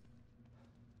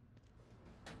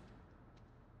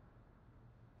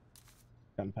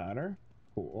 Gunpowder,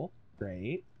 cool,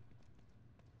 great.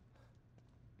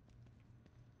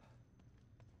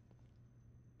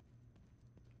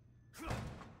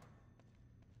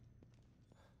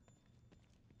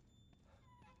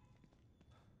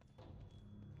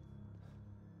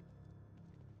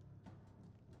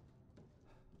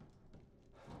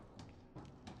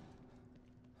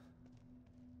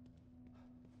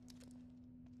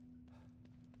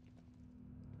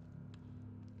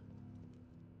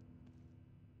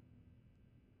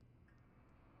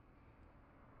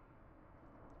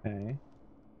 Okay.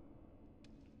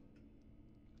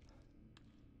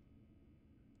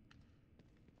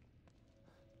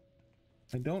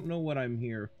 I don't know what I'm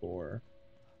here for.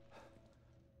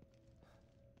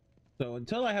 So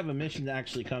until I have a mission to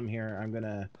actually come here, I'm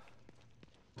gonna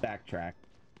backtrack.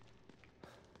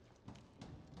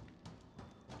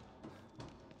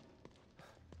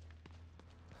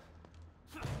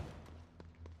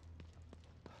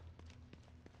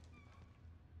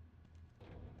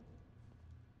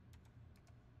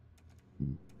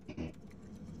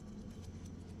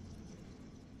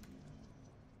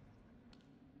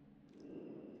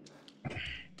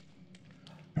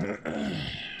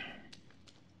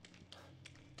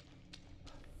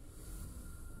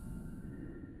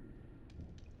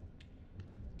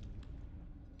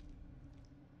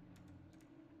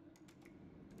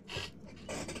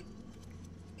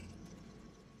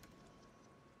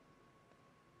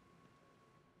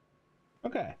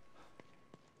 Okay.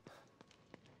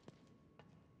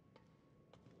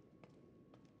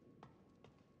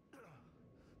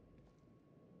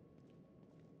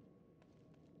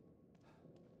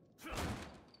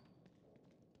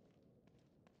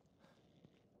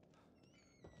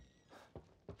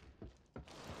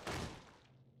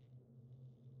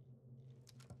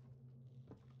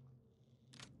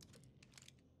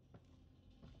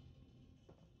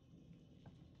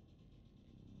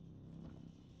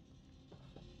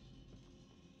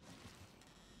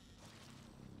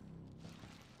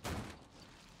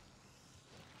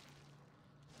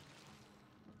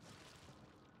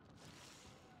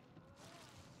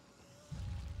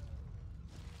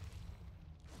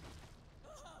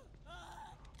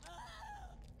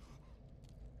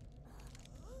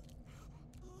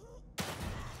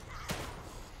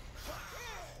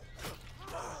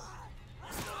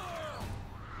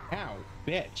 Ow,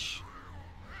 bitch.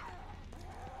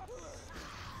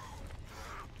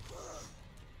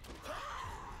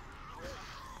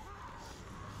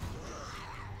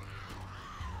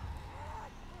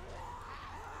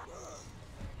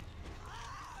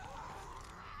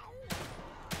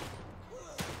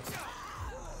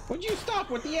 Would you stop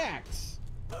with the axe?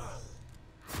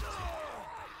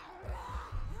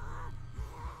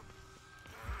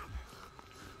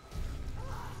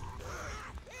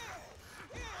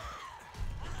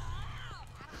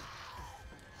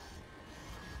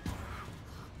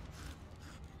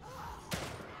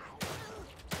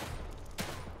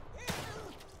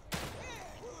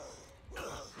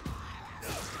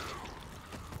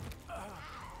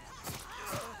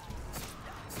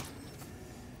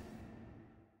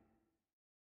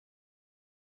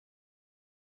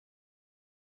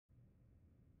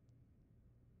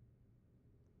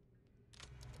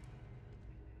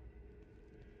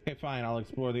 Okay, fine. I'll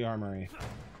explore the armory.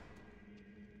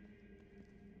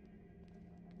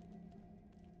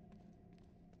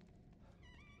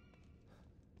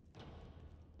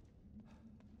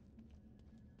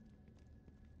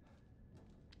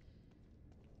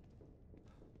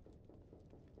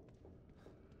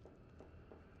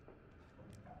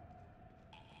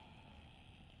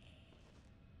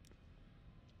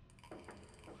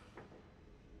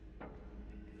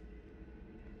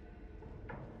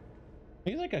 Are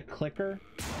you like a clicker?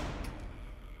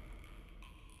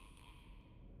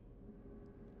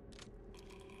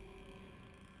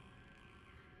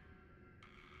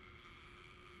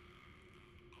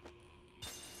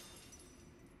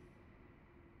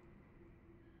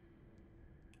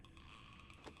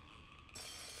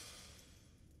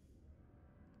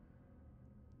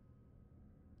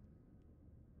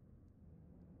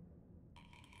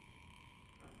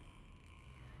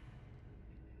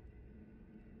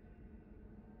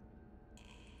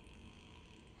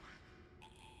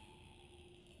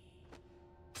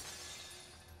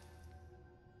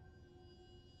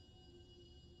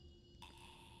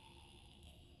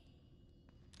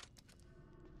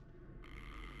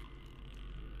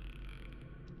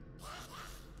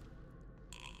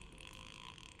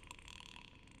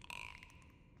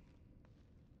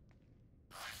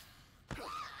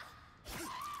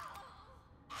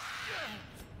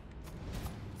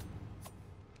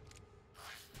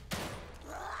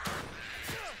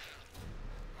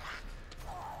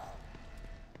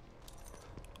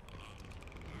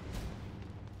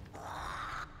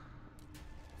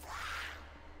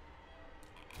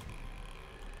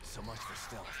 So much for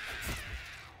stealth.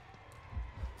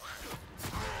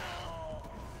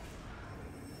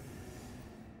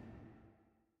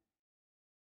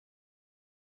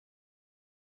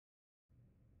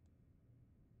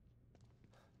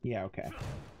 Yeah, okay.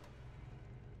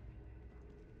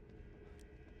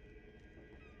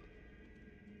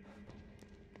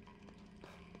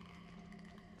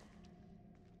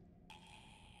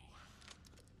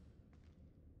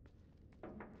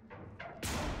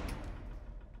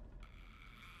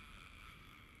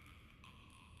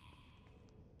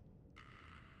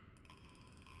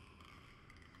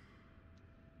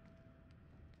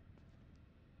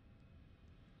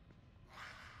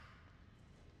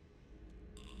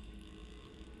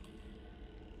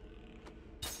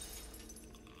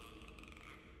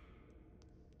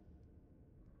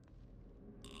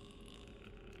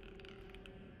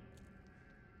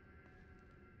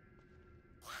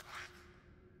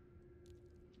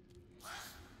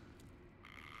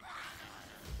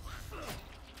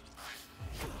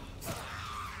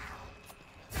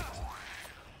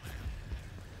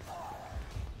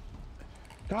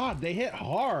 God, they hit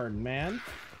hard, man.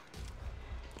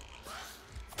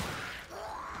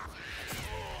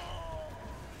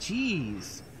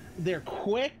 Jeez. They're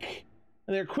quick.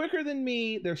 They're quicker than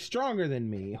me. They're stronger than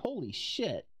me. Holy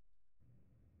shit.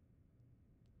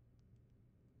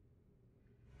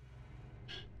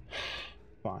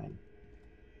 Fine.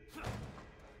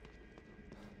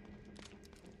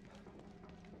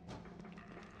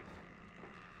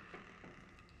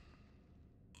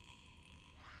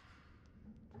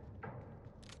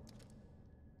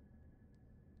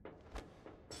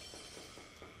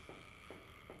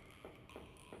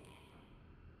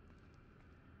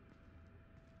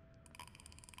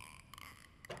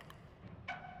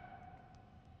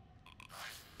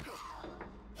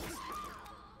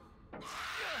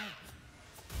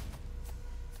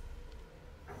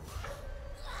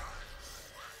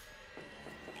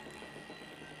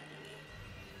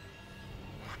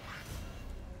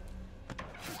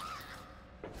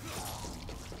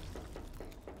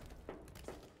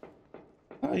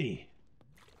 Hey.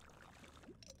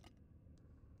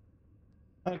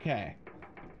 Okay.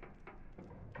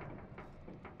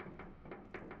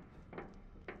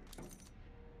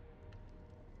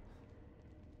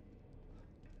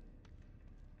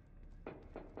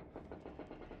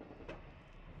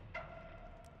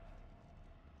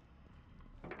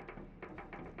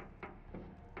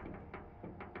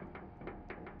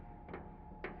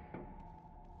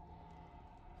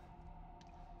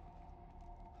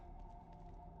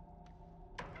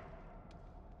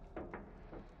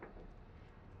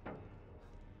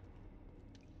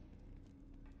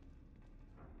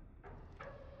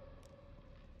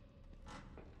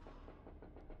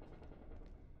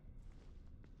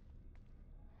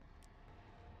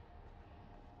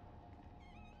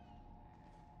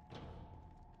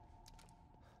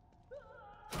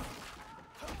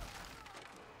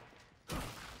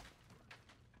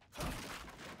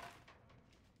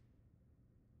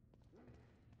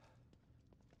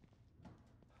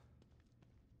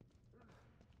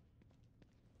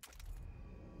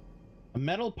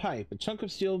 metal pipe, a chunk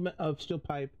of steel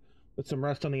pipe with some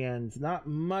rust on the ends. Not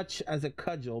much as a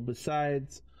cudgel.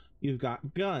 Besides, you've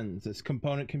got guns. This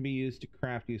component can be used to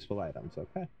craft useful items.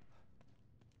 Okay.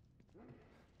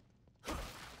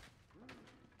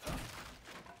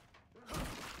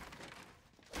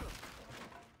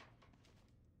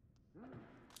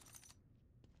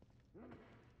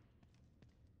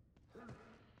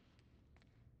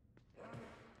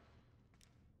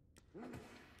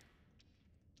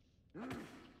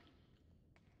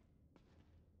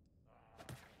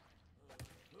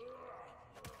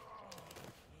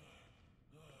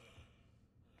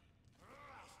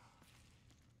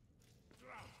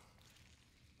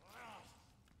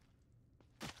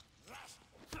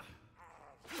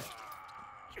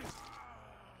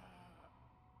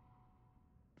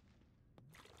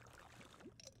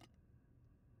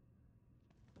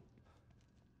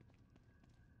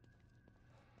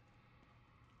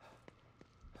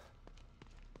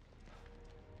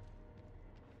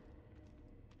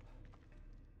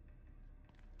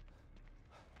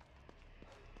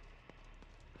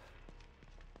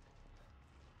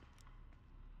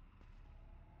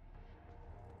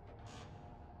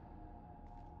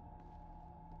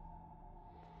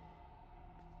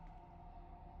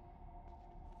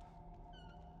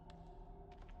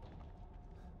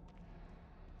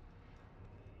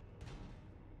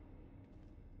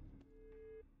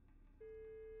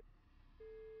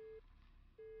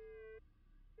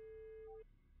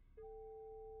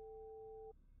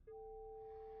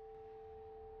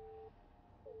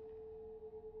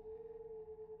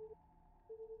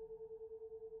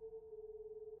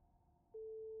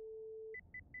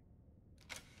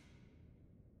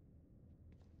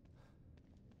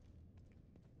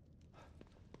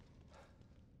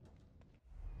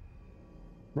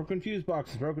 Broken fuse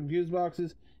boxes. Broken fuse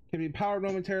boxes can be powered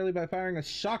momentarily by firing a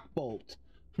shock bolt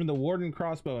from the Warden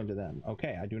crossbow into them.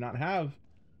 Okay, I do not have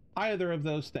either of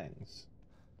those things.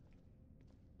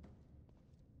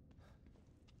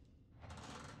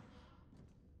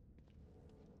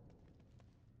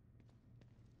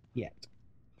 Yet.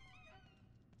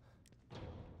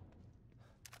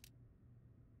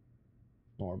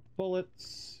 More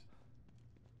bullets.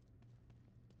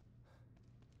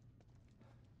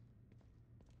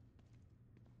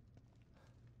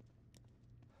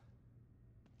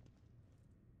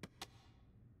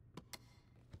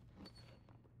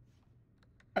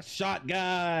 A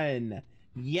shotgun!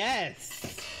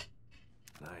 Yes!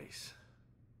 Nice.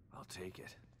 I'll take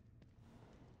it.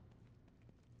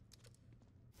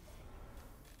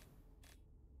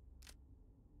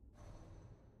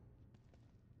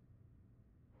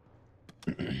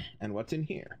 And what's in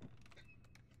here?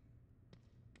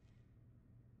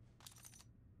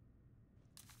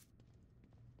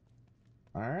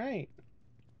 Alright.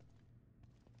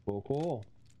 Cool, cool.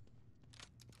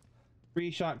 3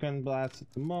 shotgun blasts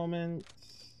at the moment.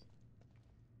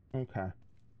 Okay.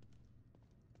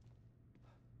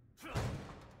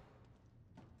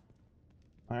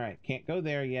 Alright, can't go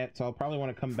there yet, so I'll probably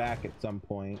want to come back at some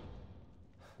point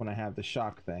when I have the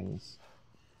shock things.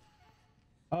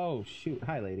 Oh, shoot.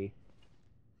 Hi, lady.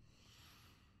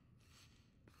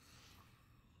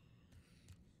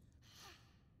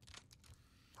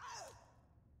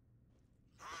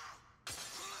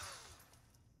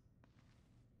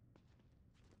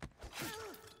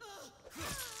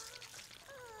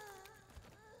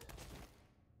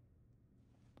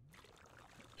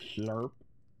 Slurp.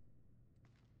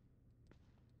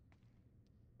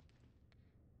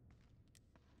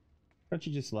 Don't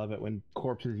you just love it when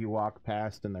corpses you walk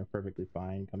past and they're perfectly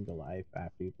fine come to life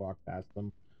after you've walked past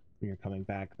them, when you're coming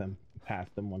back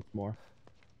past them once more?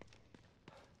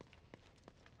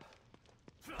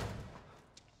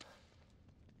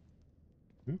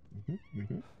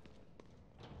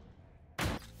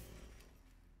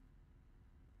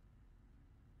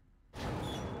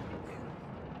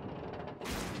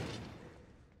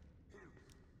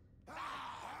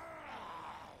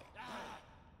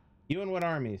 You and what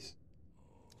armies?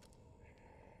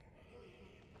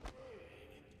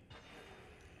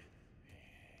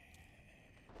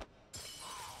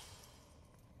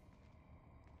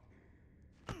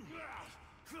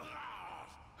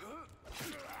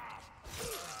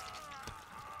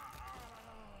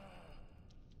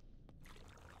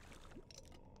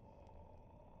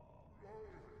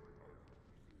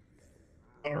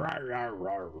 Rawr, rawr,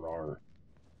 rawr, rawr.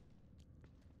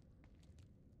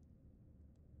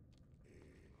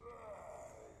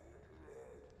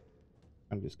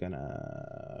 I'm just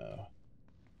gonna...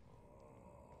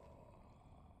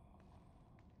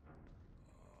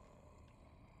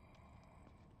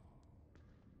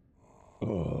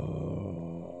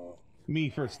 Oh, Me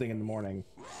first thing in the morning.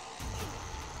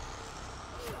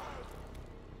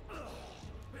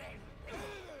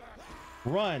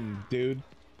 Run, dude.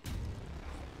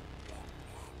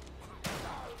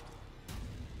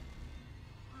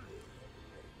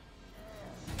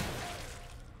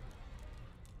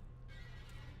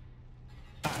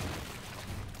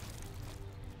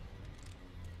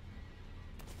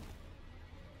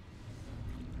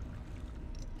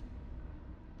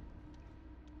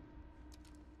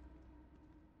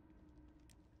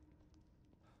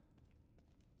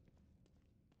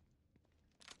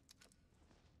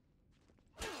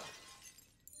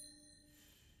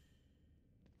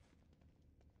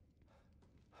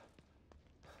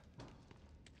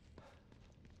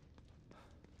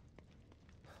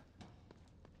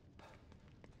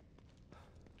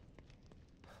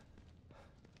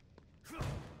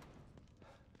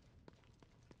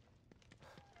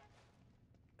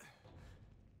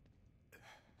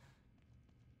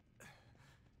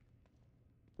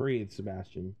 Breathe,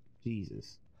 Sebastian.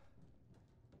 Jesus.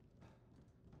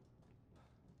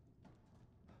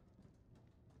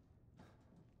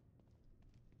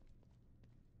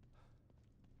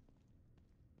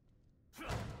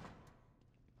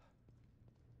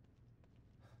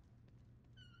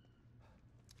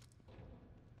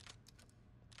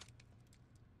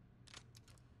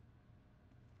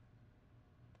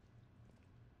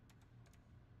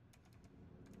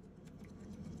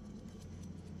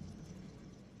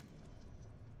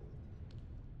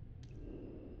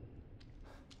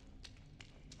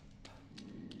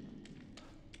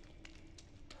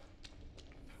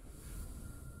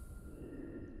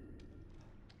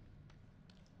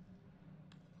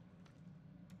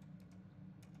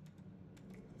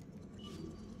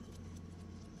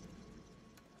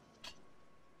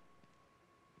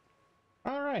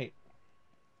 All right.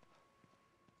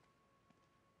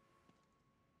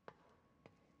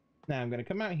 Now I'm going to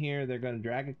come out here. They're going to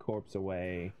drag a corpse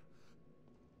away.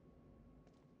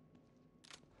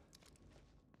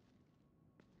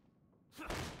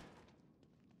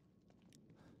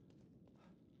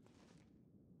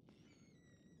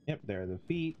 Yep, there are the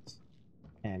feet.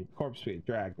 And corpse feet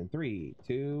dragged in 3,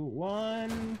 2,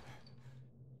 1.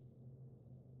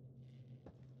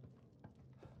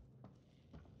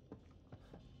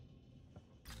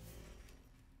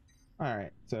 All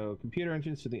right, so computer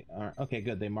entrance to the... okay,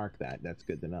 good. They marked that. That's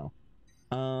good to know.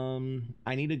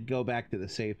 I need to go back to the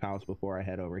safe house before I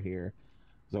head over here.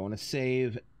 So I want to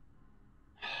save...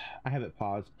 I have it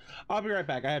paused. I'll be right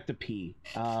back. I have to pee.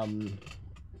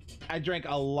 I drank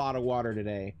a lot of water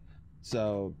today.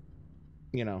 So,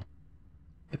 you know,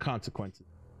 the consequences.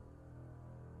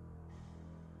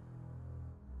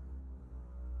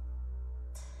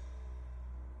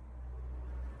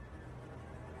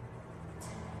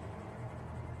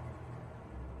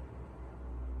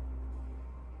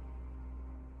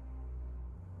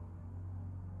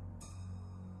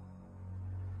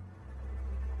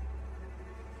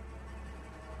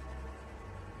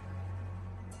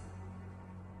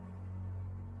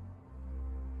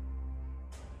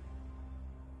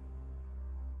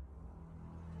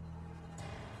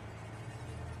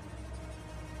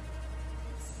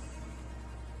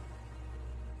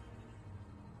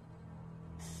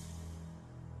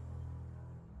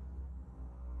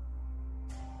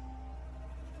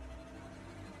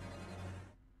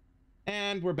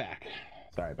 And we're back.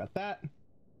 Sorry about that.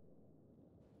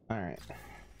 All right.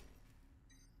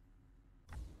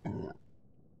 Of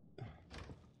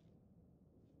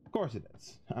course it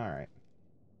is. All right.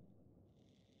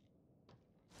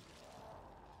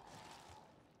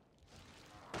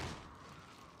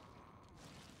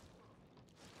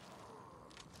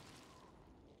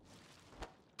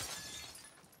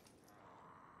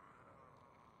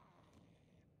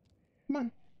 Come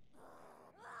on.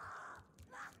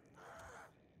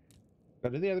 Go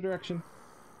to the other direction.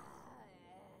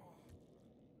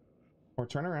 Or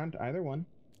turn around, either one.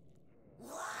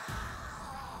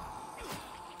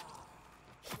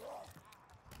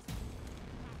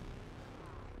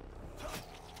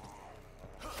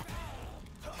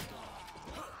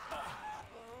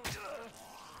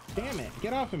 Damn it,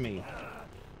 get off of me.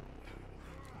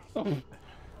 Oh.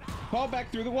 Fall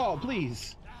back through the wall,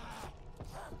 please.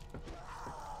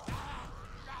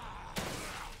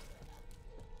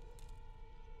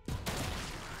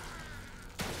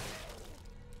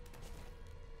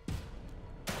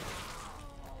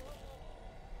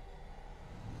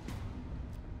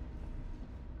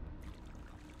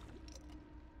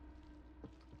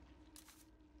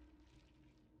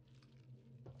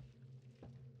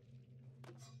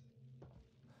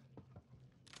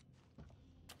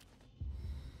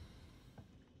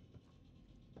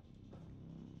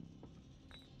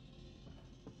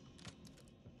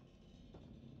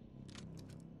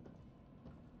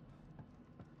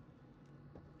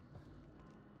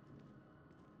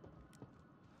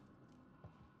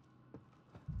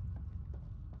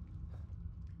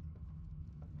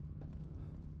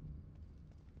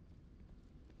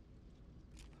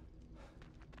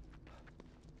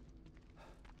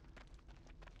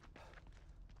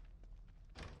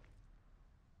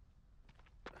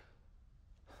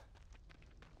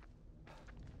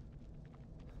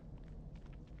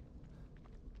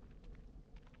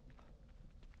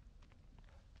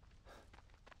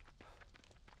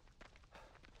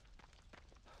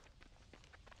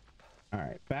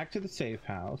 Alright, back to the safe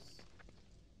house.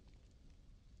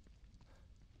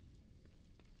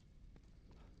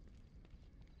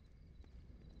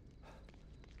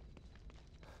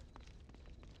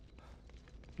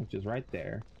 Which is right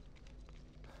there.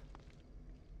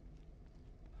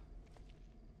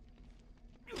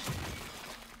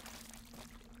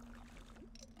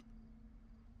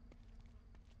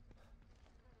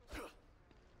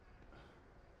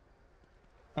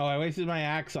 Oh, I wasted my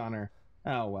axe on her.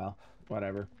 Oh, well,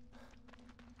 whatever.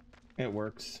 It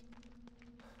works.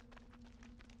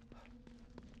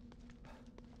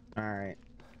 Alright.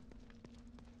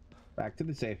 Back to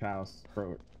the safe house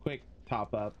for a quick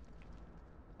top up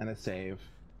and a save.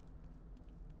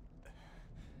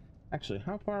 Actually,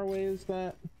 how far away is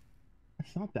that?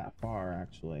 It's not that far,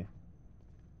 actually.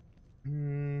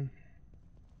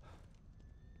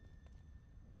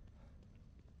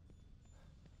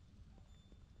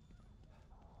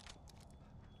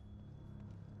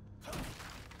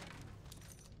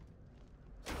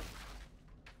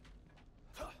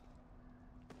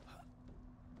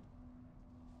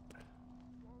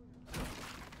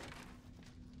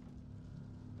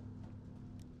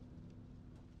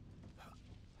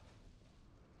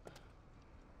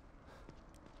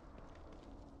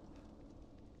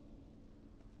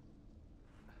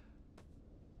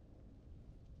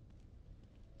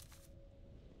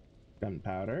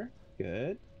 Gunpowder.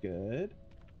 Good, good.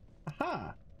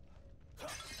 Aha!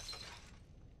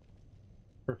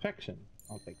 Perfection.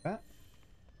 I'll take that.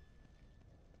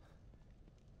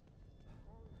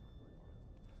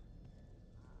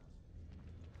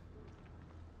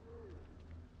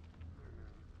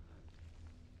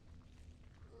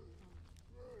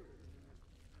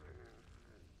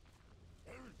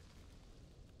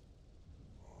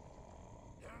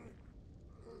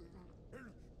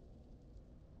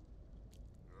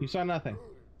 You saw nothing.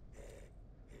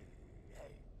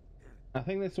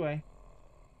 Nothing this way.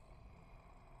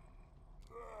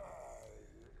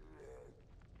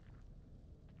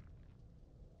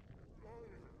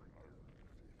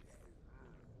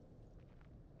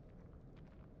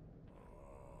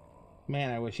 Man,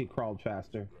 I wish he crawled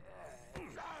faster.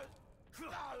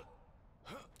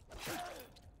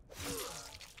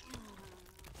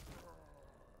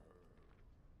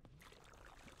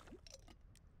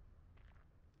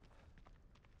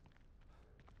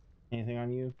 Anything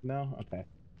on you? No? Okay.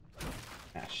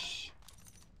 Ash.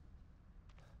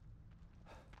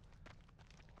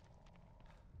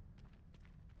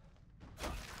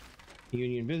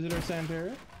 Union Visitor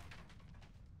Center.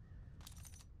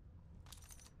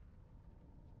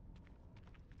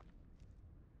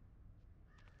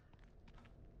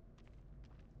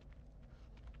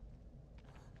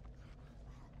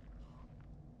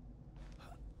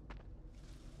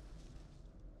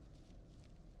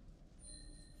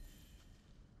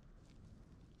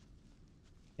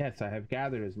 Yes, I have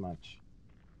gathered as much.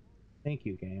 Thank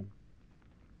you, game.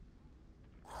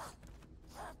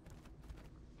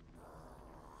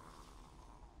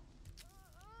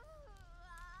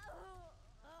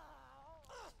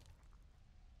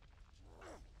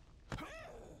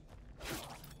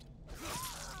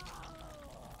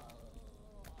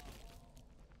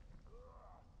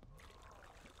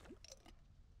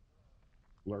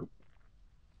 Slurp.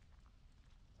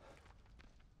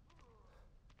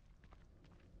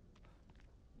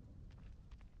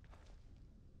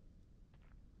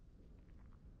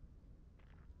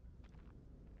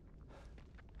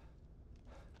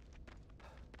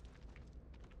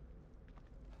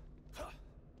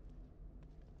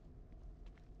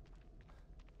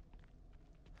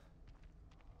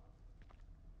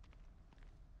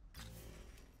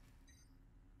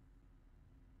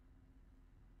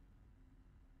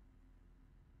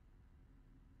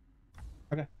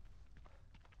 Okay.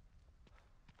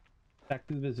 Back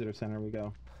to the visitor center we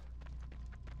go.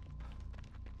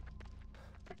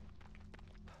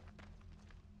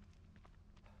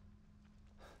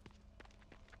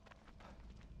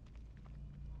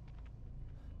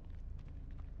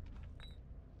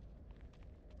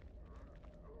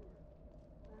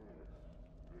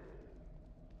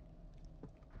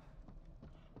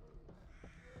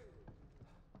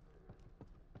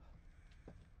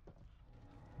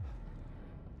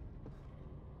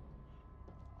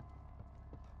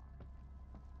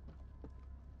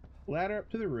 Ladder up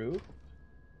to the roof.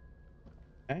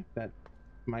 Okay, that's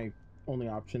my only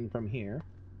option from here.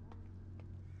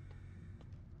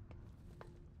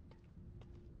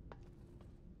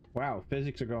 Wow,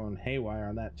 physics are going haywire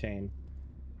on that chain.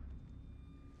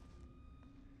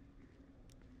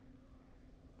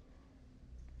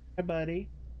 Hi, buddy.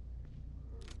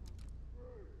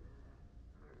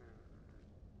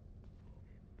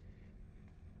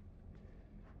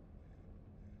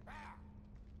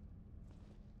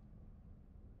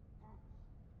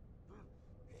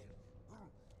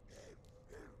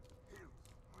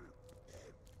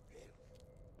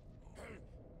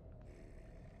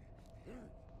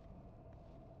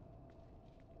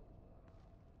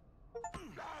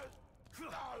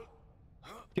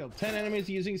 Killed 10 enemies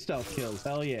using stealth kills.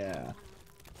 Hell yeah.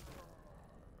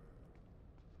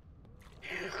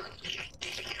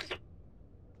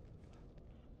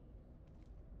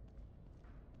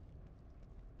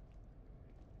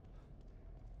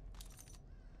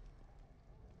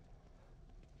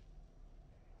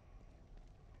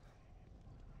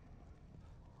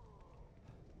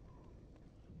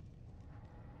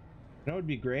 That would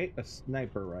be great. A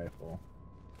sniper rifle.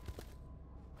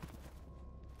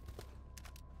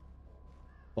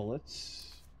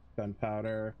 Bullets.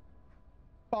 Gunpowder.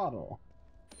 Bottle.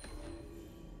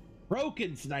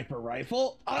 Broken sniper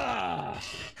rifle. Ah!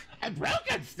 A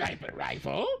broken sniper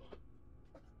rifle?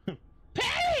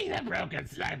 Pay the broken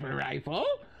sniper rifle!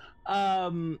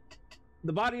 The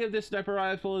body of this sniper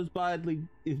rifle is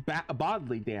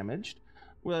bodily damaged.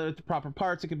 With the proper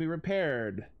parts, it can be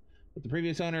repaired. But the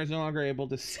previous owner is no longer able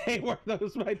to say where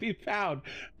those might be found.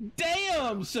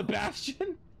 Damn,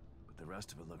 Sebastian! But the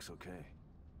rest of it looks okay.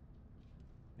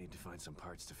 Need to find some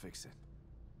parts to fix it.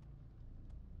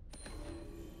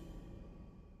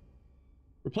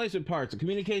 Replacement parts. A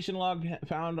communication log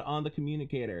found on the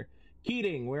communicator.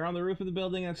 Keating, we're on the roof of the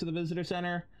building next to the visitor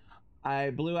center.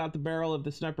 I blew out the barrel of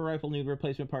the sniper rifle. Need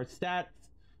replacement parts stats.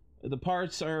 The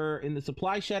parts are in the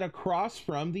supply shed across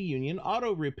from the Union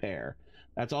Auto Repair.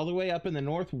 That's all the way up in the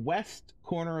northwest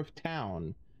corner of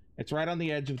town. It's right on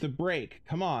the edge of the break.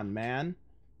 Come on, man.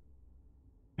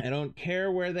 I don't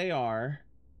care where they are.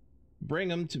 Bring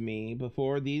them to me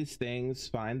before these things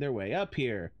find their way up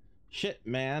here. Shit,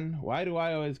 man. Why do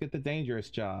I always get the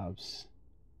dangerous jobs?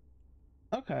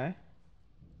 Okay.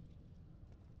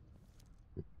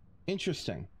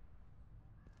 Interesting.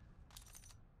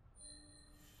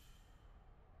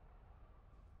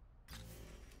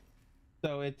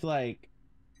 So it's like,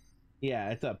 yeah,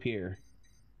 it's up here.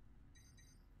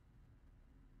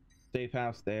 Safe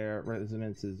house there,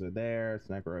 residences are there,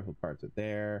 sniper rifle parts are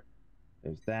there.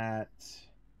 There's that.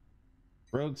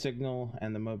 Rogue signal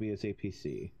and the Mobius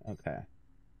APC. Okay.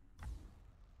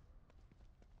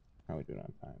 How are we doing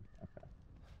on time?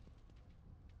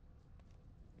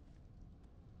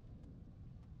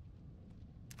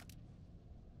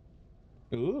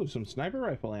 Okay. Ooh, some sniper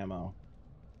rifle ammo.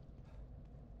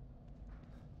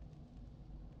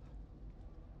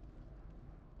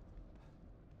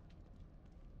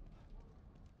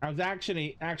 I was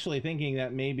actually thinking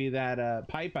that maybe that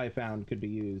pipe I found could be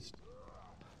used,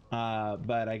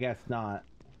 but I guess not.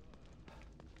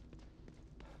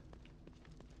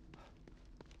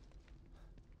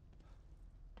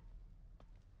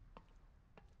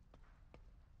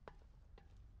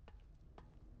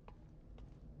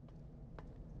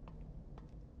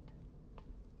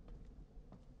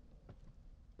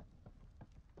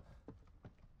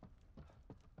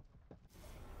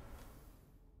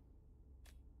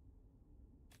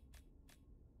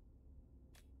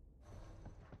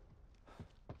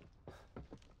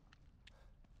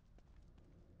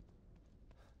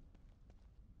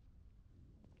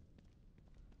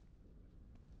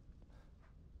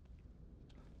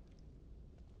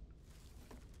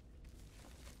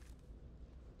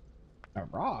 A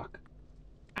rock?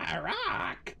 A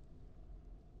rock?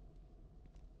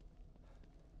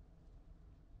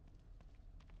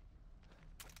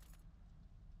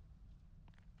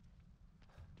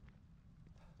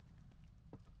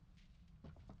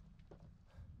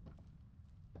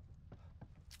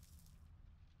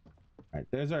 Alright,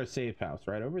 there's our safe house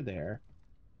right over there.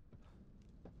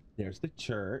 There's the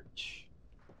church.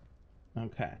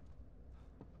 Okay.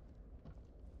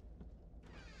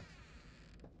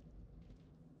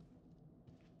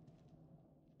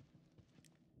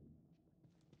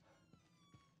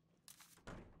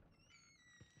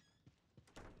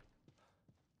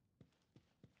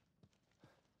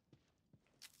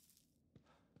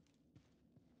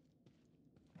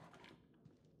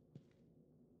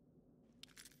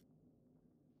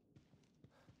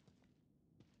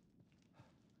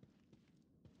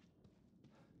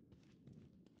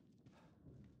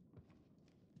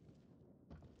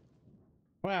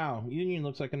 Wow, Union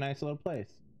looks like a nice little place.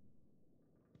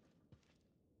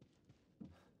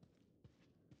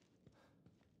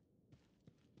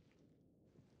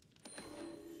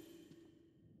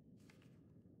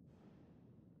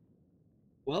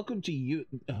 Welcome to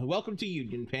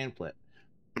Union pamphlet.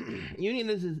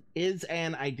 Union is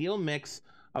an ideal mix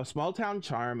of small town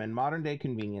charm and modern day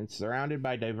convenience, surrounded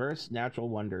by diverse natural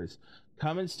wonders.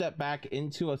 Come and step back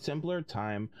into a simpler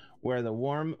time where the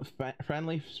warm,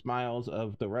 friendly smiles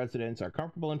of the residents are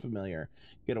comfortable and familiar.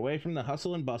 Get away from the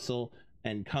hustle and bustle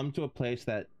and come to a place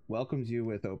that welcomes you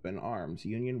with open arms.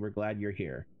 Union, we're glad you're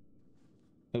here.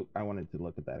 Oh, I wanted to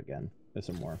look at that again. There's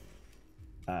some more.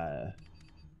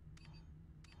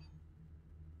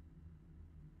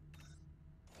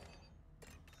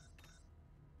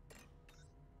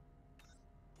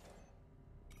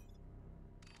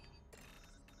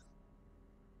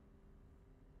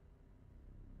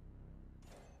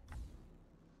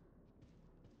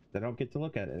 I don't get to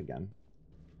look at it again.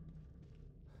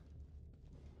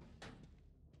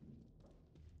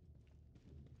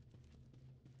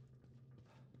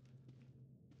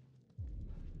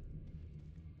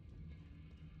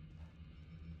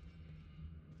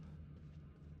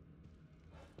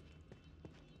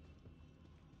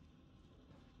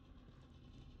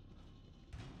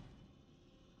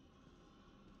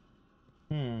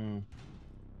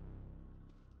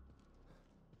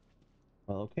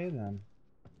 Well, okay then.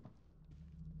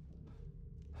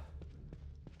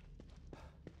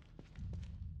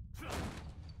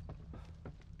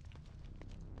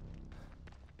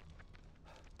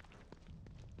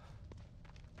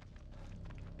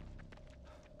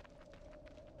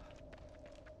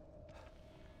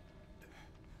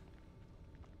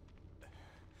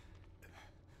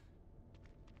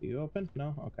 You open?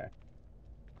 No? Okay.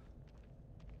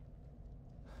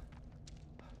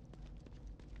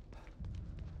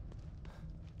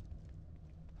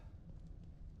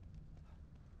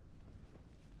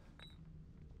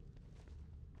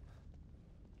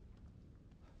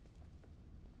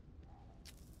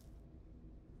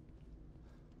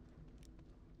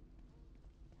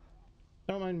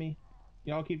 Don't mind me.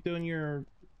 Y'all keep doing your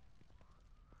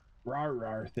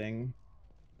rar thing.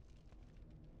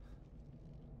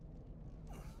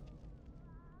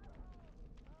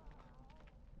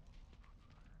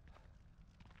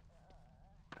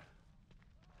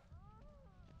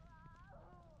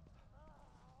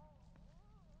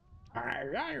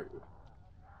 Arr.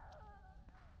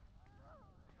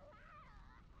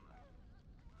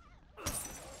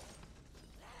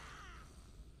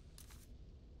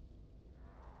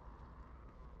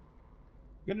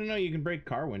 Good to know you can break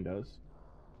car windows.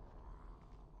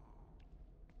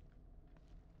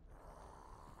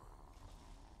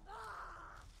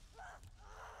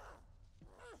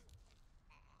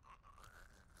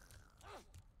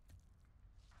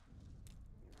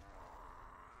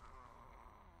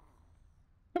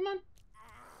 Come on.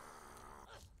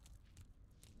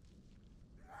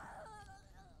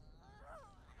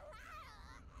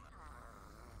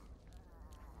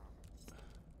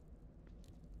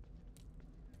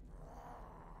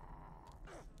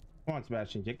 Come on,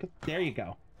 Sebastian. There you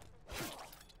go.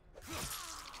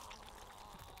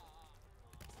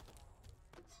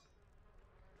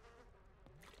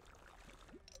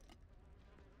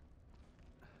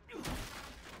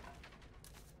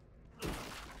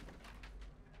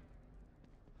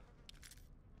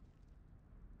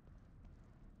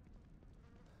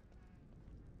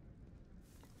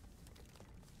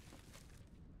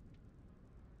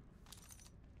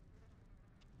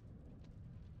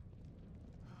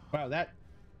 Wow, that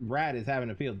rat is having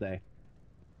a field day.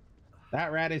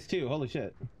 That rat is too. Holy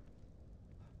shit.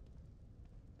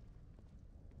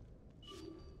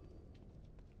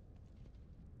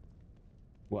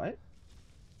 What? We're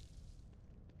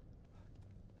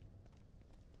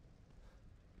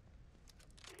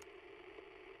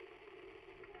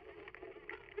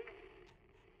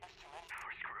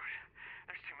screwed.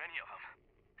 There's too many of them.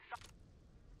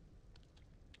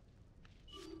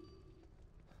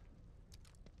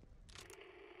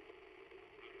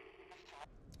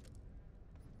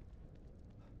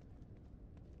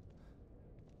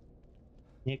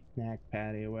 Knick-knack,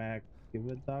 paddywhack, give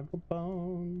a dog a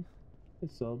bone.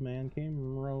 This old man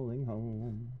came rolling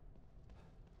home.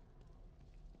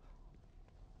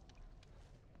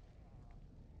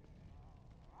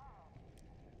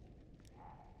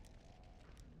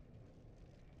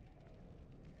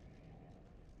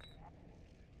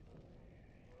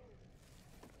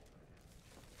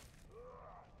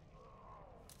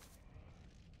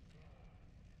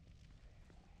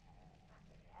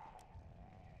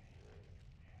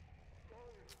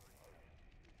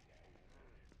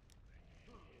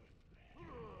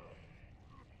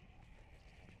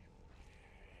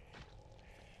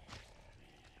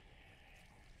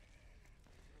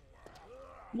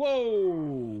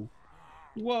 Whoa!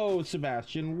 Whoa,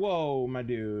 Sebastian. Whoa, my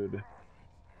dude.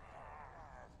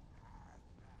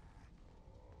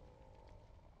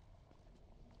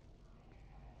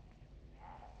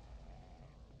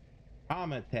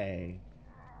 Amate.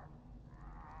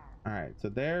 Alright, so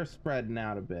they're spreading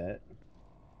out a bit,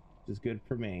 which is good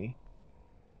for me.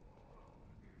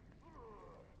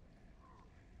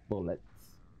 Bullets.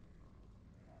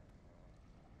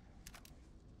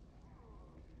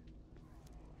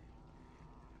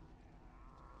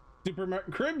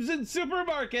 Crimson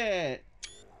Supermarket!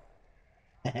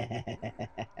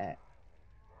 Okay,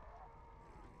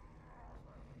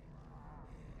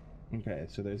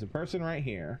 so there's a person right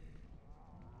here.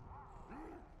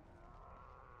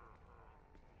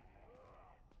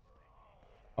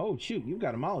 Oh, Oh shoot, you've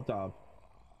got a Molotov.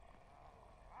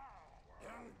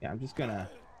 Yeah, I'm just gonna...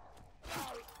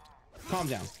 Calm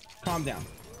down. Calm down.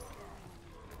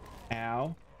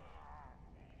 Ow.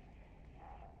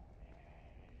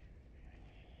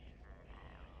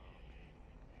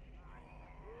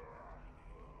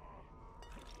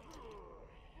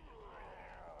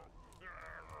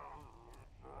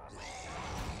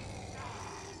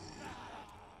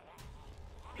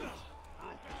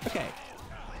 Okay.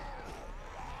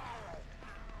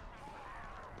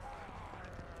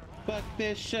 Fuck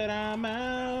this shit, I'm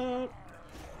out.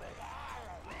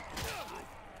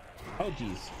 Oh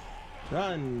jeez.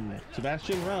 Run,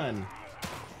 Sebastian, run.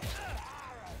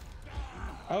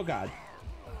 Oh god.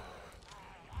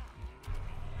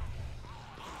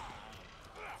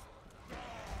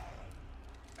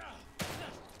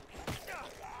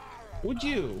 Would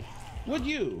you,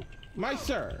 my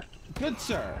sir, good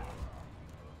sir.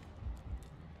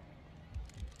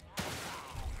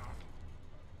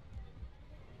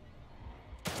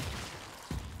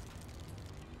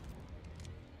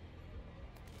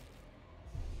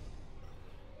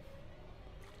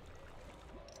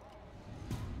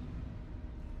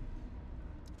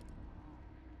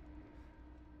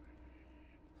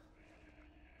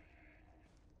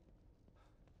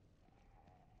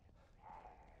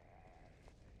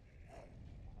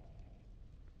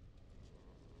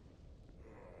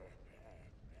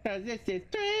 Cause this is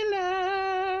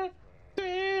thriller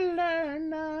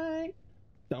night.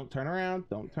 Don't turn around,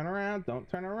 don't turn around, don't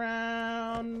turn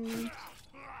around.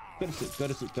 Go to sleep, go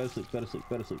to sleep, go to sleep, go to sleep,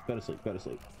 go to sleep, go to sleep, go to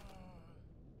sleep.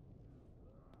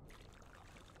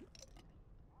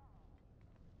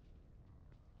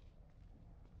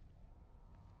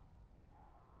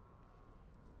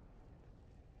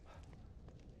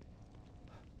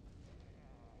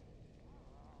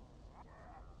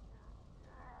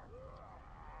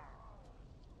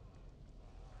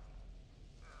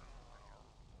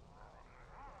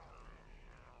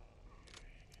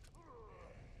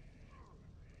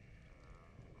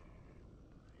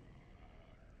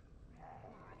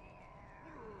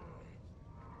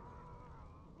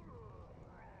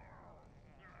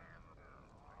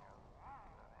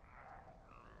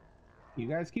 You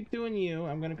guys keep doing you.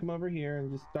 I'm gonna come over here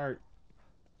and just start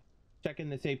checking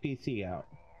this APC out.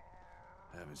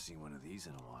 I haven't seen one of these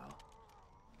in a while.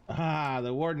 Ah,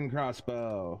 the Warden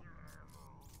crossbow.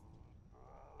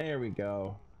 There we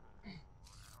go.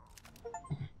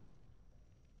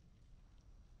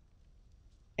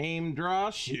 Aim,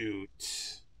 draw, shoot.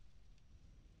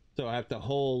 So I have to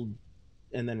hold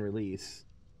and then release.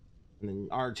 And then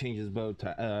R changes bolt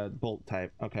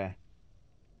type. Okay.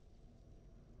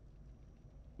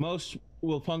 Most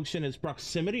will function as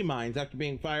proximity mines after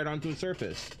being fired onto a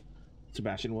surface.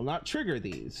 Sebastian will not trigger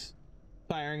these.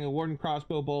 Firing a Warden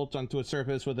crossbow bolt onto a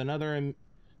surface with another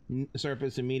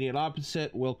surface immediate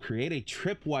opposite will create a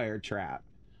tripwire trap.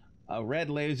 A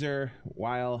red laser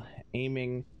while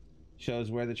aiming shows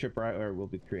where the tripwire will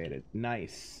be created.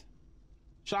 Nice.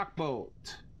 Shock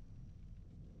bolt.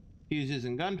 Fuses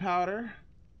and gunpowder.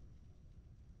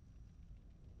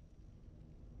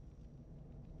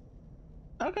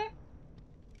 Okay.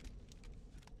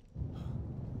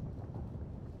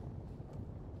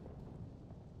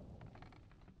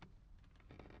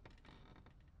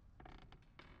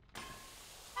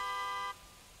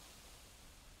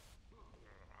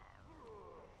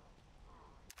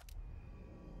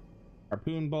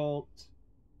 Harpoon bolt.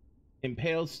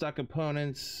 Impale stuck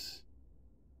opponents.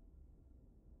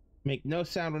 Make no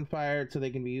sound when fired so they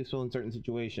can be useful in certain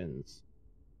situations.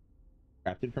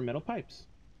 Crafted from metal pipes.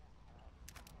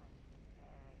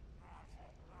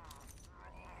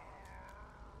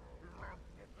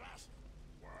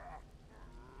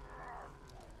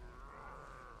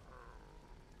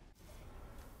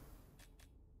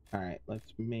 Alright,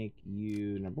 let's make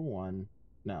you number 1.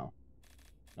 No,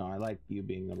 I like you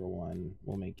being number 1.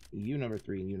 We'll make you number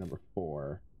 3 and you number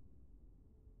 4.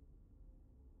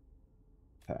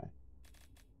 Okay.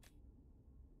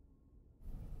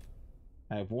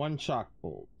 I have 1 shock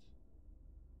bolt.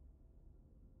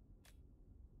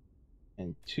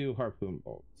 And 2 harpoon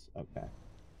bolts. Okay.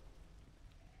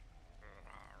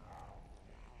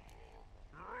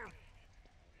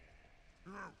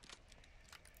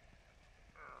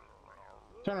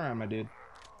 Turn around, my dude.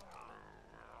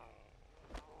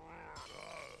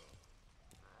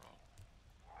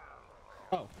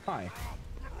 Oh, hi.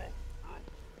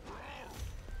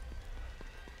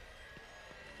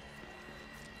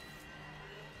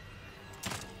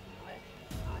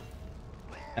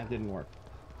 That didn't work.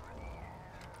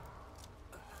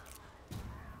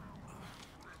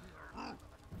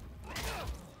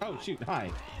 Oh, shoot, hi.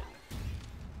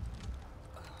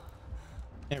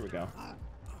 There we go.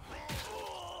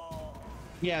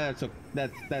 Yeah,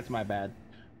 that's my bad.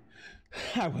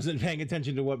 I wasn't paying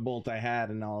attention to what bolt I had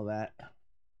and all that.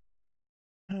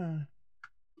 Mm-hmm.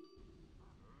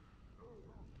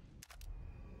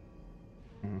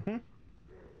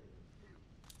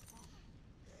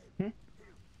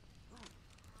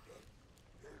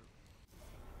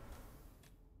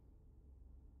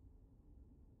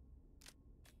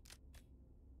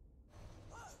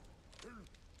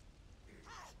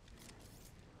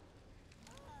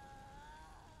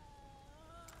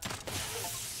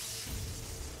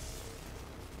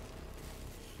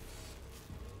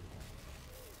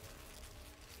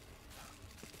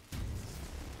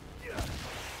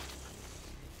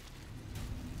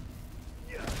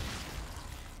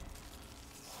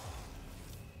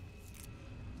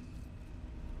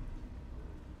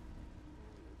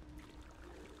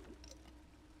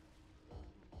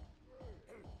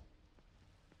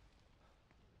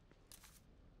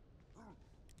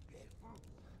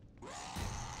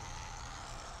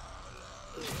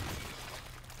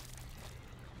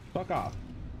 Fuck off.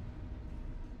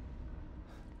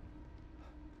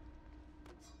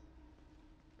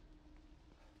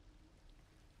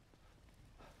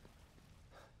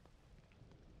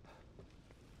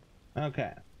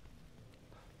 Okay.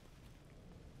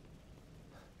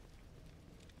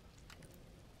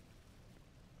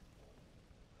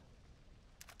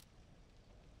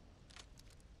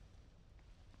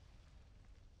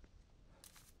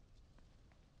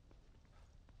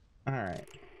 All right. There's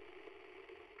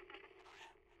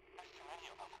too many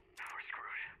of them. We're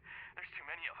screwed. There's too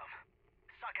many of them.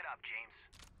 Suck it up, James.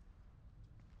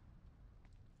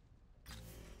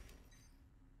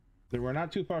 We're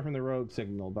not too far from the rogue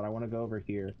signal, but I want to go over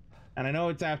here. And I know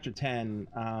it's after 10,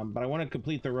 but I want to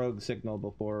complete the rogue signal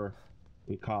before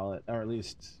we call it, or at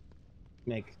least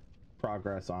make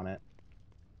progress on it.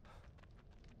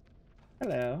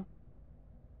 Hello.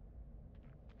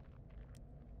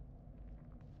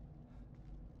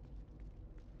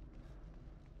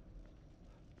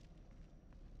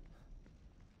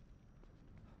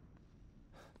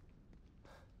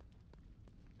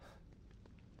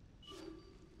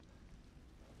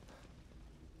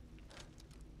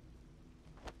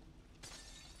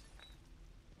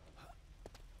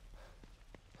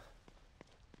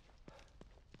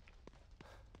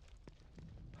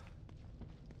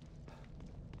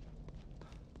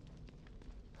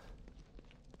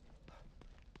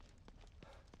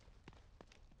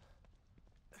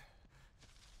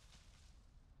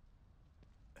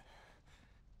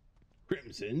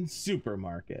 Crimson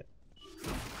Supermarket.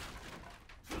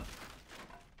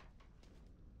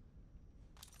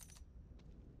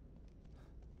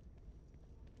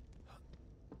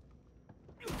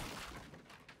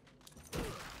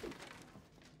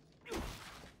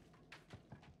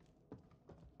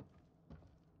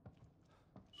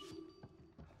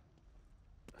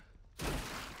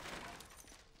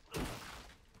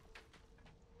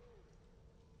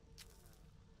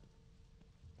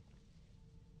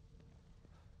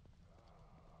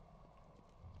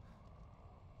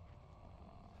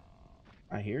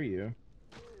 I hear you.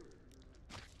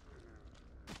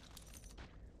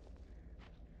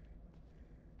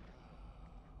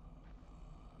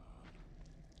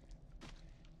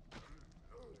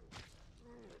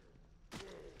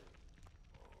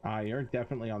 You're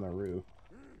definitely on the roof.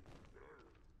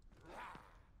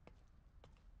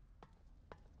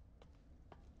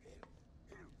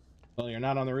 Well, you're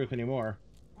not on the roof anymore.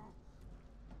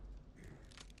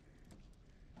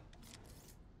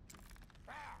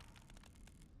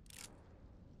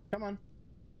 Come on.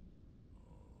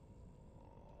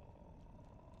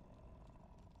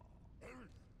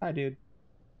 Hi, dude.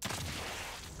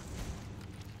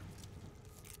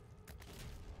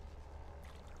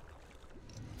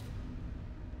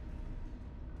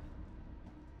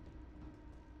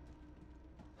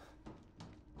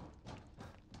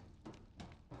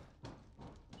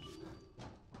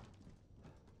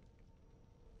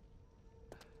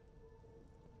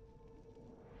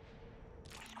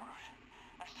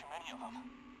 There's too many of them.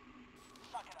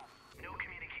 Suck it up. No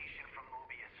communication from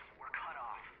Mobius. We're cut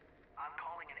off. I'm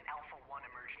calling an Alpha 1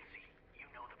 emergency. You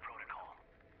know the protocol.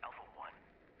 Alpha 1?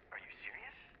 Are you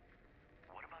serious?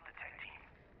 What about the tech team?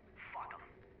 Fuck them.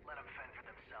 Let them fend for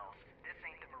themselves. This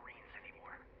ain't the Marines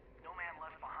anymore. No man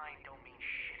left behind don't mean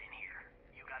shit in here.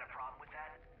 You got a problem with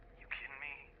that? You kidding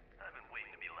me? I've been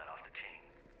waiting to be let off the chain.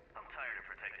 I'm tired of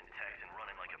protecting techs and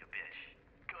running like a bitch.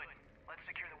 Good. Let's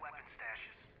secure the weapon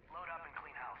stashes. Load up and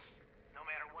clean house. No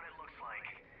matter what it looks like,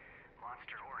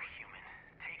 monster or human,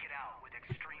 take it out with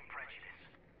extreme prejudice.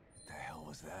 What the hell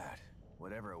was that?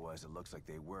 Whatever it was, it looks like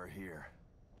they were here.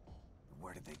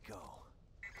 where did they go?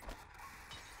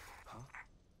 Huh?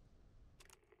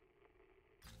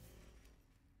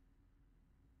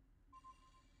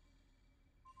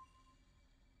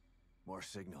 More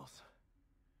signals.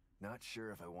 Not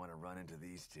sure if I want to run into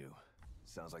these two.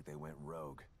 Sounds like they went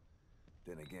rogue.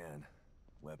 Then again,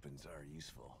 weapons are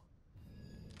useful.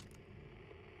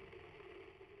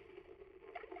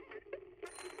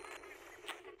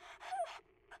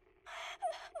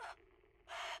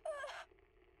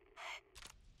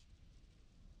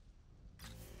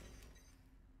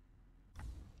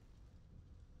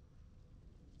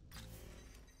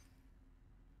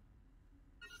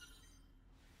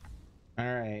 All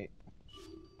right.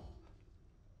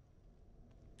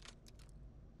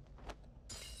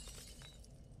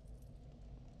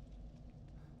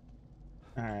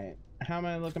 All right. How am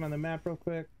I looking on the map real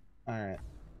quick? All right.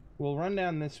 We'll run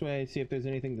down this way, see if there's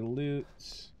anything to loot.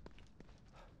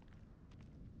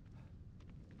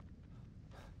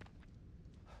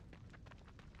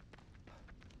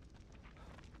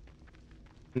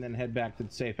 And then head back to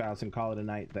the safe house and call it a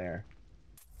night there.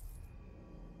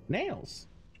 Nails.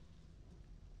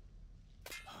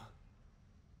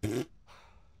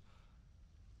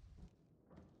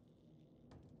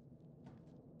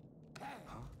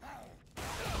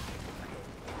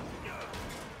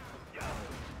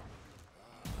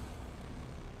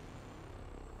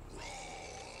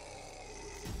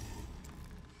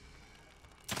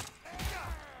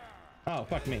 Oh,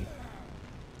 fuck me.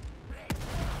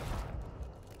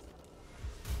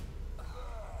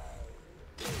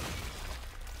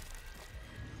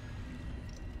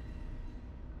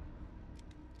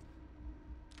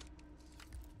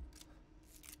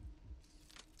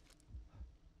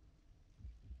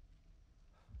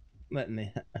 Letting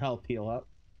the health heal up.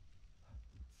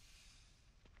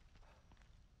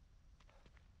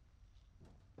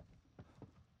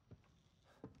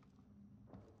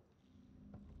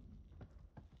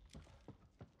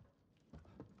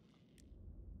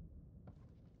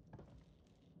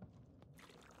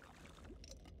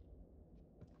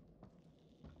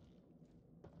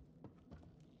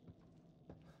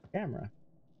 Camera.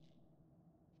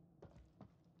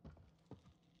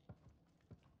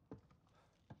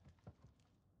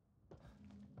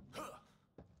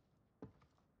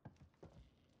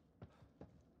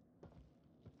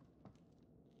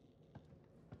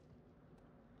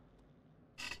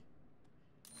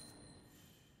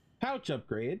 Pouch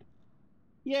upgrade.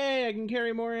 Yay, I can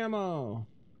carry more ammo.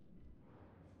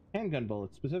 Handgun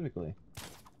bullets specifically.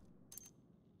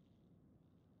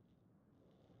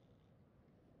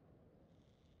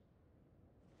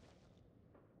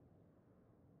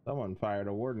 Someone fired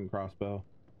a warden crossbow.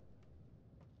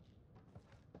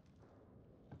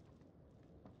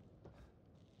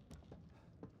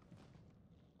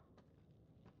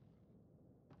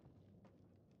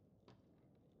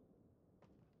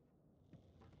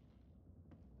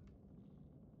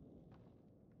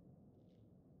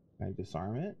 Can I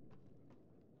disarm it?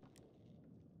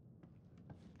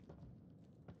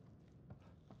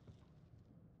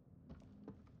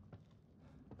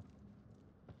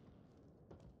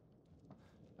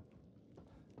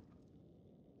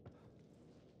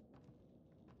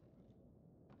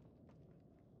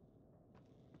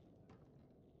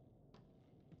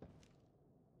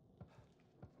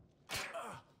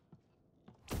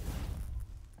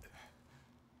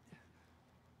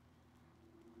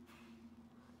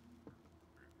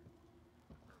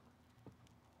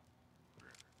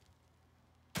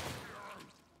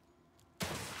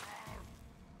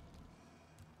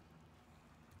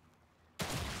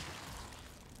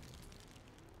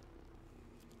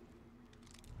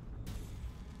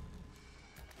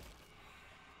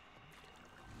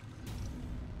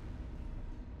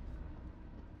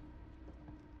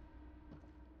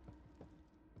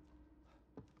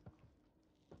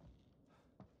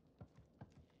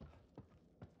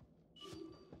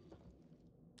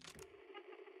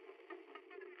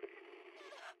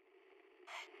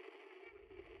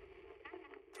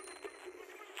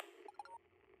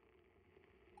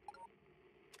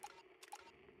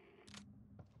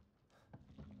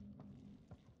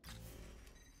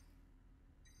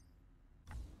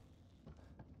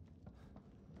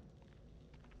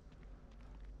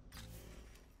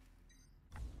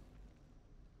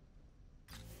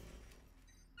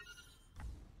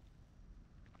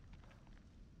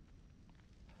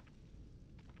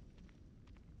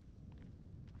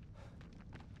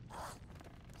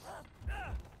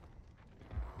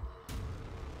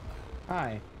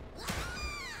 Hi.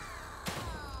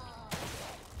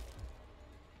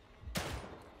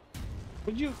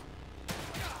 Would you...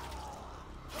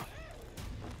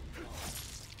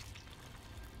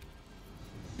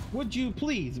 Would you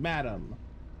please, madam?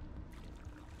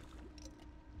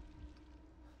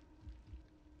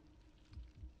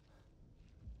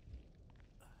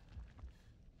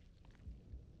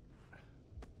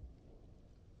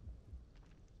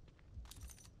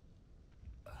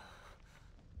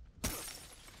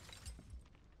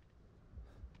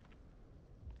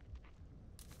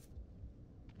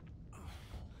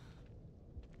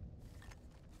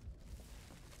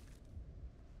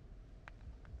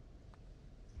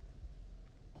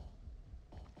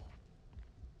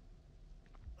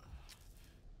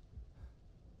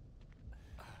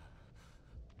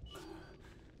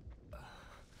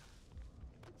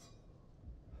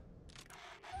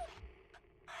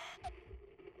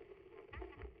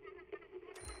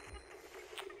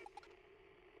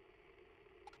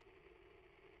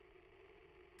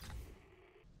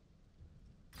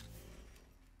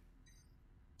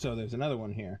 So there's another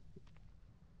one here.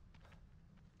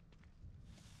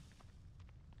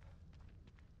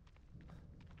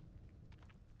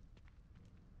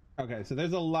 Okay, so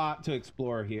there's a lot to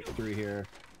explore here through here.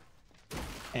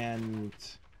 And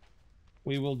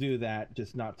we will do that,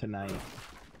 just not tonight.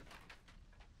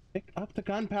 Pick up the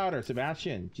gunpowder,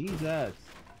 Sebastian. Jesus.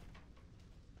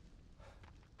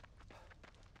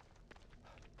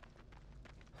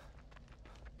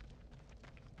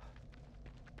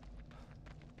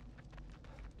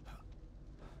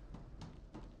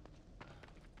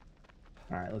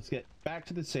 All right, let's get back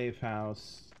to the safe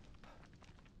house.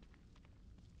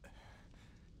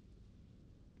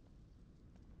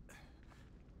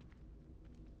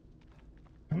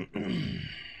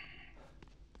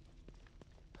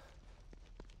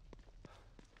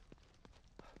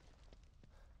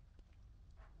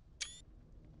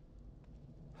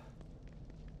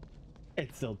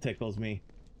 It still tickles me.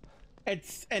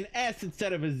 It's an S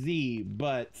instead of a Z,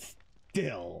 but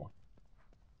still.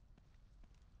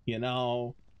 You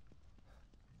know?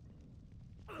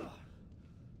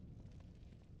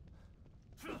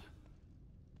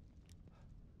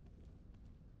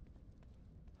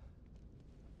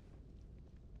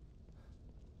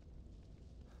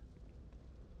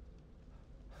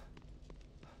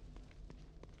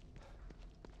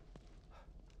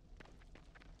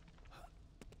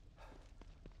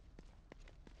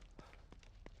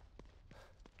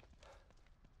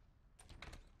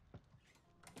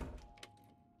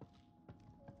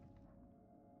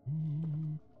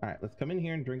 All right, let's come in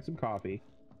here and drink some coffee.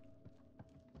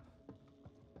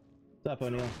 What's up,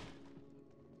 O'Neill?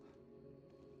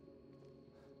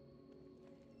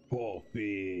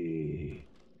 Coffee.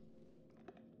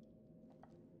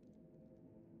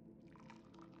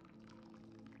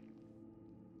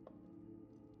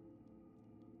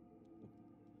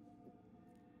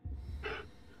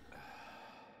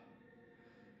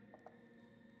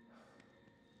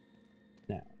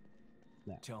 Now.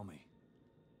 Tell me.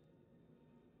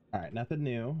 All right, nothing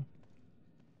new.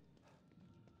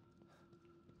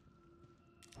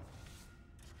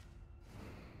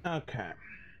 Okay.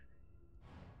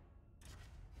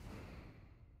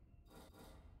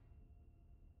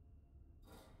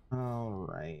 All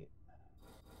right.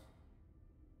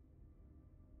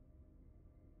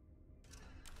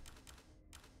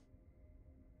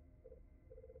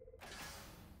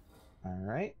 All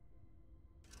right.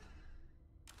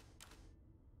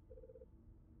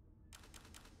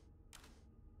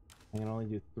 I can only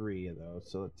do 3 of those,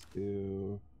 so let's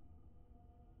do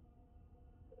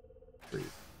 3.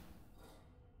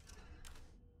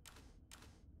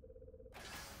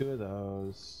 2 of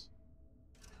those.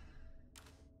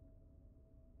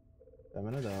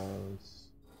 7 of those.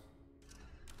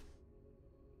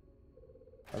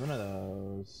 7 of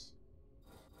those.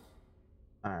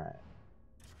 All right.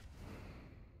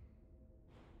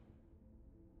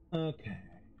 Okay.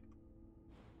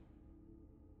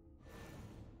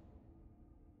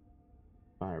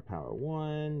 Firepower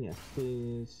 1, yes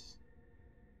please.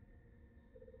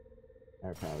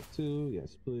 Firepower 2,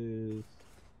 yes please.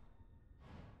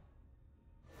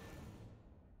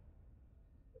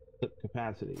 Clip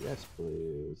capacity, yes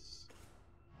please.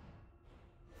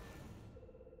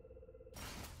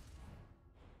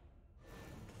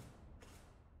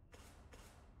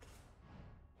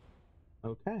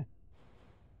 Okay.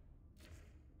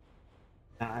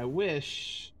 Now, I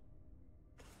wish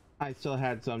I still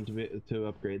had some to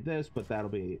upgrade this, but that'll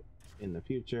be in the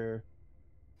future.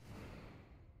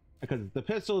 Because the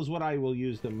pistol is what I will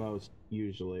use the most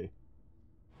usually.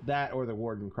 That or the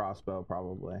Warden crossbow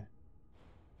probably.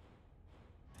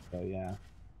 So yeah.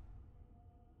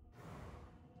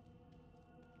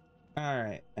 All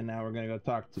right, and now we're gonna go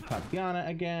talk to Tatiana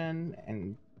again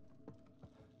and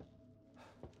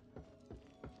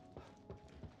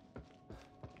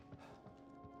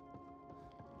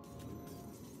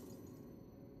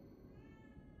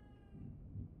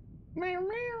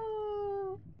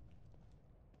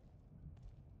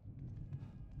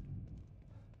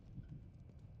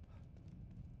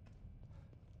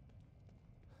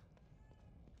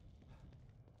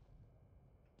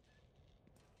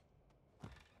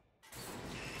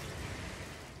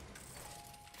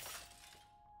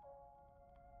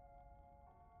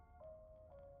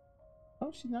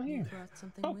Oh, she's not You here. brought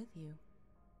something Oh. with you.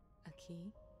 A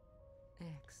key?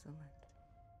 Excellent.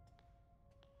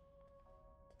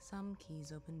 Some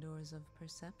keys open doors of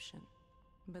perception,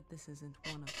 but this isn't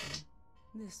one of them.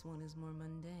 This one is more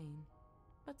mundane,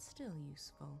 but still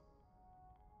useful.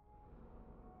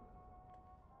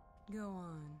 Go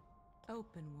on.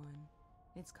 Open one.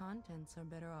 Its contents are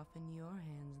better off in your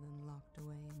hands than locked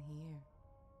away in here.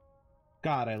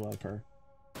 God, I love her.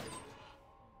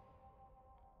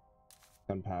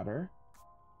 Gunpowder.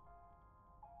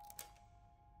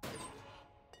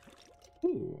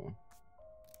 Ooh.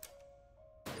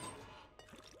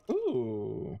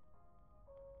 Ooh.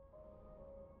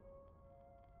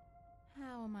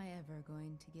 How am I ever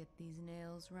going to get these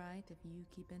nails right if you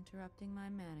keep interrupting my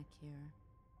manicure?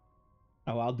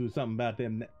 Oh, I'll do something about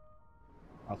them.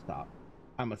 I'll stop.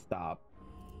 I'ma stop.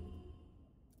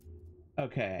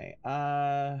 Okay.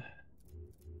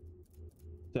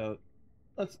 So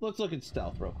let's look at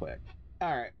stealth real quick.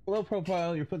 All right. Low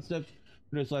profile. Your footsteps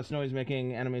produce less noise,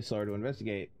 making enemies slower to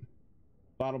investigate.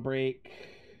 Bottle break.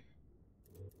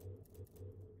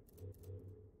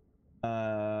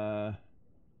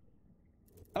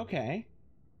 Okay.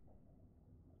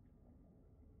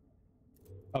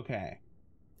 Okay.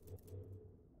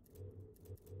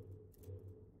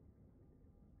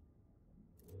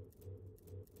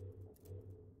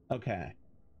 Okay.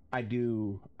 I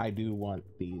do want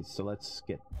these, so let's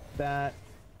get that.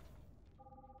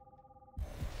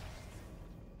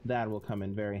 That will come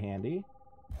in very handy.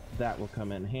 That will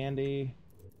come in handy.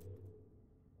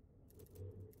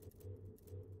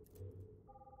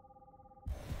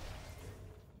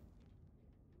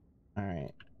 All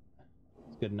right.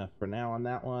 It's good enough for now on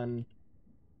that one.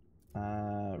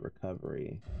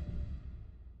 Recovery.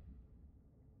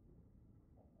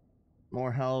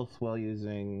 More health while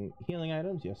using healing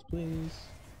items. Yes, please.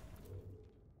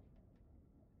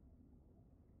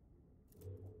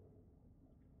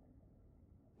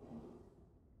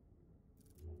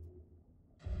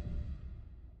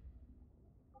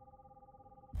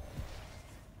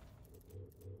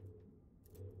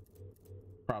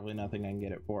 Probably nothing I can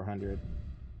get at 400.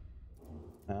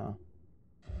 No.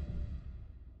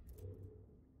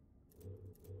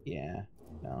 Yeah,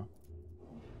 no.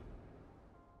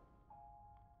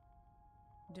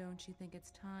 Don't you think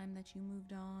it's time that you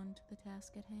moved on to the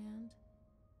task at hand?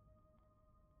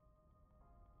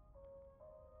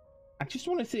 I just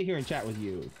want to sit here and chat with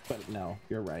you, but no,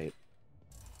 you're right.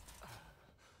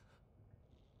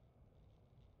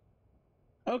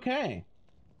 Okay.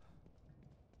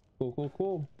 Cool, cool,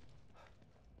 cool.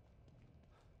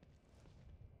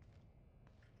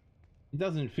 It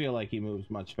doesn't feel like he moves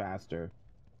much faster.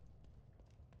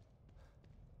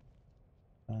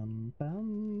 Bum,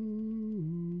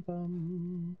 bum,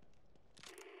 bum.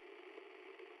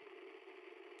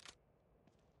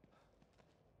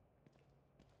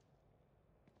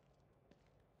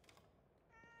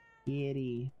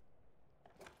 Kitty.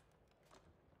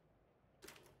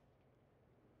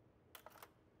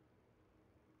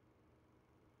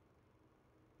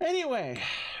 Anyway,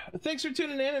 thanks for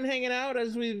tuning in and hanging out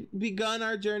as we've begun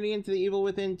our journey into the Evil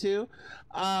Within 2.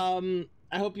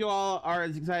 I hope you all are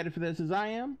as excited for this as I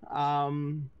am.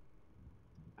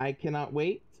 I cannot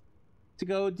wait to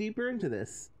go deeper into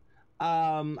this.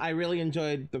 I really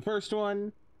enjoyed the first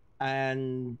one,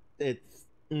 and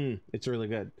it's really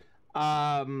good.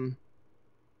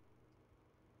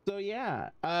 So yeah,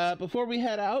 before we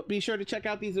head out, be sure to check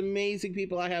out these amazing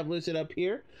people I have listed up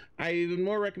here. I have even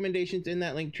more recommendations in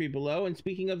that link tree below. And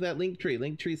speaking of that link tree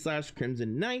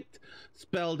 /Crimson Knight,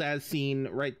 spelled as seen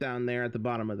right down there at the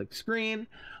bottom of the screen.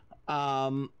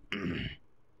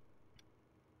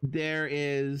 There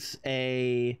is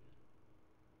in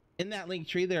that link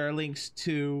tree, there are links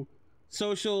to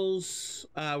socials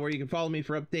where you can follow me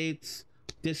for updates,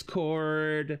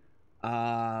 Discord,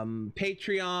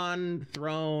 Patreon,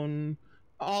 Throne,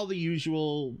 all the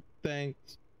usual things.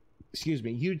 Excuse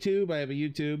me, YouTube. I have a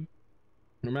YouTube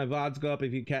where my VODs go up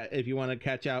if you want to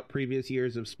catch out previous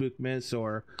years of Spookmas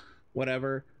or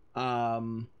whatever. Yeah,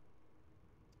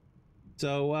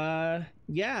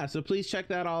 so please check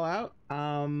that all out.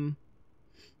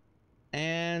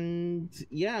 And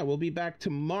yeah, we'll be back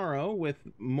tomorrow with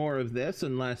more of this,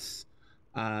 unless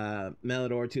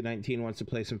Melodor 219 wants to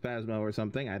play some Phasmo or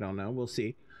something. I don't know, we'll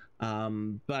see.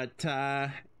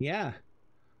 Yeah,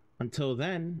 until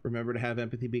then, remember to have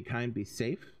empathy, be kind, be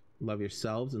safe, love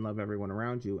yourselves and love everyone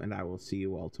around you, and I will see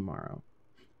you all tomorrow.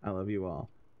 I love you all.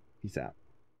 Peace out.